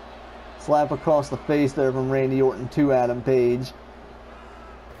 Slap across the face there from Randy Orton to Adam Page.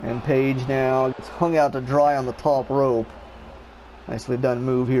 And Page now gets hung out to dry on the top rope. Nicely done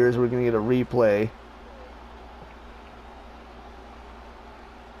move here as we're going to get a replay.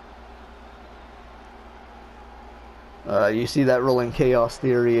 You see that rolling chaos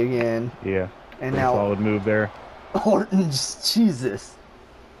theory again. Yeah. And now solid move there. Orton, Jesus.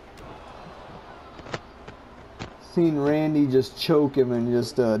 Seen Randy just choke him and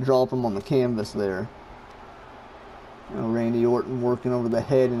just drop him on the canvas there. Now Randy Orton working over the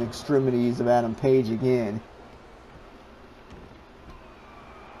head and extremities of Adam Page again.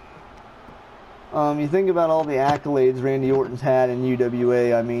 You think about all the accolades Randy Orton's had in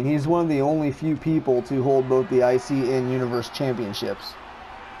UWA. I mean, he's one of the only few people to hold both the IC and Universe Championships.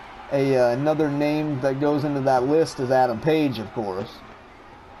 Another name that goes into that list is Adam Page, of course.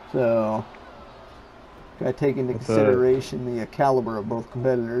 So, gotta take into consideration the caliber of both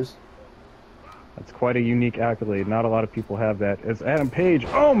competitors. That's quite a unique accolade. Not a lot of people have that. It's Adam Page.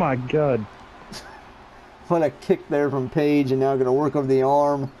 Oh my God! What a kick there from Page, and now gonna work over the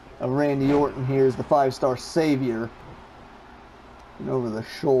arm of Randy Orton here as the 5-star savior. And over the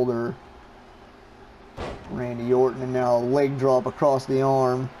shoulder, Randy Orton, and now a leg drop across the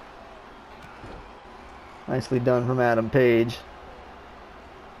arm. Nicely done from Adam Page.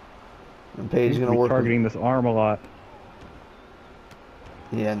 And Page gonna work targeting this arm a lot.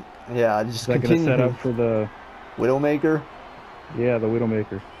 Yeah, just is that gonna set up for the Widowmaker? Yeah, the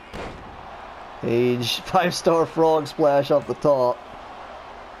Widowmaker. Paige, 5-star frog splash off the top.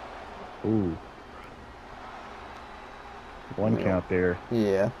 Ooh. One count there.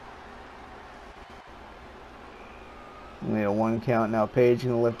 Yeah. We had a 1 count. Now Paige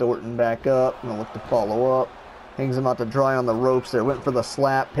gonna lift Orton back up. Gonna look to follow up. Things about to dry on the ropes there. Went for the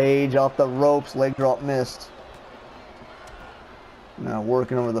slap. Paige off the ropes. Leg drop missed. Now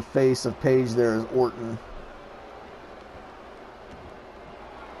working over the face of Paige there is Orton.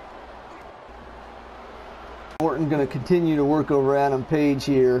 Orton going to continue to work over Adam Paige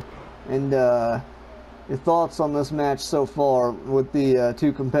here. And your thoughts on this match so far with the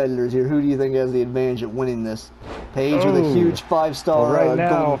two competitors here? Who do you think has the advantage at winning this? Paige with a huge 5-star right now,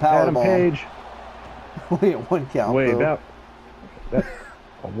 golden power Adam bomb. Page. Wait, 1 count. Wait, though. that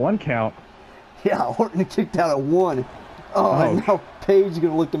a 1 count. Yeah, Orton kicked out at 1. Oh, and now Paige is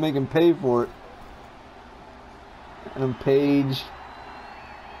going to look to make him pay for it. Adam Paige.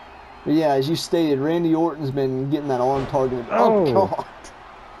 But yeah, as you stated, Randy Orton's been getting that arm targeted. Oh, God.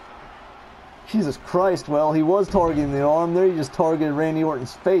 Jesus Christ. Well, he was targeting the arm. There he just targeted Randy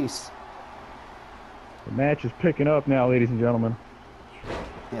Orton's face. The match is picking up now, ladies and gentlemen.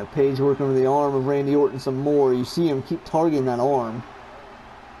 Yeah, Paige working over the arm of Randy Orton some more. You see him keep targeting that arm.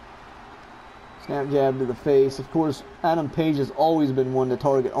 Snap jab to the face. Of course, Adam Paige has always been one to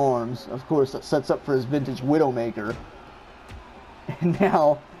target arms. Of course, that sets up for his vintage Widowmaker. And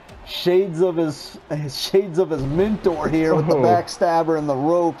now, shades of his mentor here with the backstabber and the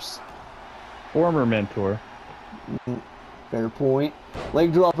ropes. Former mentor. Fair point.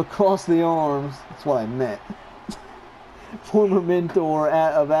 Leg drop across the arms. That's what I meant. Former mentor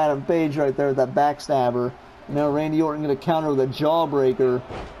of Adam Paige right there with that backstabber. Now Randy Orton going to counter with a jawbreaker.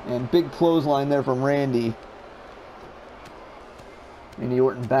 And big clothesline there from Randy. Randy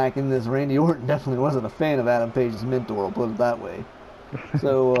Orton back in this. Randy Orton definitely wasn't a fan of Adam Page's mentor, I'll put it that way.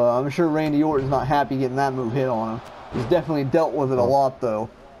 So I'm sure Randy Orton's not happy getting that move hit on him. He's definitely dealt with it a lot though.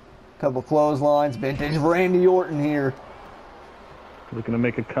 Couple clotheslines. Vintage Randy Orton here. Looking to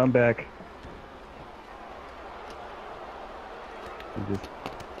make a comeback. He just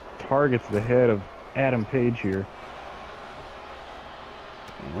targets the head of Adam Paige here.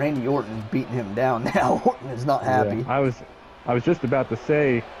 Randy Orton's beating him down now. Orton is not happy. Yeah, I was just about to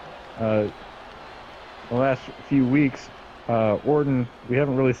say, the last few weeks, Orton, we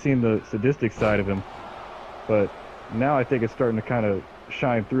haven't really seen the sadistic side of him, but now I think it's starting to kind of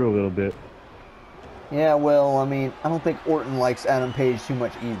shine through a little bit. Yeah, well, I mean, I don't think Orton likes Adam Paige too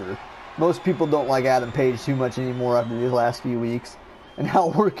much either. Most people don't like Adam Paige too much anymore after these last few weeks. And now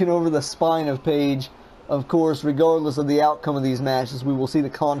working over the spine of Paige, of course, regardless of the outcome of these matches, we will see the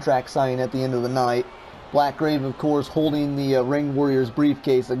contract signing at the end of the night. Blackgrave, of course, holding the Ring Warriors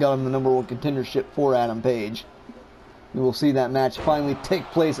briefcase that got him the #1 contendership for Adam Paige. We will see that match finally take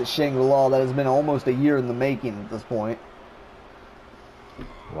place at Shangri-La. That has been almost a year in the making at this point.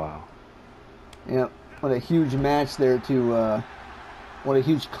 Wow. Yep, what a huge match there to, what a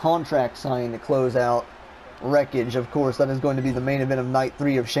huge contract signing to close out Wreckage. Of course, that is going to be the main event of Night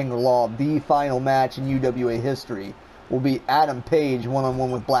 3 of Shangri-La. The final match in UWA history will be Adam Paige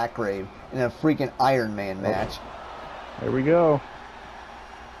one-on-one with Blackgrave in a freaking Iron Man match. There we go.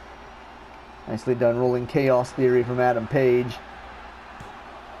 Nicely done, rolling Chaos Theory from Adam Paige.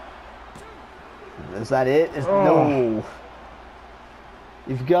 Is that it? No.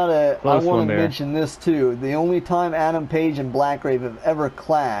 You've got to, I want to mention this too. The only time Adam Paige and Blackgrave have ever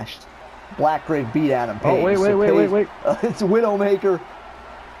clashed, Blackgrave beat Adam Paige. Oh, wait. It's Widowmaker.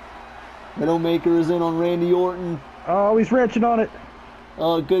 Widowmaker is in on Randy Orton. Oh, he's wrenching on it.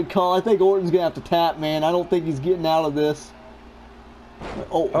 Oh, good call. I think Orton's going to have to tap, man. I don't think he's getting out of this.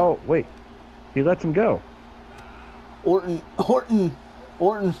 Oh, wait. He lets him go. Orton fighting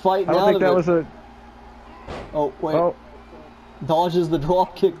out of it. I don't think that was a... Oh, wait. Dodges the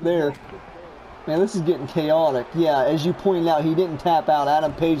drop kick there. Man, this is getting chaotic. Yeah, as you pointed out, he didn't tap out.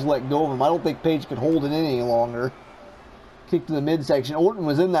 Adam Paige let go of him. I don't think Paige could hold it in any longer. Kick to the midsection. Orton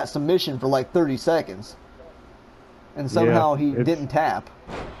was in that submission for like 30 seconds. And somehow he didn't tap.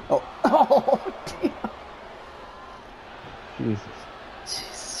 Oh, damn. Jesus.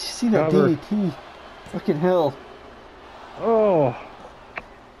 Jeez, you see that DDT? Fucking hell. Oh.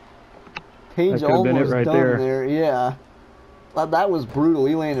 Paige almost done there. Yeah. That was brutal.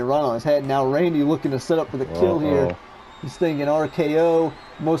 He landed right on his head. Now Randy looking to set up for the kill here. He's thinking RKO,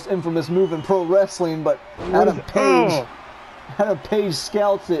 most infamous move in pro wrestling, but Adam Paige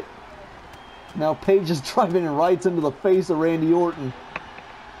scouts it. Now Paige is driving it right into the face of Randy Orton.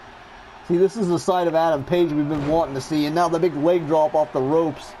 See, this is the side of Adam Paige we've been wanting to see, and now the big leg drop off the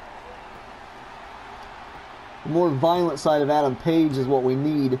ropes. The more violent side of Adam Paige is what we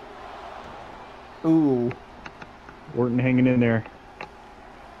need. Ooh. Orton hanging in there.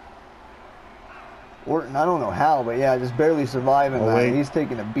 Orton, I don't know how, but yeah, just barely surviving that. Wait. He's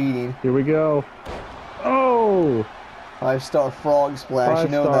taking a beating. Here we go. Oh! 5-star frog splash. You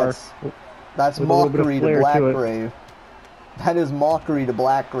know that's with a little bit of mockery to flair to it. Blackgrave. That is mockery to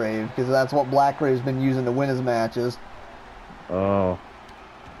Blackgrave, because that's what Blackgrave's been using to win his matches. Oh.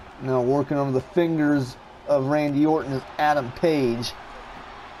 Now working over the fingers of Randy Orton is Adam Paige.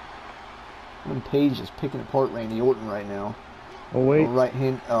 Adam Paige is picking apart Randy Orton right now. Oh wait. Right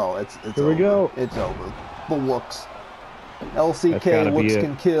hand. Oh, it's Here over. we go. It's over. The looks. That's LCK gotta be looks it.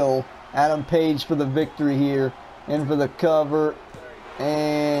 can kill. Adam Paige for the victory here. In for the cover.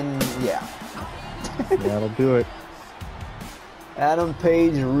 And yeah. That'll do it. Adam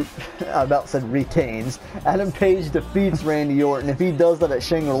Paige, I about said retains. Adam Paige defeats Randy Orton. If he does that at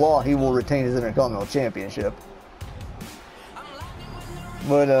Shangri-La, he will retain his Intercontinental Championship.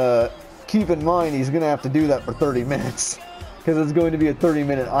 But keep in mind, he's going to have to do that for 30 minutes. Because it's going to be a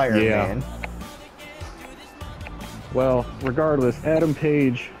 30-minute Iron Man. Well, regardless, Adam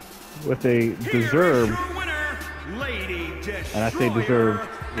Paige with a deserved, and I say deserved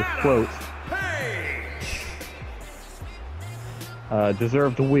with quotes,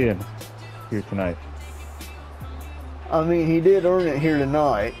 deserved to win here tonight. I mean, he did earn it here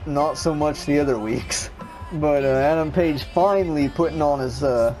tonight. Not so much the other weeks. But Adam Paige finally putting on his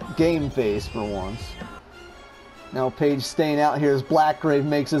game face for once. Now Paige staying out here as Blackgrave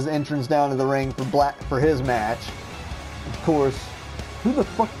makes his entrance down to the ring for his match. Of course, who the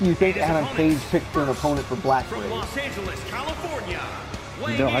fuck do you think Adam Paige picked for an opponent for Blackgrave? Los Angeles, California.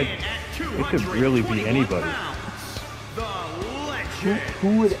 You know, it could really be anybody.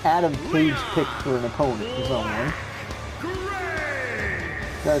 Who would Adam Paige pick for an opponent for someone?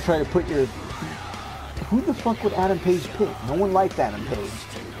 Gotta try to put your... Who the fuck would Adam Paige pick? No one liked Adam Paige.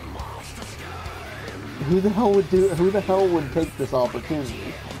 Who the hell would take this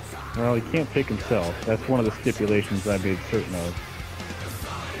opportunity? Well, he can't pick himself. That's one of the stipulations I made certain of.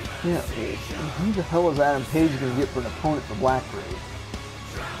 Yeah, who the hell is Adam Paige going to get for an opponent for Blackgrave?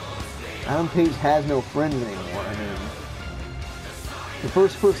 Adam Paige has no friends anymore. I mean, the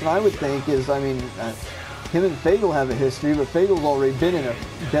first person I would think is, I mean, him and Fagel have a history, but Fagel's already been in a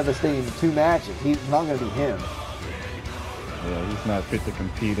devastating 2 matches. He's not going to be him. Yeah, he's not fit to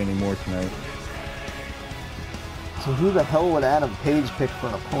compete anymore tonight. So who the hell would Adam Paige pick for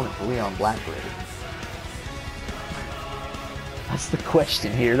an opponent for Leon Blackgrave? That's the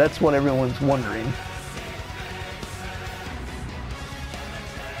question here. That's what everyone's wondering.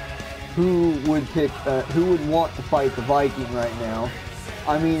 Who would pick? Who would want to fight the Viking right now?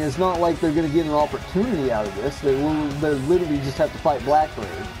 I mean, it's not like they're going to get an opportunity out of this. They literally just have to fight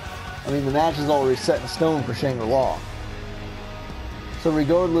Blackgrave. I mean, the match is already set in stone for Shangri-La. So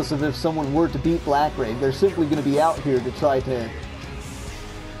regardless of if someone were to beat Blackgrave, they're simply going to be out here to try to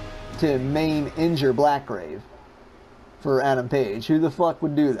main injure Blackgrave for Adam Paige. Who the fuck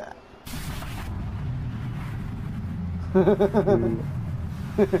would do that?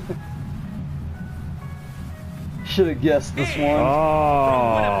 Should have guessed this one.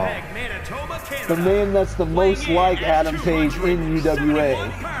 Oh. The man that's the most like Adam Paige in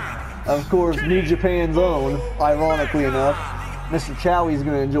UWA. Of course, New Japan's own, ironically enough. Mr. Chowie's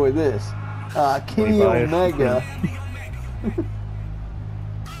going to enjoy this. Kenny Omega.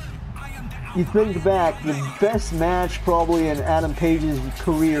 You think back, the best match probably in Adam Page's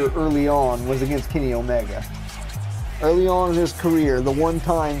career early on was against Kenny Omega. Early on in his career, the one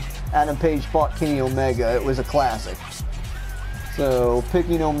time Adam Paige fought Kenny Omega, it was a classic. So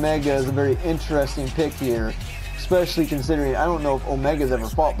picking Omega is a very interesting pick here, especially considering I don't know if Omega's ever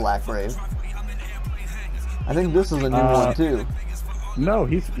fought Blackgrave. I think this is a new one too. No,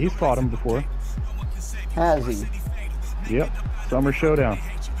 he's fought him before. Has he? Yep. Summer Showdown.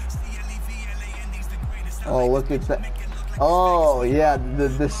 Oh, look at that. Oh, yeah,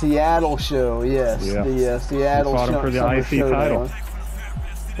 the Seattle show, yes. Yeah. The Seattle fought him for the Summer IC Showdown. title.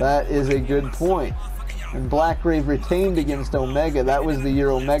 That is a good point. And Blackgrave retained against Omega. That was the year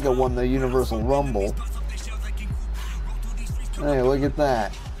Omega won the Universal Rumble. Hey, look at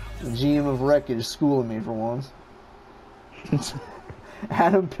that. The GM of Wreckage schooling me for once.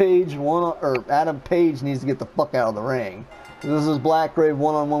 Adam Paige needs to get the fuck out of the ring. This is Blackgrave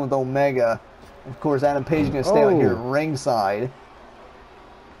one-on-one with Omega. Of course, Adam Paige is going to stay out here ringside.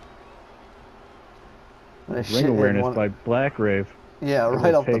 Ring awareness by Blackgrave. Yeah,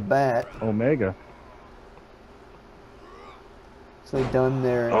 right off the bat. Omega. So they done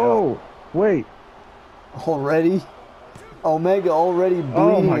there. Oh, wait. Already? Omega already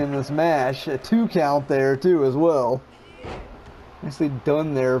bleeding in this match. A 2 count there, too, as well. Nicely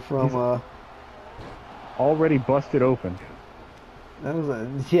done there from already busted open. That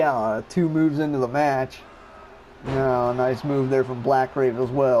was yeah, 2 moves into the match. No, nice move there from Blackgrave as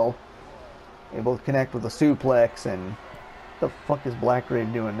well. Able to connect with a suplex, and what the fuck is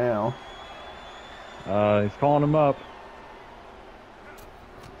Blackgrave doing now? He's calling him up.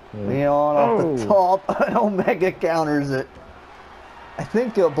 Leon off the top, and Omega counters it. I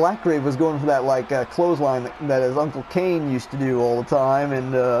think Blackgrave was going for that like clothesline that his Uncle Kane used to do all the time,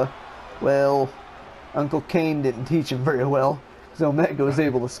 and well, Uncle Kane didn't teach him very well, so Omega was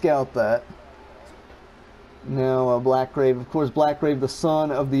able to scout that. Now Blackgrave, of course, Blackgrave, the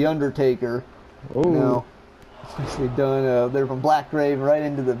son of the Undertaker. Oh, now nicely done there from Blackgrave right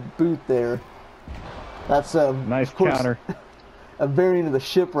into the boot there. That's nice of course, counter. A variant of the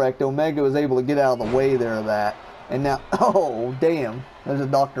shipwreck. Omega was able to get out of the way there of that. And now, oh, damn. There's a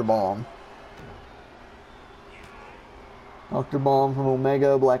Dr. Bomb. Dr. Bomb from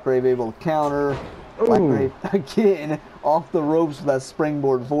Omega. Blackgrave able to counter. Ooh. Blackgrave, again, off the ropes with that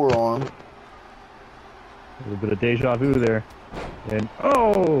springboard forearm. A little bit of deja vu there. And,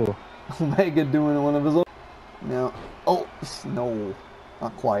 oh! Omega doing one of his own. Now, oh, no.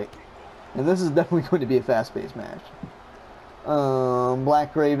 Not quite. And this is definitely going to be a fast-paced match.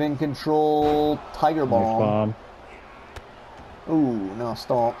 Blackgrave in control. Tiger Bomb. Nice bomb. Ooh, now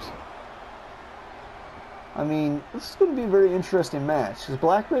stomps. I mean, this is going to be a very interesting match, because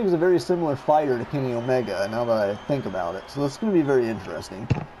Blackgrave is a very similar fighter to Kenny Omega, now that I think about it. So this is going to be very interesting.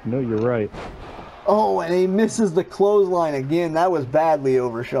 No, you're right. Oh, and he misses the clothesline again. That was badly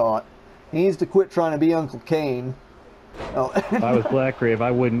overshot. He needs to quit trying to be Uncle Kane. Oh. If I was Blackgrave, I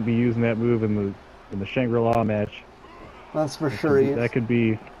wouldn't be using that move in the Shangri-La match. That's for sure. That could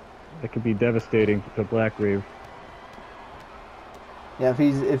be devastating to Blackgrave. Yeah,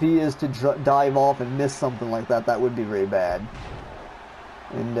 if he is to dive off and miss something like that, that would be very bad.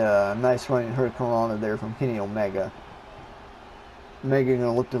 And nice running Hurricanrana there from Kenny Omega. Omega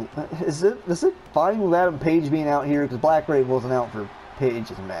gonna look to. Is it fine with Adam Paige being out here? Because Blackgrave wasn't out for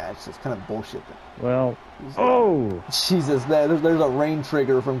Paige's match. So it's kind of bullshit. Well, oh! Jesus, there's a rain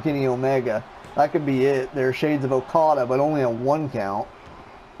trigger from Kenny Omega. That could be it. There are shades of Okada, but only a 1 count.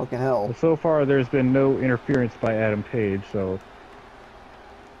 Fucking hell. Well, so far, there's been no interference by Adam Paige, so.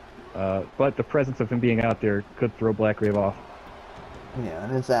 But the presence of him being out there could throw Blackgrave off. Yeah,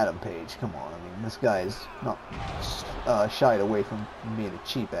 and it's Adam Paige. Come on, I mean, this guy's not shied away from being a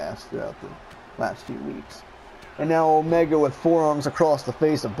cheap ass throughout the last few weeks. And now Omega with forearms across the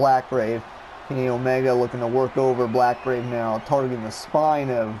face of Blackgrave. Kenny Omega looking to work over Blackgrave now, targeting the spine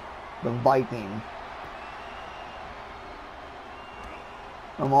of the Viking.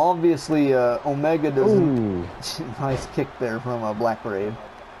 Obviously, Omega doesn't. Nice kick there from Blackgrave.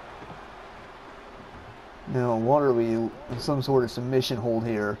 Now, what are we? Some sort of submission hold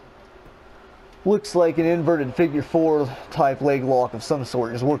here. Looks like an inverted figure 4 type leg lock of some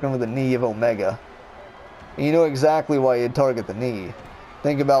sort, just working with the knee of Omega. And you know exactly why you'd target the knee.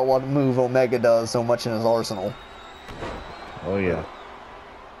 Think about what move Omega does so much in his arsenal. Oh yeah.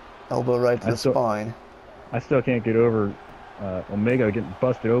 Elbow right to the spine. I still can't get over Omega getting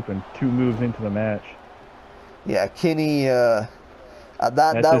busted open 2 moves into the match. Yeah, Kenny. That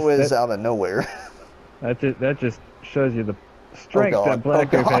was out of nowhere. That just shows you the strength that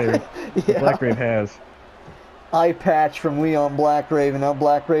Blackgrave has. Eye patch from Leon Blackgrave, and now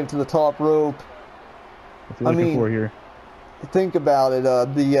Blackgrave to the top rope. What's he looking for here? Think about it.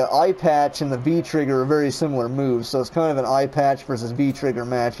 The eye patch and the V trigger are very similar moves, so it's kind of an eye patch versus V trigger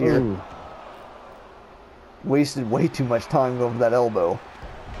match here. Ooh. Wasted way too much time going for that elbow.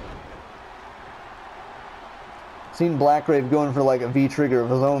 Seen Blackgrave going for like a V trigger of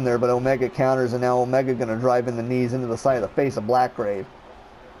his own there, but Omega counters, and now Omega gonna drive in the knees into the side of the face of Blackgrave.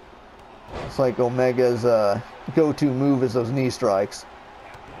 It's like Omega's go-to move is those knee strikes.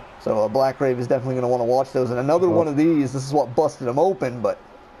 So Blackgrave is definitely gonna want to watch those. And another one of these, this is what busted him open, but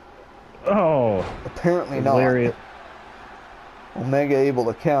apparently not. Omega able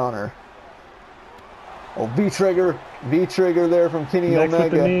to counter. Oh, V trigger there from Kenny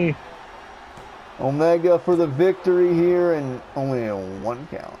Omega. Omega for the victory here, and only a 1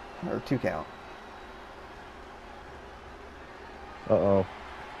 count, or 2 count. Uh-oh.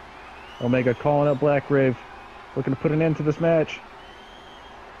 Omega calling up Blackgrave, looking to put an end to this match.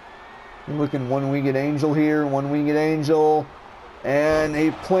 Looking one-winged angel here, one-winged angel, and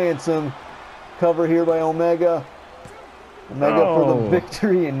he plants him. Cover here by Omega. Omega for the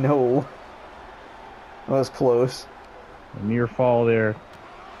victory, and no. That was close. A near fall there.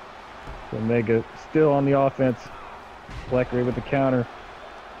 Omega still on the offense. Blackgrave with the counter.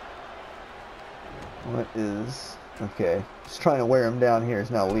 What is Okay. Just trying to wear him down here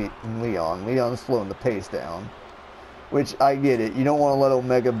is now Leon. Leon's slowing the pace down. Which, I get it. You don't want to let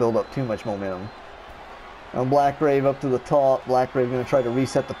Omega build up too much momentum. Now Blackgrave up to the top. Blackgrave going to try to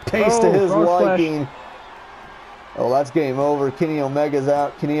reset the pace to his liking. Oh, that's game over. Kenny Omega's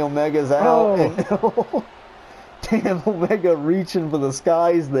out. Kenny Omega's out. And, damn, Omega reaching for the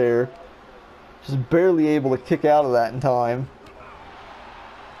skies there. Just barely able to kick out of that in time.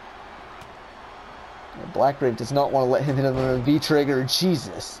 Blackgrave does not want to let him hit another V-trigger.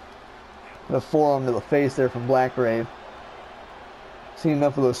 Jesus. A forearm to the face there from Blackgrave. Seen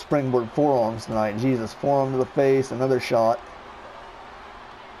enough of those springboard forearms tonight. Jesus, forearm to the face, another shot.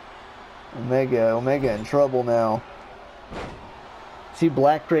 Omega in trouble now. See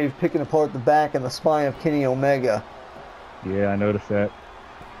Blackgrave picking apart the back and the spine of Kenny Omega. Yeah, I noticed that.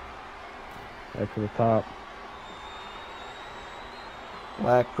 Back to the top.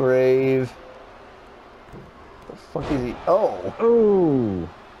 Blackgrave. The fuck is he? Oh. Ooh.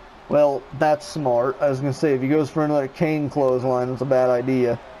 Well, that's smart. I was going to say, if he goes for another cane clothesline, that's a bad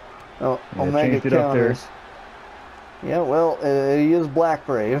idea. Oh, Yeah, Omega counters. Yeah, well, he is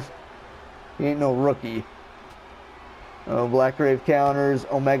Blackgrave. He ain't no rookie. Oh, Blackgrave counters.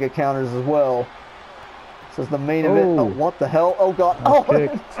 Omega counters as well. This is the main event. Oh, what the hell? Oh, God.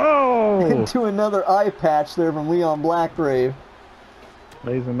 Oh! Into another eye patch there from Leon Blackgrave.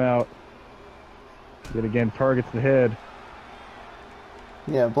 Lays him out. Yet again, targets the head.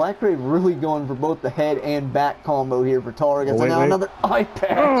 Yeah, Blackgrave really going for both the head and back combo here for targets. Oh, and now another eye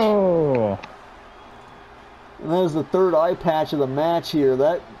patch. Oh! And that was the third eye patch of the match here.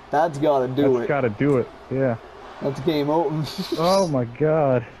 That's got to do it. That's got to do it, yeah. That's game over. Oh, my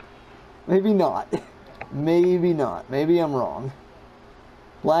God. Maybe not. Maybe not. Maybe I'm wrong.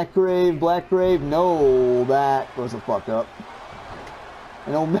 Blackgrave, no, that was a fuck up.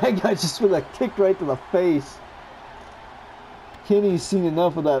 And Omega just with a kick right to the face. Kenny's seen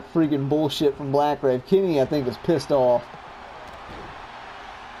enough of that freaking bullshit from Blackgrave. Kenny, I think, is pissed off.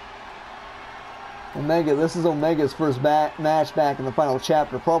 Omega, this is Omega's first match back in the final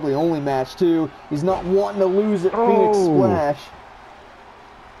chapter. Probably only match too. He's not wanting to lose it. Phoenix Splash.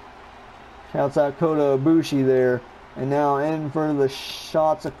 Shouts out Kota Ibushi there. And now in for the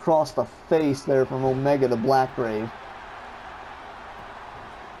shots across the face there from Omega to Blackgrave.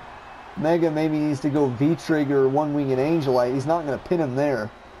 Omega maybe needs to go V-trigger, one-winged Angelite. He's not going to pin him there.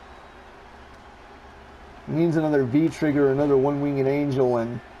 He needs another V-trigger, another one-winged Angel,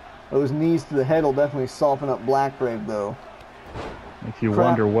 and those knees to the head will definitely soften up Blackgrave, though. Makes you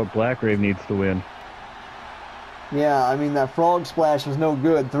wonder what Blackgrave needs to win. Yeah, I mean, that frog splash was no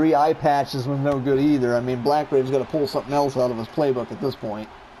good. 3 eye patches was no good either. I mean, Blackgrave's got to pull something else out of his playbook at this point.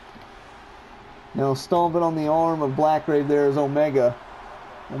 Now, stomping on the arm of Blackgrave there is Omega.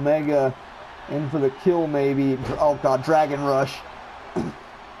 Omega in for the kill, maybe. Oh, God, Dragon Rush.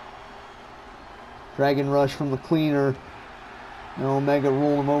 Dragon Rush from the cleaner. And Omega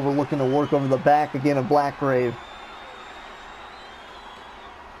rolling him over, looking to work over the back again of Blackgrave.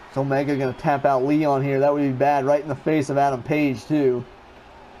 Is Omega going to tap out Leon here? That would be bad. Right in the face of Adam Paige, too.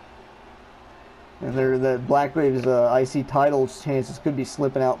 And the Blackgrave's IC title chances could be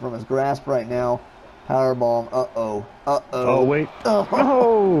slipping out from his grasp right now. Powerbomb. Uh-oh. Uh-oh. Oh, wait.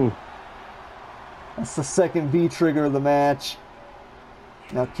 Oh! That's the second V-trigger of the match.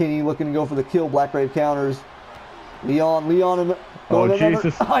 Now Kenny looking to go for the kill. Blackgrave counters. Leon and oh,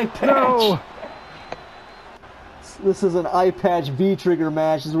 Jesus. Eye patch. No! This is an eye patch V-trigger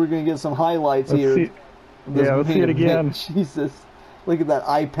match. We're going to get some highlights here. Let's see it again. Jesus. Look at that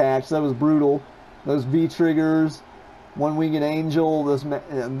eye patch. That was brutal. Those V-triggers. One-winged Angel.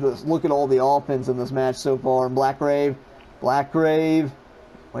 Look at all the offense in this match so far. And Blackgrave.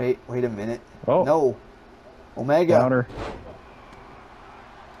 Wait a minute. Oh. No. Omega. Counter.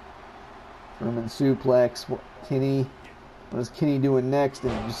 German suplex. What is Kenny doing next?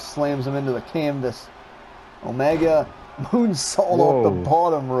 And just slams him into the canvas. Omega. Moonsault off the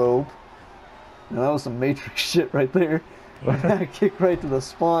bottom rope. Now, that was some Matrix shit right there. Kick right to the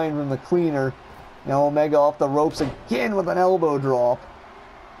spine from the cleaner. Now Omega off the ropes again with an elbow drop.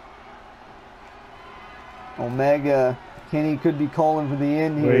 Omega. Kenny could be calling for the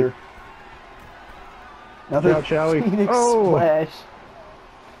end here. Another Phoenix splash.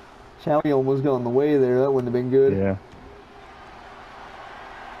 Chowie almost got in the way there. That wouldn't have been good. Yeah.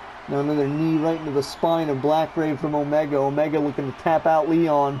 Now another knee right into the spine of Blackgrave from Omega. Omega looking to tap out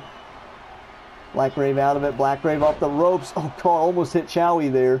Leon. Blackgrave out of it. Blackgrave off the ropes. Oh, God, almost hit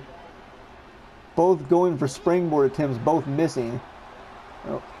Chowie there. Both going for springboard attempts, both missing.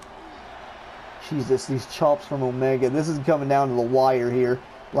 Oh. Jesus, these chops from Omega. This is coming down to the wire here.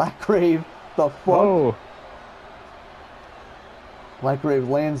 Blackgrave, the fuck? Oh. Blackgrave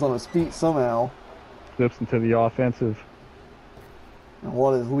lands on his feet somehow. Slips into the offensive. And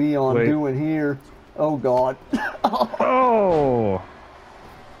what is Leon doing here? Oh, God. Oh!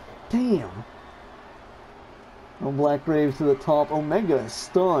 Damn. Oh, Blackgrave to the top. Omega is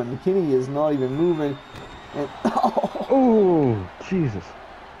stunned. Kenny is not even moving. And oh, Jesus.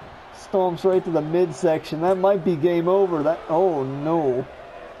 Stomps right to the midsection. That might be game over. That. Oh, no.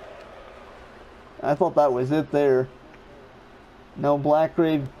 I thought that was it there. Now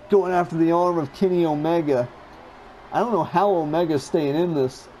Blackgrave going after the arm of Kenny Omega. I don't know how Omega's staying in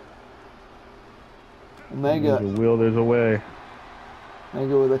this. Omega. There's a will, there's a way.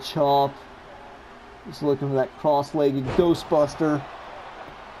 Omega with a chop. Just looking for that cross-legged Ghostbuster.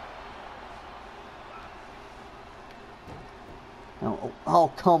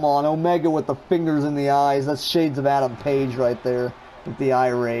 Oh, come on. Omega with the fingers in the eyes. That's shades of Adam Paige right there with the eye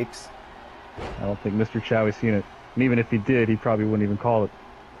rakes. I don't think Mr. Chowie's seen it. And even if he did, he probably wouldn't even call it.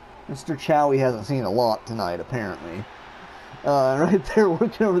 Mr. Chowie hasn't seen a lot tonight, apparently. Right there,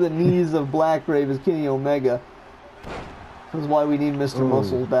 working over the knees of Blackgrave is Kenny Omega. That's why we need Mr.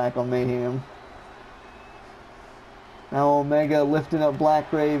 Muscles back on Mayhem. Now Omega lifting up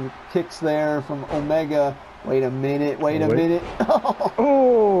Blackgrave. Kicks there from Omega. Wait a minute, wait a minute.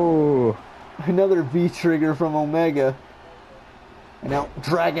 Oh! Another V-trigger from Omega. And now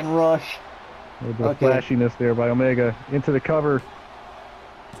Dragon Rush. A little bit of flashiness there by Omega. Into the cover.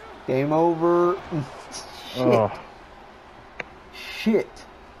 Game over. Shit. Oh. Shit.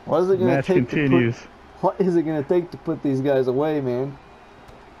 What is it going to take continues. What is it going to take to put these guys away, man?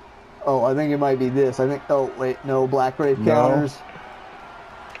 Oh, I think it might be this. I think. Oh, wait. No. Blackgrave counters.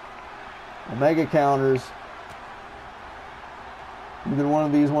 Omega counters. Either one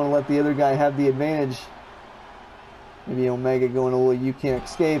of these want to let the other guy have the advantage. Maybe Omega going a little you can't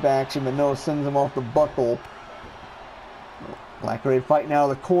escape action, but no, sends him off the buckle. Blackgrave fighting out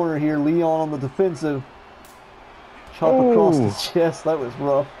of the corner here. Leon on the defensive. Chop across the chest. That was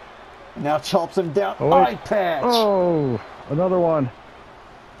rough. And now chops him down. Eye patch. Oh, another one.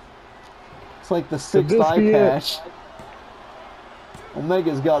 It's like the sixth eye patch.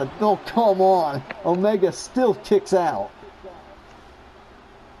 Omega's got it. Oh, come on. Omega still kicks out.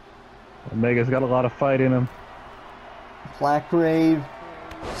 Omega's got a lot of fight in him. Blackgrave.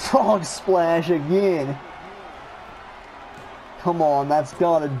 Frog splash again. Come on, that's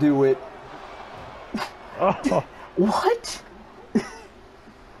got to do it. Oh. What?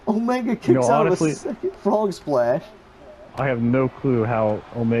 Omega kicks out honestly, of a second frog splash. I have no clue how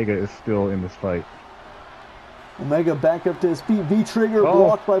Omega is still in this fight. Omega back up to his feet. V-trigger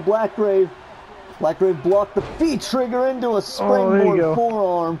blocked by Blackgrave. Blackgrave blocked the V-trigger into a springboard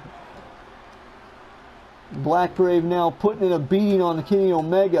forearm. Blackgrave now putting in a beating on Kenny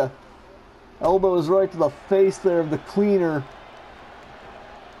Omega. Elbows right to the face there of the cleaner.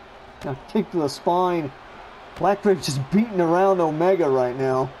 Now kick to the spine. Blackgrave just beating around Omega right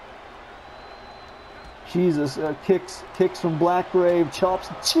now. Jesus, kicks from Blackgrave, chops.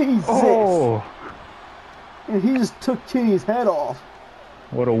 Jesus! Oh. And he just took Kenny's head off.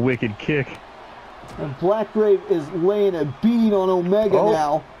 What a wicked kick. And Blackgrave is laying a beating on Omega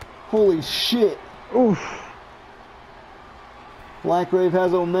now. Holy shit. Oof. Blackgrave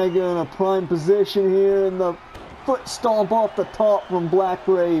has Omega in a prime position here, and the foot stomp off the top from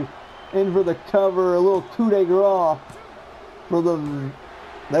Blackgrave. In for the cover, a little coup de grace for the...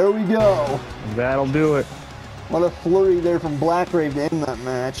 There we go. That'll do it. What a flurry there from Blackgrave to end that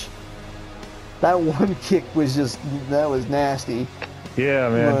match. That one kick was just... That was nasty. Yeah,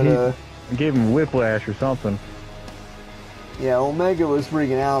 man. But, he gave him whiplash or something. Yeah, Omega was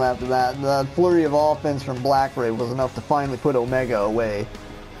freaking out after that. The flurry of offense from Blackgrave was enough to finally put Omega away.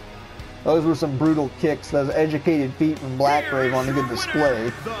 Those were some brutal kicks. Those educated feet from Blackgrave on a good display.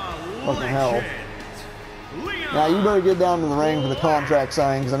 Fucking hell. Now you better get down to the ring for the contract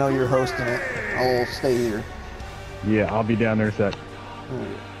signing because I know you're hosting it. I'll stay here. Yeah, I'll be down there in a sec.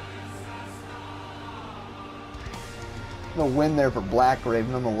 No win there for Blackgrave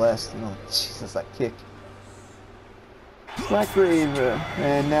nonetheless. No, Jesus, that kick. Blackgrave,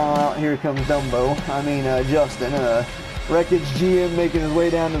 and now out here comes Dumbo. Justin. Wreckage GM making his way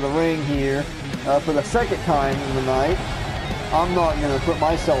down to the ring here for the second time in the night. I'm not going to put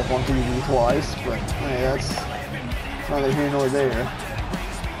myself on TV twice, but hey, that's neither here nor there.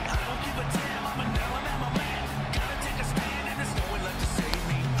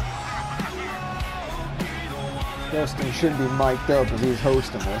 Justin should be mic'd up as he's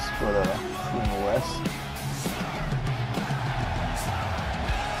hosting this, but nonetheless.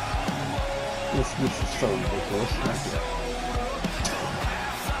 This is so ridiculous.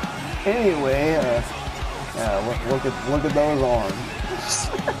 Anyway, look at those arms. course.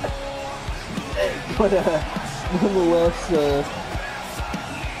 But nonetheless,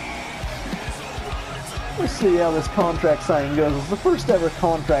 let's see how this contract signing goes. It's the first ever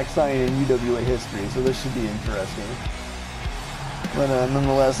contract signing in UWA history, so this should be interesting. But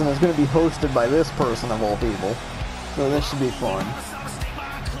nonetheless, and it's going to be hosted by this person of all people, so this should be fun.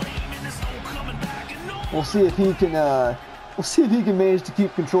 We'll see if he can. We'll see if he can manage to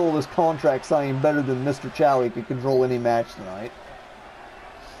keep control of this contract signing better than Mr. Chowie could control any match tonight.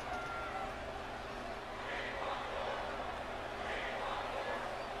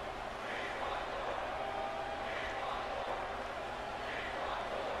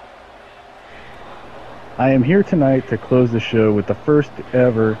 I am here tonight to close the show with the first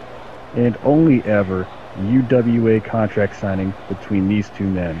ever and only ever UWA contract signing between these two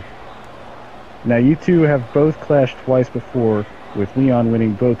men. Now, you two have both clashed twice before, with Leon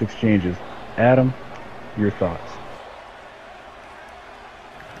winning both exchanges. Adam, your thoughts?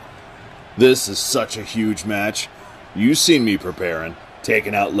 This is such a huge match. You've seen me preparing,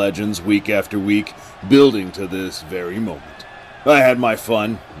 taking out legends week after week, building to this very moment. I had my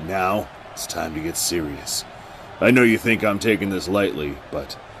fun. Now it's time to get serious. I know you think I'm taking this lightly,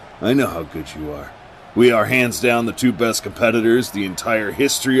 but I know how good you are. We are hands down the two best competitors the entire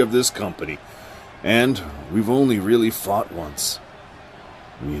history of this company. And we've only really fought once.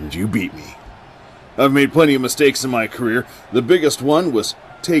 And you beat me. I've made plenty of mistakes in my career. The biggest one was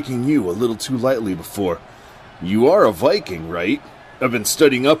taking you a little too lightly before. You are a Viking, right? I've been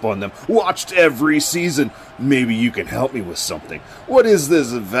studying up on them, watched every season. Maybe you can help me with something. What is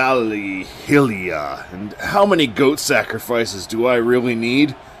this Valhylia? And how many goat sacrifices do I really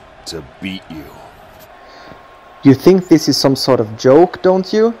need to beat you? You think this is some sort of joke,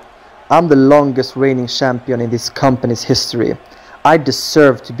 don't you? I'm the longest reigning champion in this company's history. I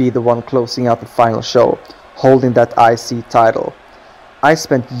deserve to be the one closing out the final show, holding that IC title. I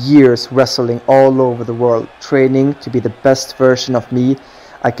spent years wrestling all over the world, training to be the best version of me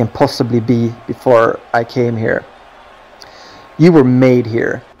I can possibly be before I came here. You were made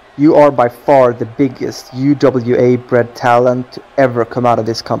here. You are by far the biggest UWA bred talent to ever come out of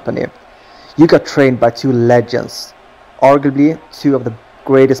this company. You got trained by two legends, arguably two of the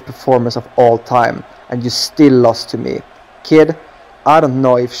greatest performers of all time, and you still lost to me. Kid, I don't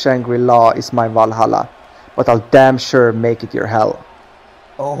know if Shangri-La is my Valhalla, but I'll damn sure make it your hell.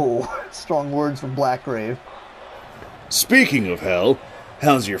 Oh, strong words from Blackgrave. Speaking of hell,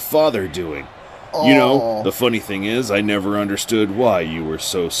 how's your father doing? Oh. You know, the funny thing is, I never understood why you were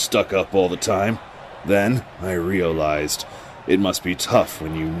so stuck up all the time. Then I realized it must be tough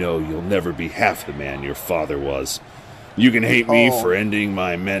when you know you'll never be half the man your father was. You can hate me for ending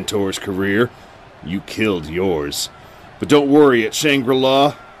my mentor's career. You killed yours. But don't worry, at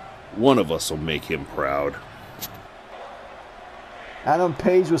Shangri-La, one of us will make him proud. Adam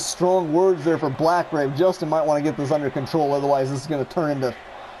Paige with strong words there for Blackgrave. Justin might want to get this under control, otherwise this is going to turn into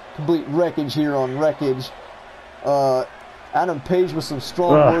complete wreckage here on Wreckage. Adam Paige with some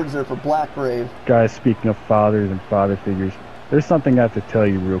strong words there for Blackgrave. Guys, speaking of fathers and father figures, there's something I have to tell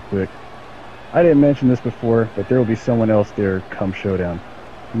you real quick. I didn't mention this before, but there will be someone else there come showdown.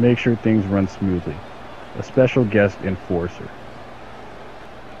 Make sure things run smoothly. A special guest enforcer.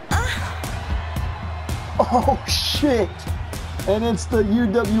 Oh shit! And it's the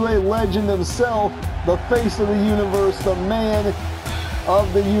UWA legend himself, the face of the universe, the man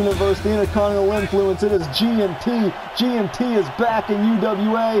of the universe, the Intercontinental Influence. It is GMT. GMT is back in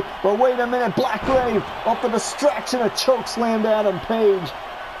UWA. But wait a minute, Blackgrave off the distraction, a chokeslam to Adam Paige.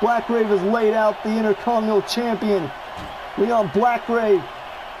 Blackgrave has laid out the Intercontinental Champion, Leon Blackgrave.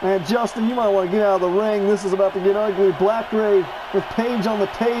 And Justin, you might want to get out of the ring. This is about to get ugly. Blackgrave with Paige on the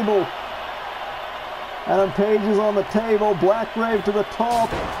table. Adam Paige is on the table. Blackgrave to the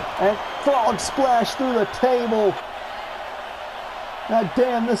top. And frog splash through the table. God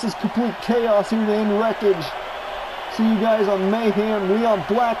damn, this is complete chaos here to end Wreckage. See you guys on Mayhem. Leon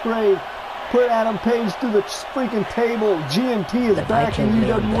Blackgrave put Adam Paige through the freaking table. GMT is back in UWA.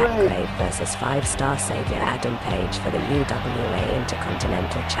 Leon Blackgrave versus 5-star savior Adam Paige for the UWA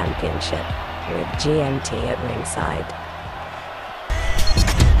Intercontinental Championship, with GMT at ringside.